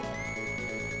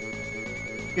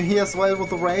 You're here as well with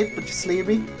the raid, but you're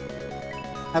sleepy?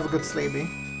 Have a good sleepy.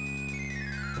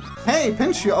 Hey,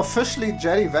 Pinch, you're officially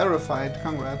Jedi verified.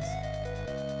 Congrats.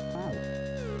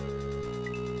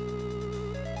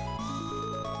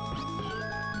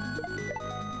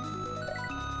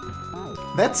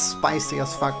 That's spicy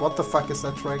as fuck. What the fuck is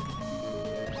that trick?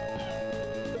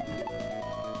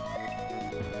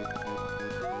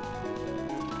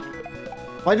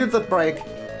 Why did that break?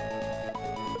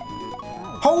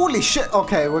 Holy shit!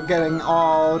 Okay, we're getting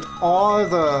all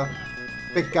the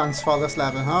big guns for this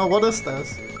level, huh? What is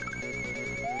this?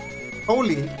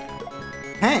 Holy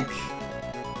heck!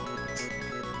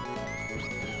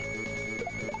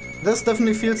 This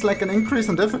definitely feels like an increase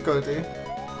in difficulty.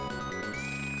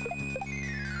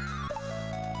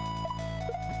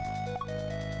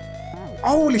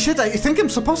 Holy shit, I think I'm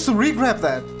supposed to re-grab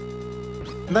that.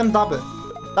 And then double.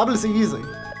 Double is easy.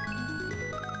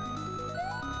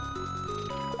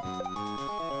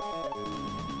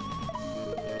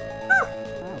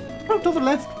 Throw to the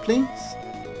left, please.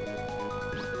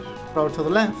 Throw to the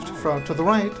left, throw to the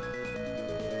right.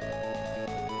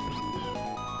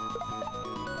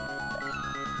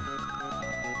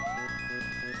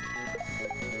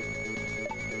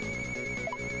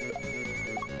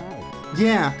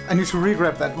 Yeah, I need to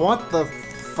re-grab that. What the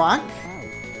fuck?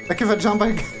 Like if I jump,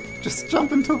 I just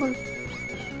jump into the...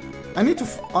 I need to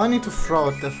throw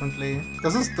it differently.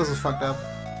 This is fucked up.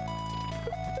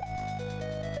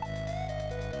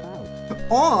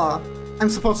 Or I'm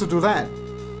supposed to do that.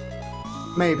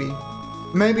 Maybe.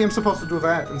 Maybe I'm supposed to do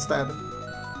that instead.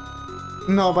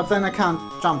 No, but then I can't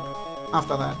jump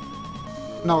after that.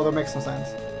 No, that makes no sense.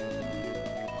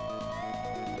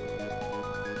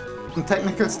 And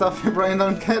technical stuff your brain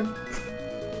don't get.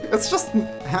 It's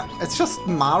just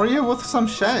Mario with some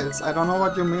shells. I don't know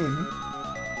what you mean.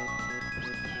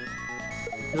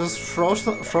 You just throw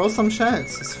some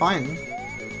shells. It's fine.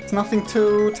 There's nothing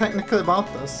too technical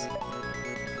about this.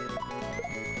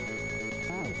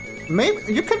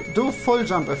 Maybe you could do a full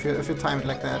jump if you time it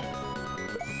like that.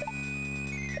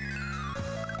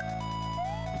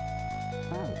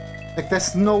 Like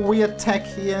there's no weird tech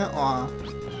here or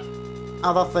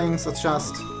other things. It's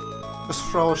just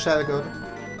throw shell good.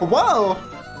 Whoa!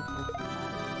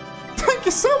 Thank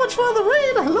you so much for the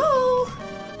raid. Hello.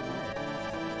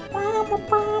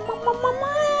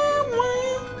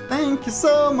 Thank you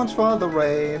so much for the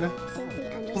raid.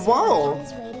 Whoa!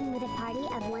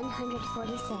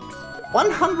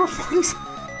 146.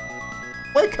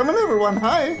 Welcome everyone,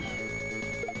 hi!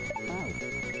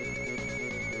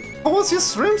 How was your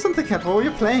stream, Something Cat? What were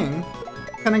you playing?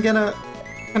 Can I get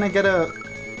a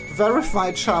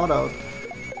verified shout out?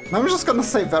 I'm just gonna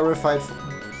say verified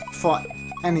for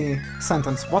any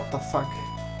sentence. What the fuck?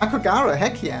 Akugara,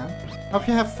 heck yeah. Hope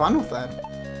you have fun with that.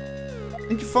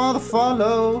 Thank you for the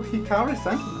follow, Hikari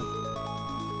Sentiment.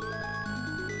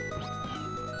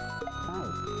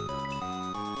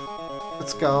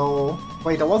 Let's go.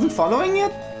 Wait, I wasn't following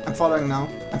yet? I'm following now.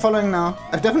 I'm following now.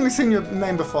 I've definitely seen your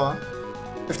name before.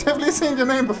 I've definitely seen your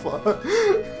name before.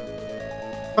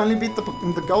 Finally beat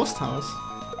the ghost house.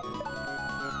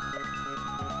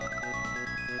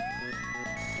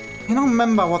 I don't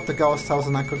remember what the ghost house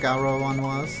in Akugaro one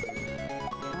was.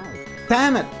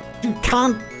 Damn it! You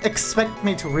can't expect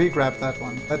me to re-grab that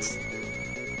one. That's...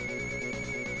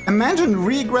 Imagine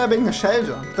re-grabbing a shell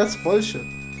jump. That's bullshit.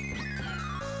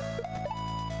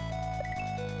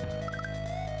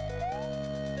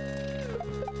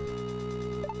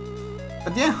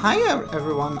 But yeah, hi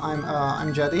everyone.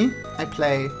 I'm Jedi. I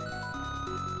play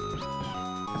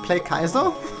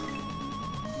Kaizo.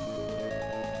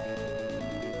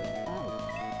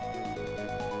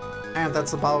 And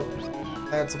that's about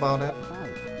it.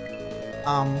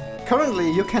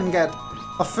 Currently you can get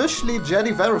officially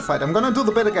Jedi verified. I'm gonna do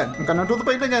the bit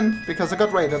again because I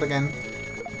got raided again.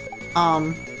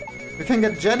 You can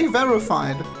get Jedi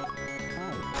verified.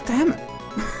 God damn it.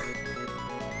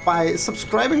 By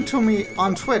subscribing to me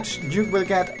on Twitch, you will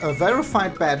get a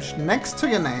verified badge next to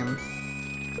your name.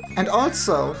 And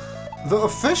also, the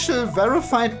official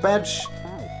verified badge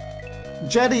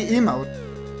Jedi emote.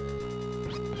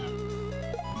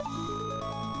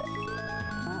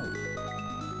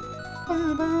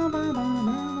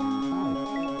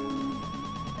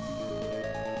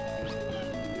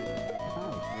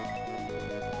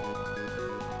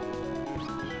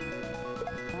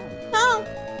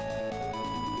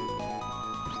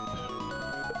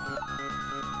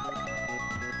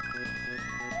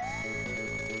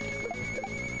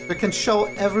 You can show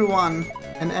everyone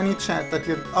in any chat that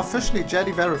you're officially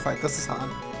Jedi verified. This is hard.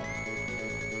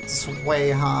 This is way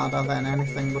harder than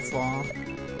anything before.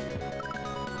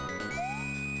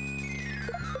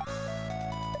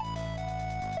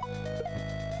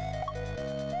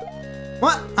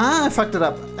 What? Ah, I fucked it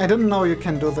up. I didn't know you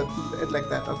can do it like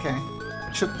that. Okay.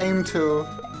 I should aim to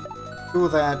do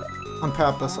that on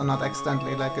purpose or not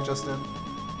accidentally like I just did.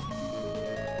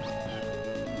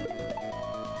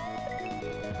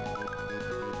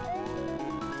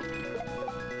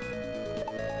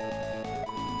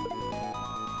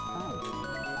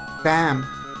 Damn.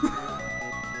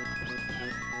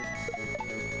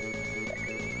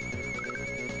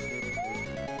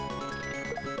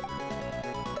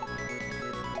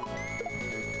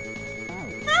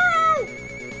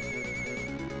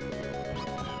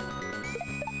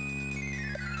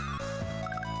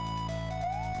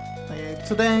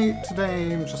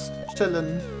 Today I'm just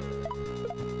chilling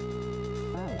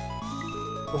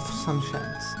with some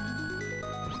shells.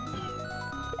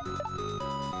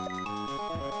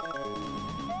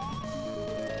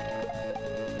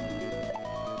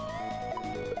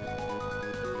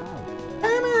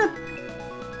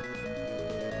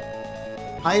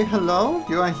 Hi, hello?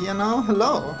 You are here now?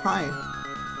 Hello, hi.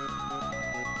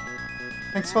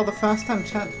 Thanks for the first time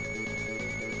chat.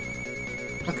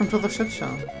 Welcome to the shit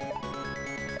show.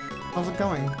 How's it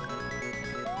going?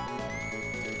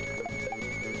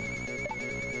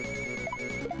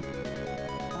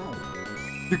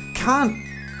 You can't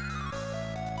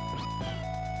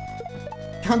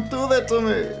do that to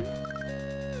me!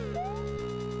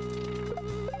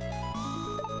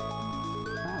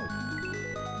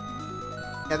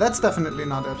 Yeah, that's definitely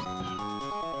not it.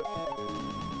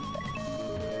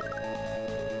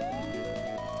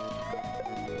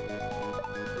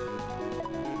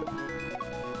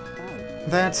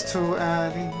 That's too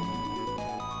early.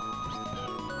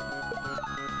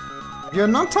 You're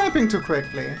not typing too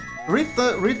quickly. Read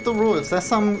the rules. There's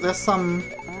some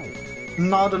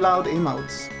not allowed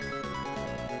emotes.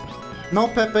 No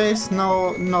pepes,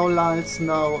 no lights,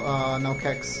 no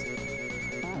keks.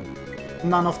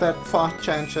 None of that far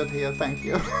change it here, thank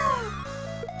you.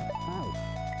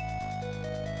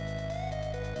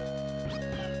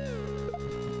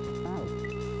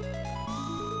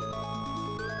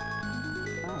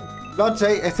 Lord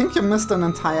J, I think you missed an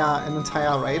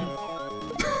entire raid.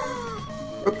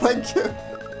 But thank you.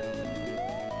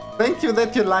 Thank you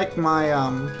that you liked my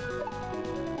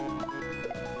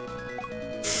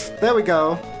There we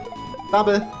go.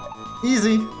 Double.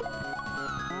 Easy.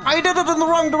 I did it in the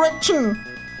wrong direction!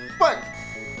 Fuck!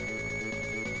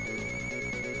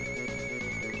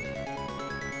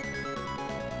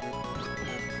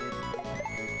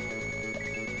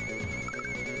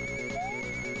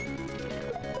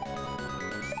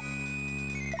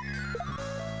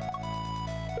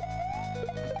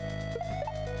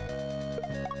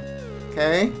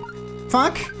 Okay.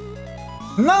 Fuck!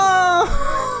 No!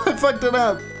 I fucked it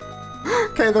up!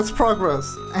 Okay, that's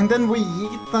progress. And then we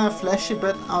yeet the fleshy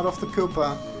bit out of the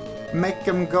Koopa. Make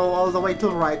him go all the way to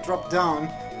the right, drop down.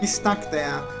 He's stuck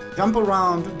there. Jump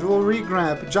around, do a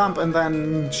regrab, jump, and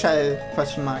then shell,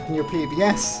 question mark, new peep.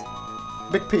 Yes!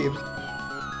 Big peep.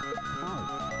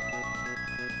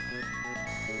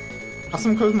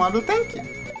 Awesome cool model, thank you.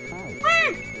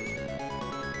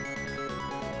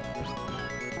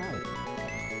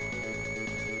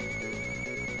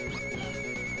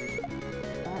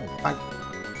 Fuck.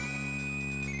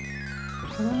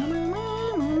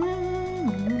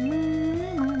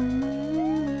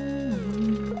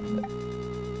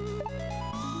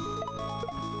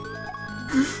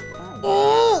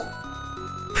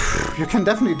 You can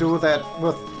definitely do that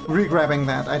with re-grabbing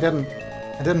that. I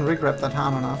didn't re-grab that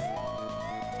hard enough.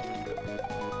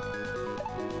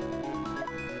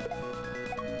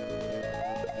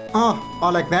 Oh,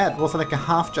 like that was like a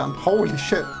half jump. Holy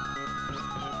shit.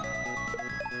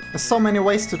 There's so many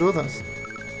ways to do this.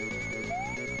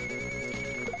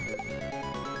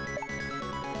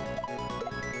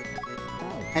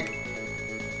 Heck.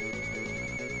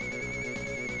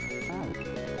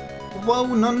 Whoa,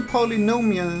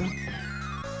 non-polynomial.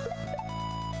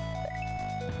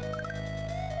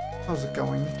 How's it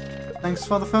going? Thanks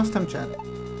for the first time chat.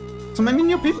 So many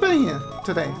new people here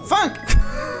today. Fuck!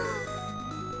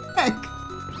 Heck!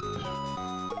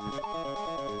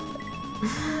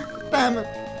 Damn it!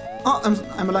 Oh,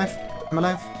 I'm alive. I'm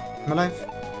alive. I'm alive.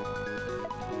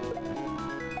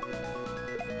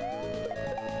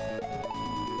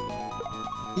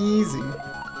 Easy.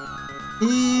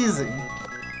 Easy.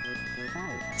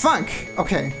 Fuck!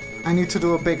 Okay, I need to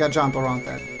do a bigger jump around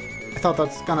that. I thought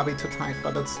that's gonna be too tight,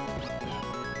 but it's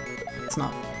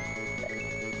not.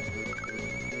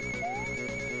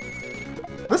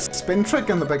 This spin trick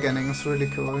in the beginning is really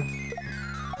cool.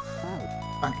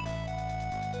 Fuck.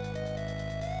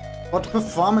 Or to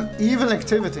perform an evil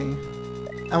activity.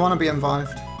 I wanna be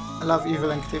involved. I love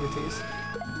evil activities.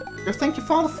 Thank you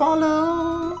for the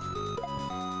follow!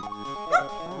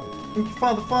 Thank you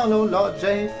for the follow, Lord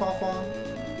J for follow.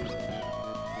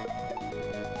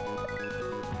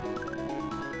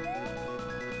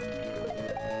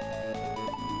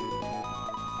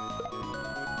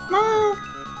 No!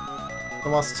 It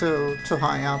was too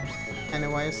high up,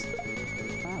 anyways.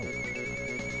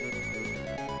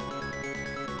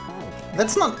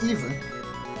 That's not evil.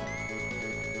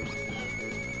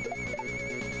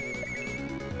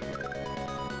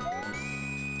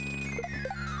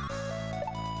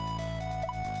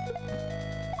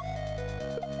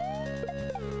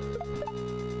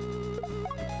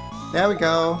 There we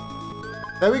go.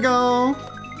 There we go.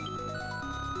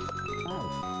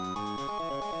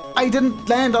 I didn't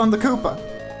land on the Koopa.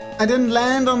 I didn't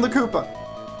land on the Koopa.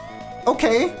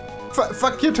 Okay.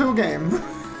 Fuck you too, game.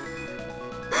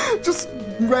 Just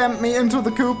rammed me into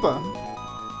the Koopa.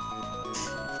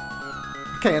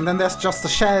 Okay, and then there's just a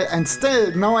shell and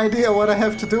still no idea what I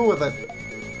have to do with it.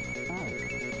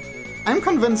 I'm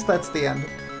convinced that's the end.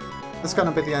 It's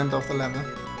gonna be the end of the level.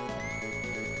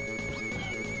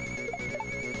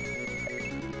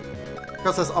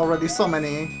 Because there's already so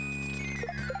many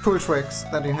cool tricks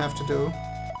that you have to do.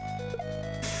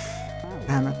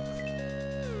 Damn it.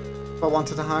 If I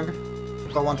wanted a hug,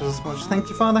 if I wanted a smooch, thank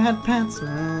you for the head pats.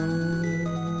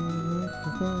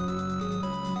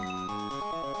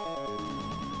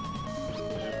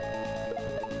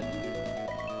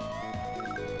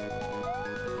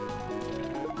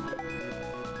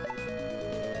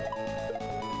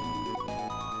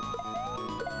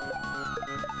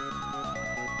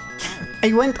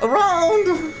 I went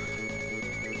around!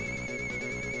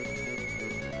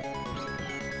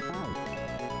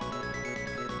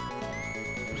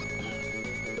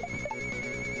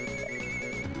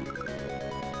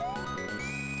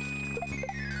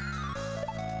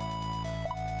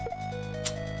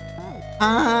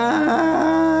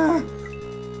 Ah!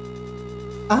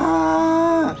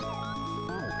 Ah!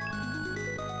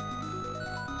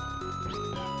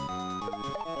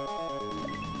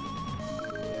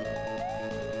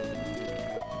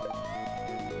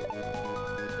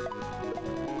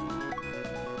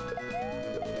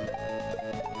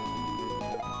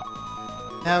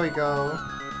 There we go.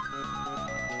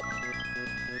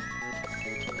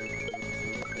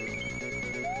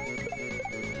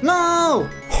 No!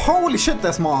 Holy shit,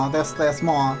 there's more. There's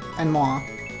more and more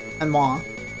and more.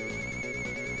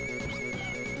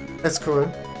 That's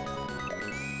cool.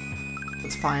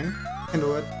 It's fine. Can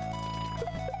do it.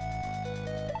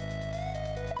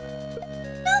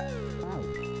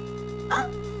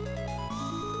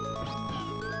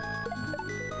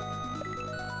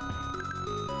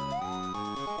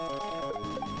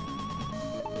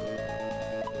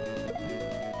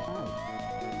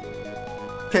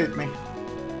 Killed me.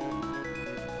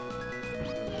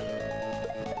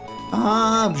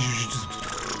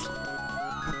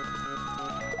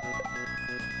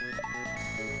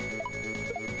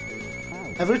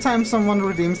 Every time someone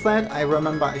redeems that, I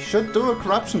remember I should do a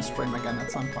corruption stream again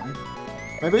at some point.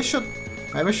 Maybe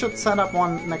I should set up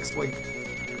one next week.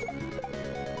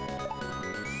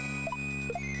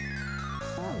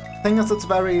 Thing is, it's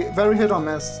very hit or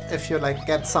miss if you like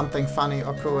get something funny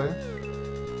or cool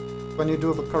when you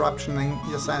do the corruption thing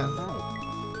yourself.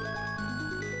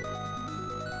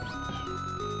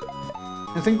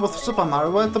 I think with Super Mario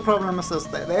World the problem is this,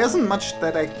 there isn't much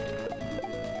that I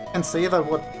can say that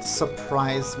would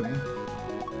surprise me.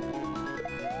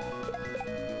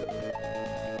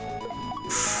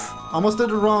 Almost did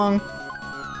it wrong.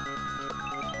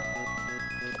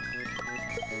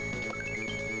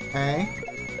 Okay.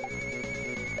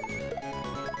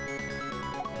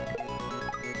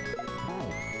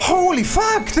 Holy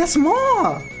fuck, there's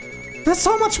more! There's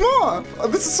so much more! Oh,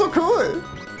 this is so cool!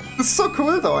 This is so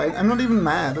cool though, I'm not even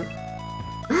mad.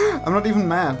 I'm not even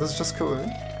mad, this is just cool.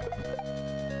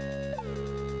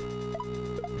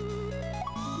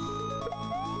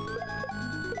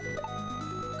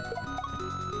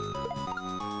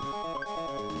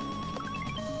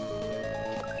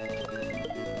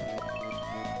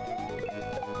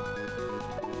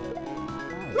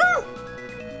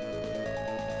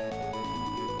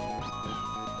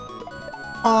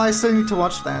 Oh, I still need to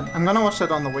watch that. I'm gonna watch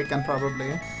that on the weekend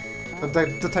probably. The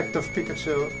Detective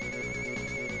Pikachu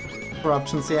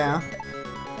corruptions, yeah.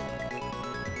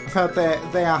 I've heard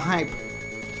they are hype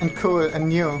and cool and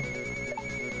new.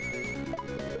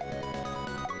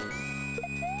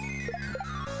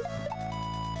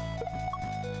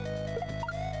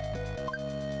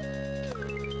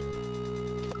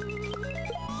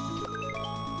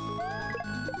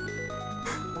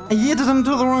 I yeeted him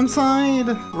to the wrong side!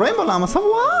 Rainbow Llama, so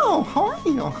wow! How are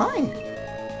you? Hi!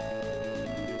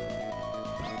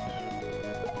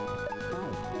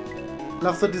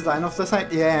 Love the design of the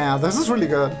side. Yeah, this is really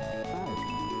good.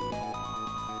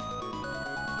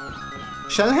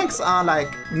 Shell hacks are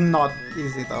like not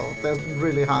easy though. They're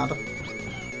really hard.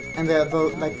 And they're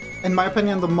the, like, in my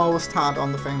opinion, the most hard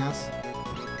on the fingers.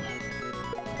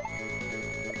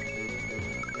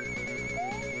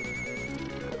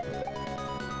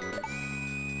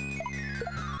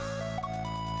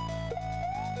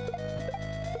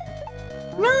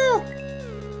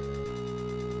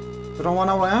 You don't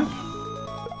wanna work?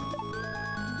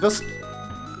 Just...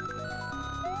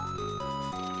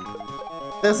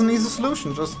 There's an easy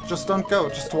solution, just don't go,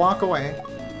 just walk away.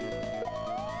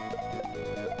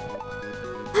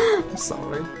 I'm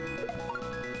sorry.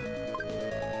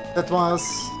 That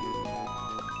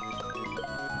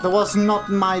was not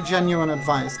my genuine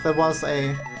advice. There was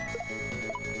a...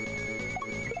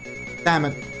 Damn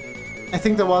it. I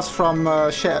think that was from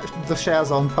the share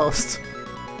zone post.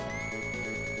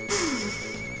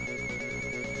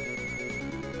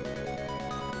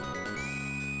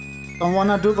 Don't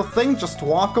wanna do the thing, just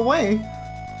walk away.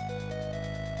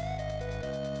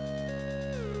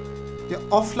 You're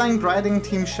offline grinding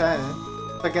Team Shell.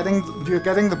 You're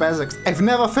getting the basics. I've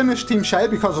never finished Team Shell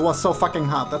because it was so fucking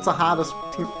hard. That's the hardest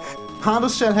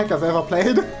shell hack I've ever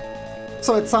played.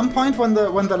 So at some point when the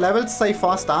levels say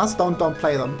 4 stars, don't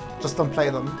play them. Just don't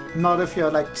play them. Not if you're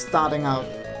like starting out.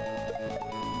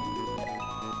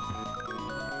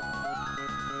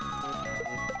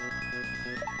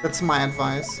 That's my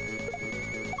advice.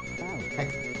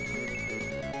 Heck.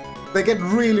 They get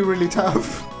really, really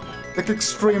tough. Like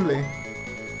extremely.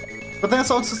 But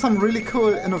there's also some really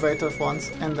cool, innovative ones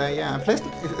in there. Yeah, I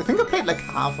think I played like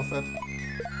half of it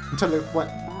until it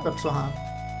got so hard.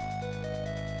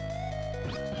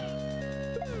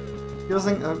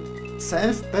 Using a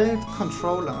self-built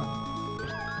controller,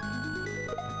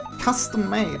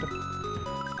 custom-made.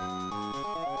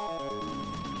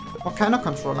 What kind of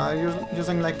controller? Are you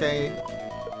using like a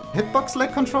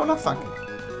hitbox-like controller? Fuck.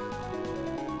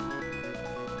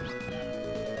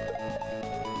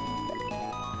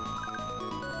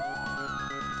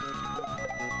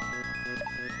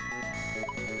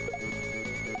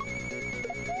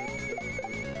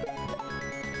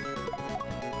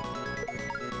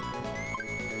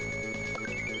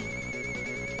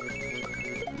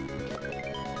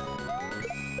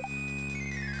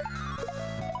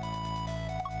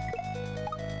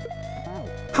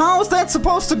 How's that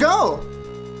supposed to go?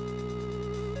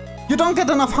 You don't get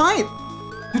enough height.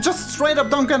 You just straight up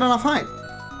don't get enough height.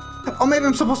 Or maybe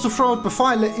I'm supposed to throw it before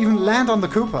I even land on the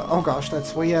Koopa. Oh gosh,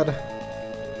 that's weird.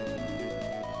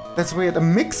 That's weird. A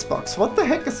mix box. What the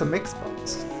heck is a mix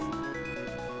box?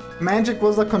 Magic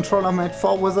Wizard controller made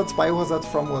for wizards by wizards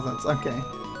from wizards. Okay.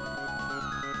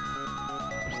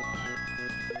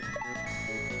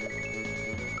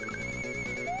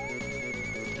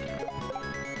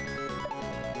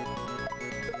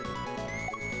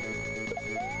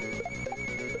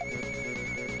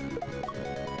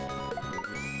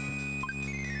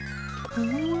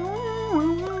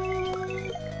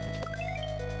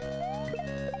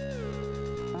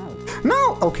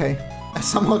 No! Okay. I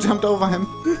somehow jumped over him.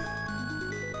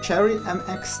 Cherry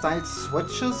MX style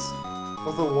switches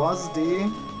with a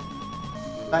WASD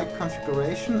like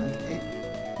configuration and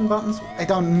 8 buttons. I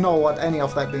don't know what any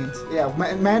of that means. Yeah,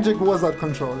 Magic Wizard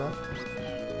controller.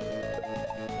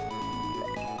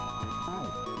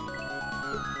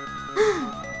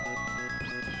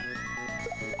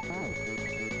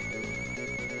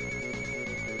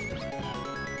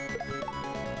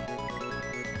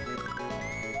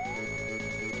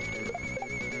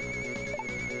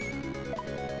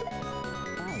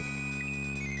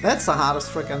 That's the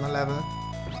hardest trick in the level.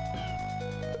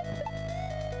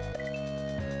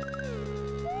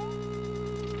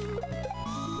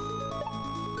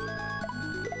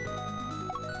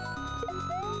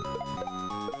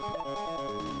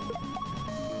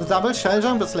 The double shell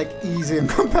jump is like easy in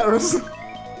comparison.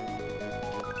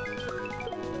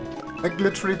 Like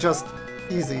literally just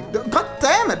easy. God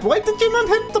damn it! Why did you not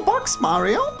hit the box,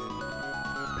 Mario?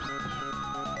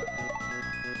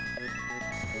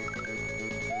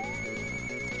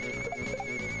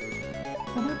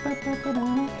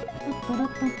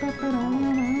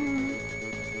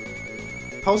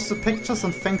 Post the pictures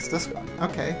and thanks this one.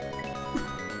 Okay.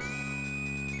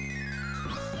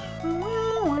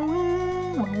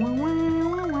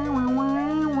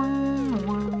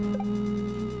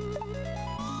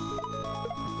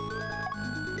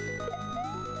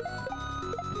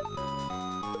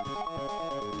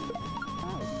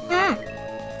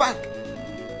 Fuck!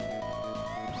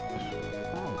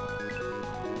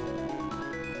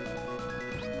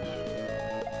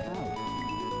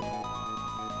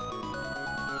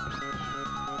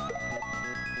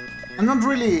 I'm not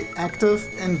really active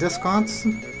in Discords.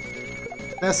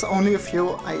 There's only a few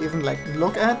I even like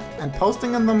look at, and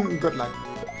posting in them, good luck.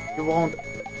 You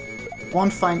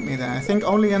won't find me there. I think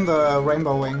only in the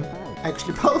Rainbow Wing I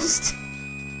actually post.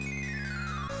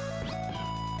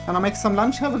 Gonna make some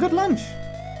lunch? Have a good lunch.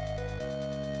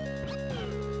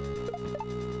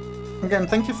 Again,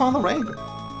 thank you for the raid.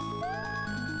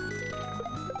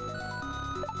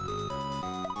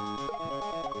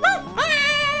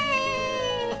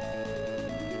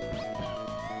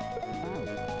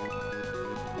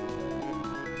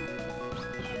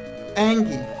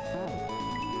 Angie.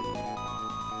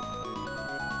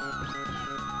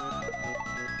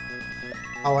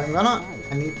 Oh,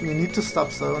 we need to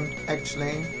stop zone,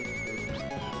 actually.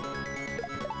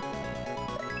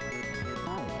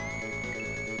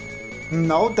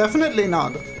 No, definitely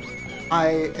not.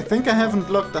 I think I haven't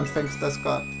looked on Fink's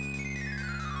Discord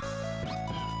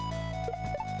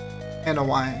in a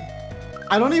while.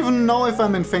 I don't even know if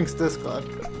I'm in Fink's Discord,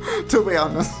 to be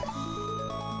honest.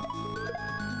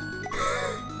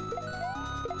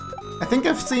 I think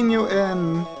I've seen you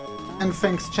in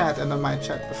Fink's chat and in my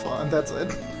chat before, and that's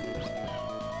it.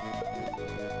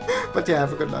 But yeah,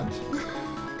 have a good lunch.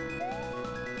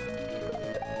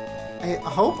 I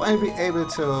hope I'll be able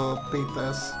to beat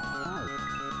this,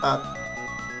 but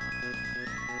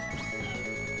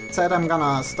said I'm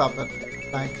gonna stop it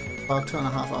like about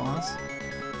 2.5 hours.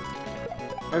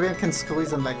 Maybe I can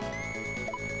squeeze in like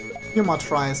a few more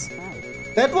tries.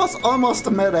 That was almost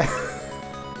a mid-air.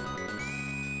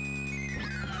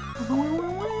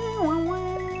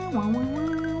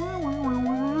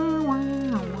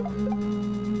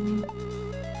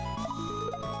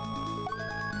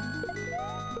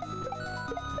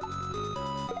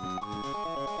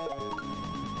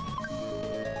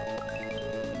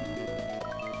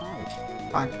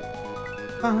 Fine.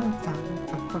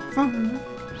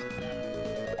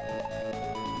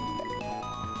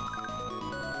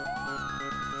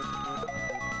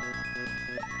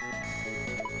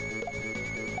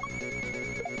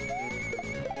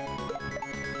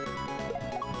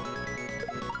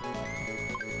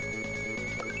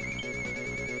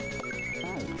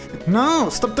 No,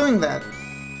 stop doing that.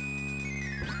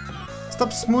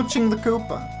 Stop smooching the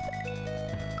Koopa.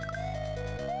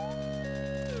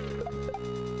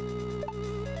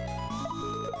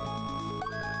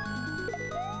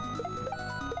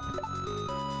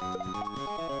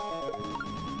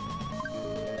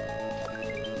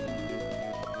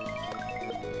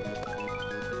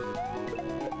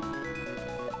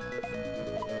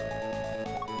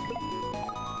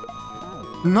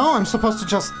 No, I'm supposed to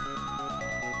just...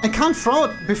 I can't throw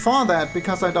it before that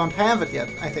because I don't have it yet,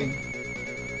 I think.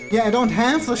 Yeah, I don't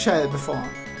have the shell before.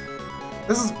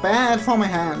 This is bad for my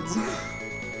hands.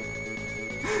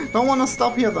 Don't want to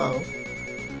stop here though.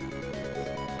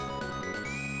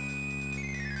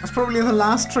 That's probably the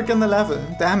last trick in the level.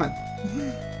 Damn it.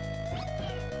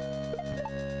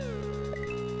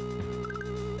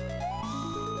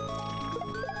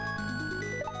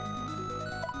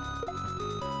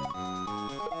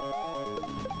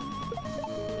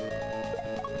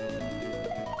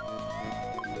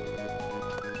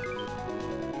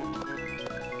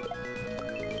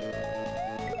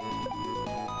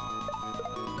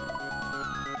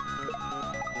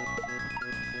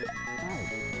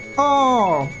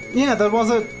 Oh, yeah, that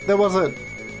was it. That was it.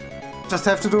 Just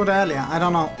have to do it earlier. I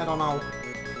don't know. I don't know.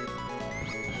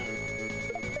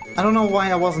 I don't know why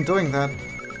I wasn't doing that.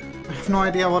 I have no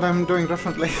idea what I'm doing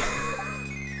differently.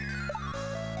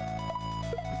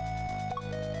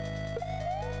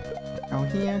 Go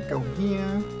here, go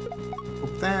here.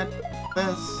 Hook that,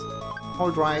 this.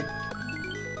 Hold right.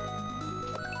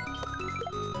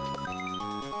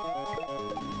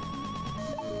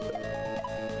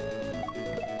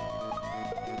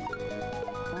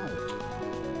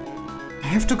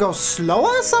 I have to go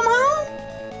slower somehow?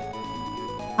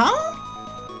 How?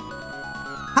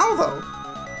 How though?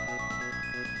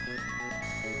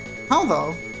 How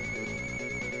though?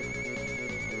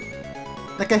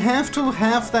 Like I have to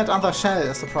have that other shell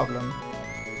is the problem.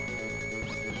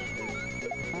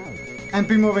 And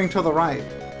be moving to the right.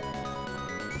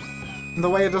 And the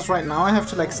way it is right now, I have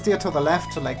to like steer to the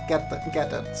left to like get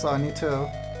it. So I need to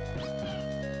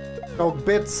go a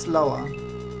bit slower,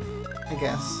 I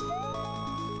guess.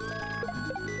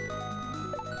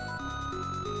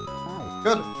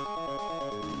 Good.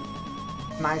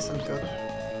 Nice and good.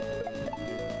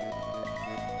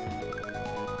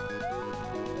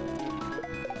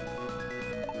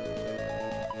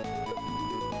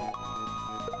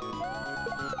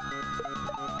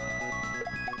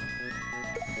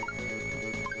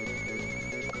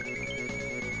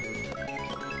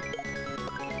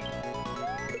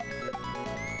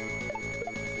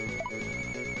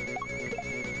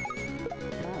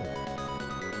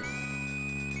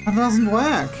 That doesn't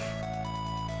work.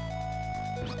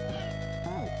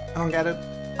 I don't get it.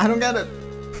 I don't get it.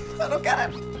 I don't get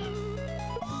it.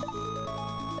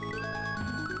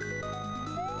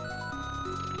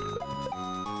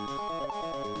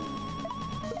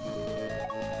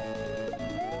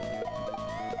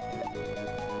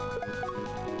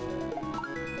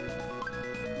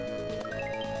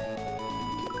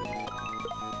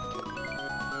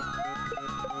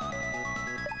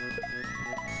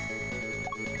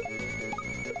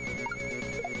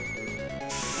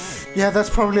 Yeah, that's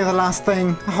probably the last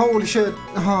thing. Holy shit.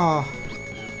 Oh.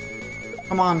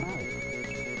 Come on.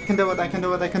 I can do it, I can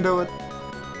do it, I can do it.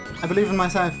 I believe in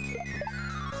myself.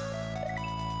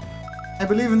 I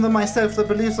believe in the myself that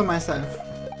believes in myself.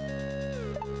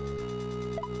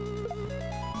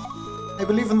 I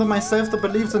believe in the myself that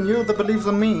believes in you, that believes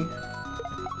in me.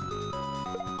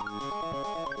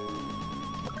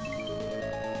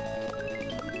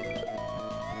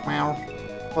 Wow.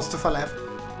 What's too far left?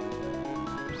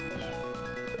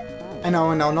 I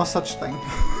know, no such thing.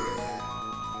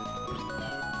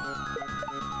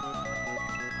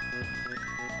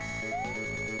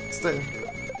 Still.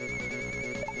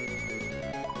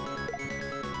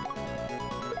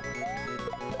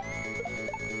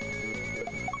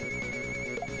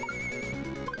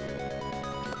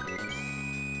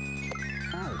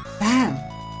 Damn!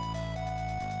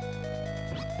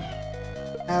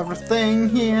 Everything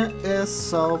here is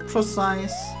so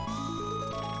precise.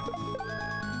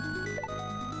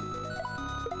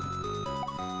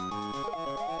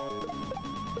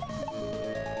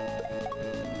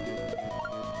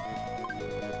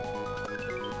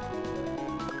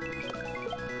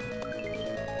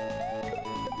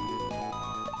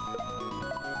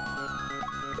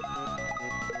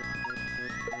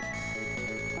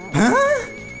 Huh?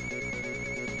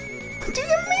 What do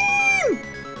you mean?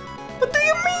 What do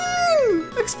you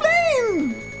mean?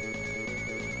 Explain!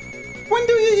 When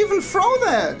do you even throw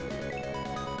that?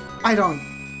 I don't...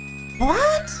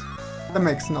 What? That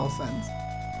makes no sense.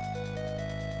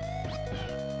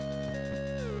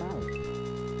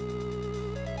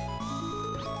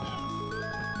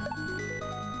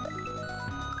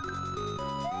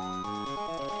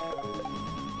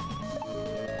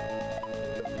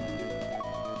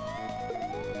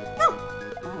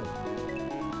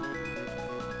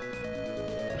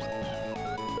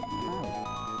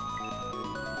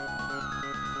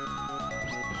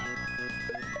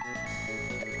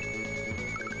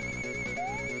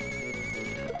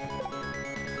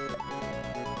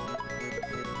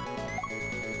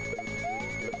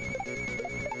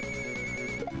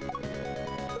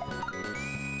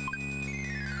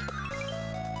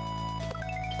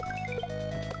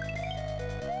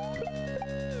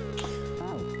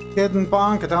 Getting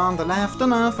bonked on the left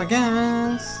enough, I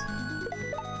guess.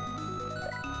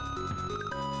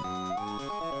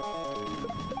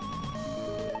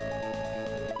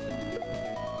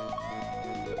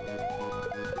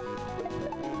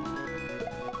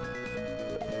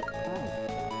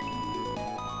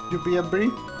 You be a brie?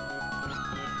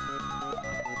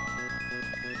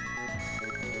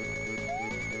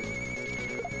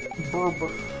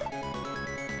 Bob.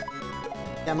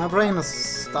 Yeah, my brain is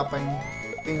stopping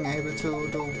being able to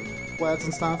do words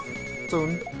and stuff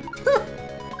soon.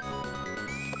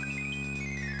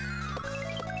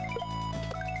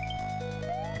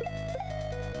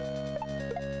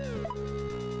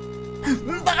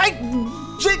 I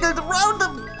jiggled around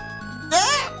them!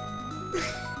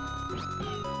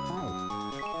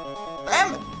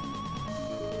 Damn it!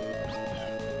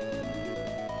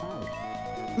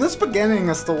 This beginning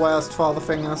is the worst for the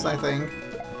fingers, I think.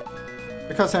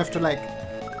 Because I have to like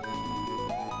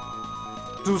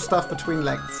do stuff between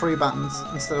like 3 buttons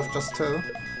instead of just 2.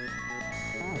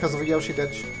 Because of a Yoshi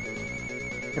ditch.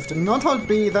 You have to not hold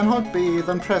B,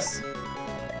 then press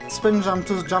spin jump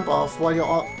to jump off while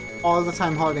you're all the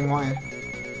time holding Y.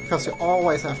 Because you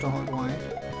always have to hold Y.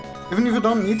 Even if you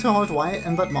don't need to hold Y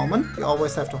in that moment, you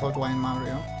always have to hold Y in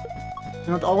Mario.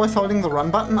 You're not always holding the run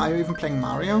button, are you even playing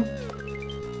Mario?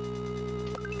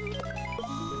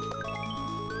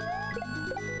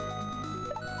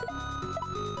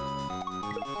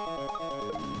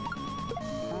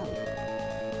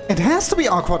 It has to be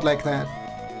awkward like that.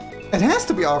 It has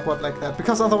to be awkward like that,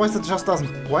 because otherwise it just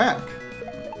doesn't work.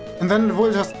 And then it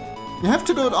will just... You have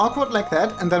to do it awkward like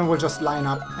that, and then we'll just line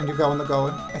up and you go on the goal,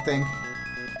 I think.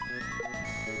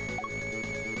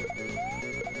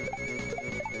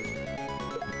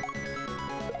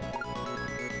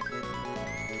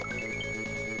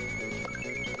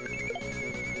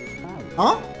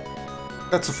 Huh?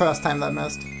 That's the first time that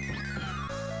missed.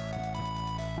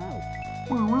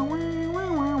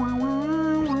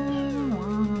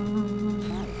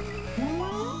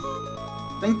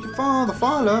 Thank you for the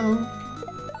follow.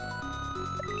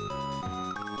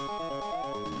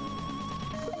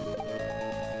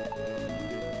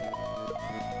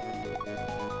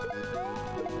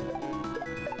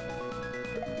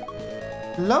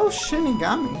 Hello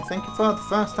Shinigami, thank you for the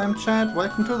first time chat.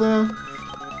 Welcome to the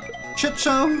shit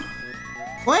show.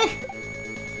 Wait.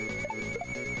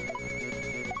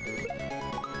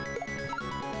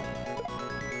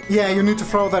 Yeah, you need to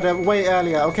throw that way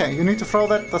earlier. Okay, you need to throw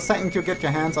that the second you get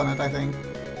your hands on it, I think.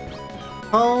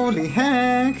 Holy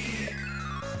heck!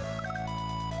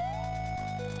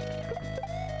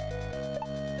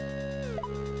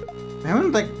 Am I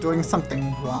like doing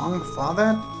something wrong before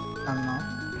that? I don't know.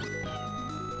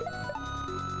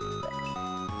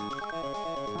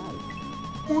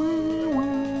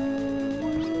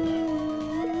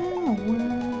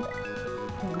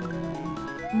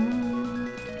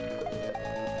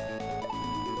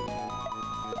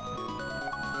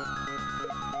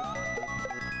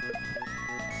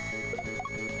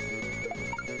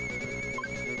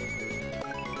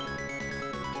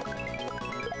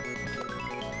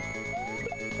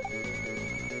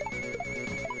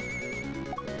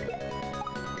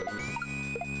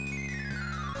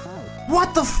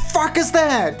 What the fuck is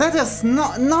that? That is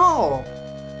not... No!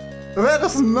 That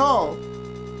is no!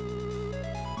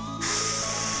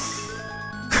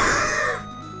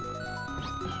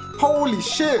 Holy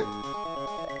shit!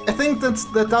 I think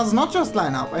that does not just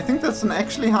line up. I think that's an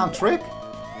actually hard trick.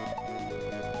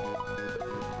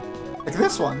 Like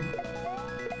this one.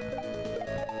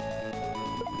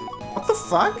 What the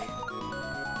fuck?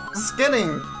 This is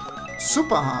getting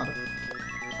super hard.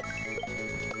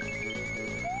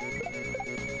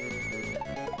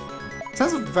 It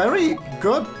has a very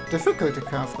good difficulty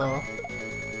curve though.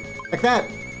 Like that.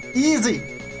 Easy.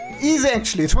 Easy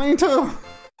actually. 22.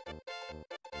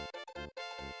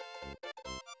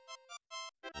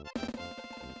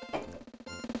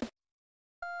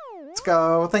 Let's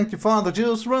go. Thank you for the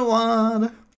juice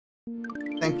reward.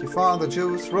 Thank you for the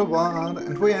juice reward.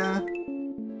 And we're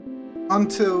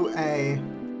onto a...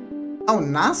 Oh,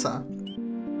 NASA.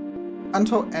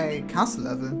 Onto a castle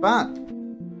level, but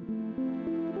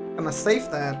gonna save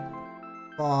that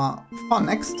for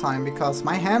next time because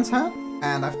my hands hurt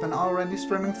and I've been already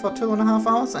streaming for 2.5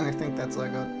 hours and I think that's a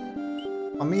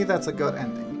good, for me that's a good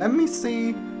ending. Let me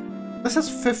see, this is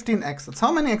 15 exits.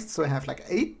 How many exits do I have? Like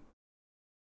 8?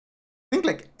 I think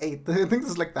like 8. I think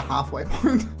this is like the halfway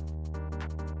point.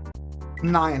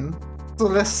 9. So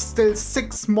there's still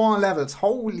 6 more levels.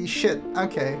 Holy shit.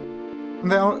 Okay. And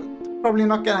they're probably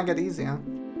not gonna get easier.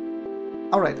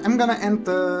 Alright, I'm gonna end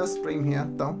the stream here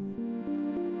though.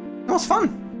 It was fun!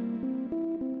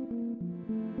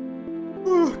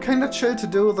 Ooh, kinda chill to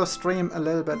do the stream a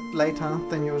little bit later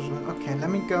than usual. Okay,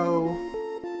 let me go...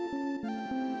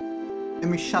 Let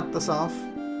me shut this off.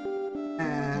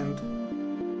 And...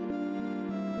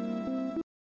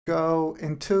 go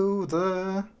into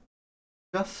the...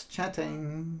 just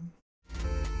chatting.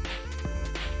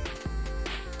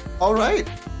 Alright!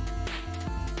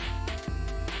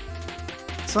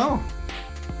 So...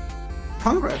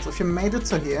 congrats if you made it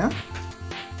to here.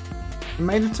 You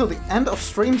made it to the end of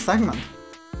stream segment.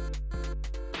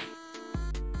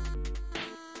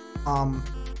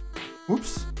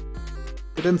 Oops.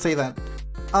 I didn't say that.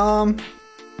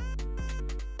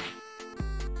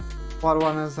 What do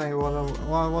I want to say? What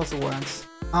was the words?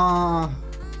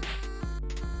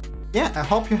 Yeah, I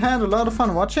hope you had a lot of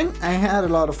fun watching. I had a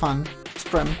lot of fun.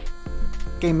 Stream.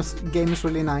 Game is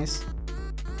really nice.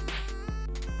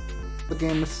 The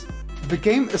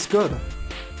game is good.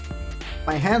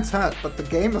 My hands hurt, but the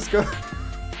game is good.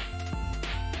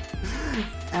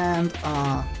 And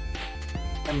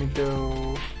let me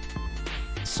do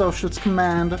socials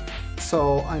command.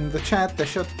 So in the chat there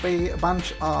should be a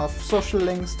bunch of social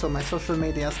links to my social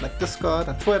medias like Discord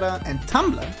and Twitter and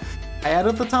Tumblr. I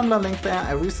added the Tumblr link there.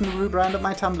 I recently rebranded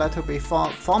my Tumblr to be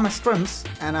for my streams,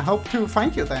 and I hope to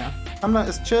find you there. Tumblr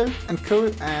is chill and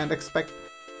cool, and expect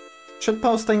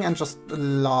shitposting and just a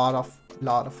lot of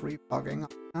reblogging.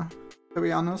 To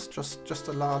be honest, just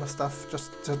a lot of stuff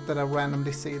that I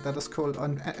randomly see that is cool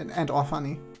and or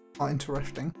funny or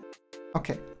interesting.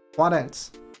 Okay, what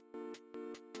else?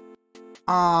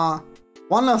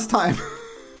 One last time.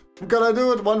 I'm gonna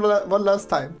do it one last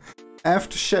time. I have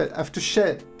to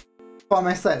shit for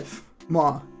myself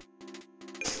more.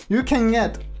 You can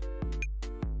get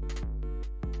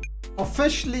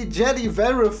officially Jedi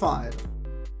verified.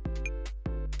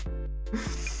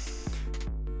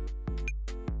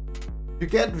 You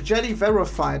get Jedi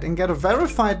verified and get a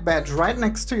verified badge right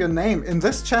next to your name in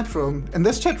this chat room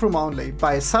only,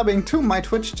 by subbing to my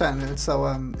Twitch channel. So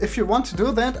if you want to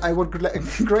do that, I would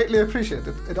greatly appreciate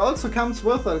it. It also comes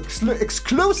with an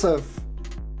exclusive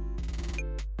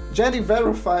Jedi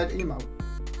verified emote.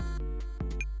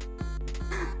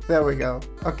 There we go.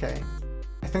 Okay.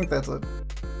 I think that's it.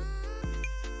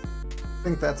 I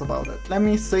think that's about it. Let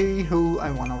me see who I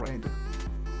want to raid.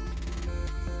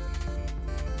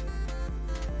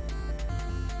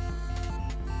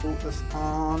 Who is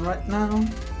on right now?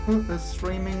 Who is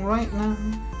streaming right now?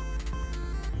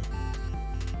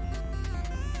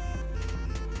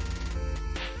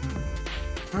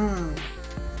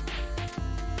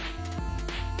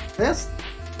 There's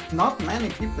not many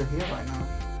people here right now.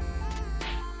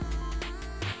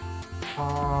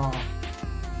 Oh.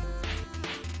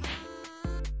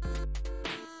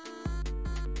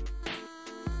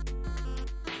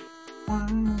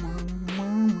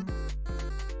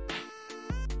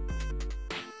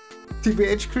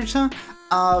 TBH creature?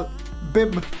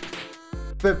 Bib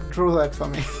drew that for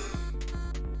me.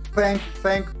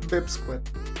 thank Bib Squid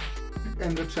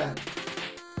in the chat.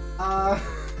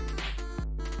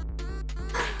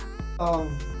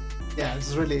 Yeah,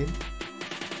 it's really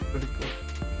good.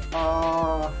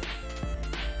 I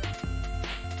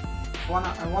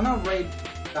wanna rate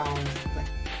down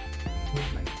like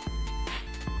movement.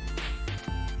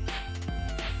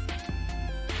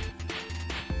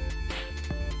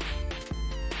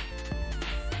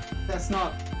 There's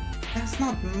not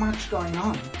much going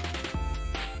on.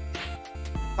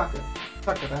 Fuck it.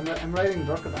 I'm rating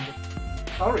Crocodile.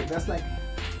 Sorry, there's like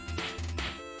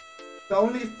the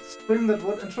only stream that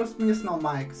would interest me is no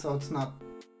mic, so it's not.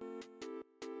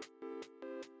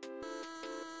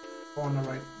 I wanna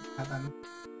rate that then.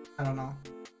 I don't know.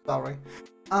 Sorry.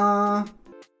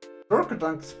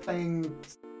 Durkadunk's playing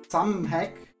some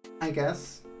hack, I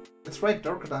guess. Let's rate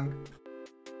Durkadunk.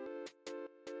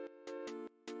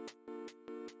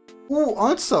 Oh,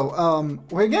 also,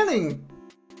 we're getting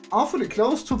awfully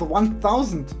close to the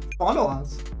 1,000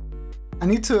 followers. I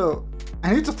need to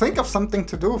think of something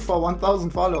to do for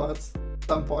 1,000 followers at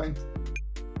some point.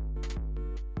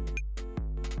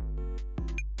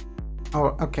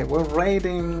 Oh, okay, we're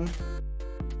rating.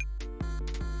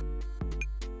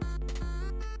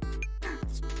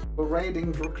 We're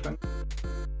rating Durkadunk.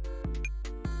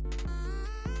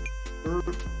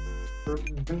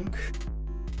 Durkadunk.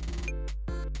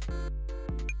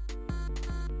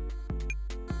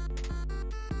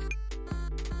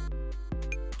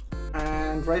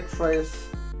 And rate phrase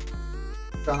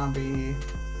gonna be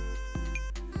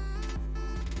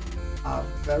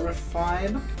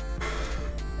verified.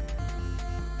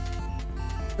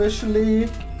 Officially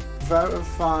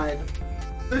verified.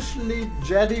 Officially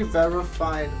Jedi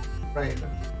verified raid.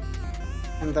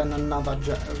 And then another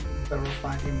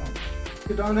verified emote. If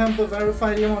you don't have the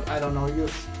verified emote, I don't know,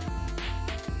 use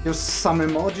some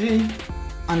emoji,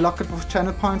 unlock it with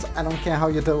channel points. I don't care how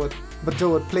you do it, but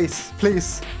do it, please,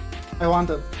 please. I want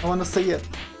it. I want to see it.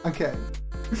 Okay.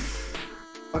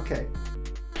 Okay.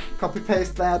 Copy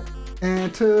paste that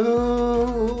into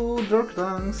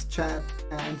Durkadunk's chat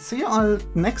and see you all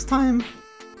next time.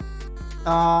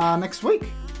 Next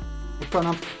week. We're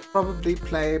gonna probably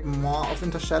play more of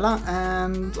Intershellar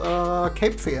and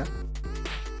Cape Fear.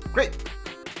 Great.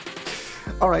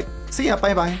 Alright. See ya.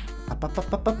 Bye bye.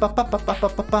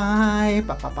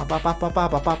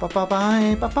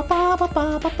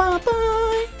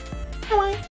 Bye.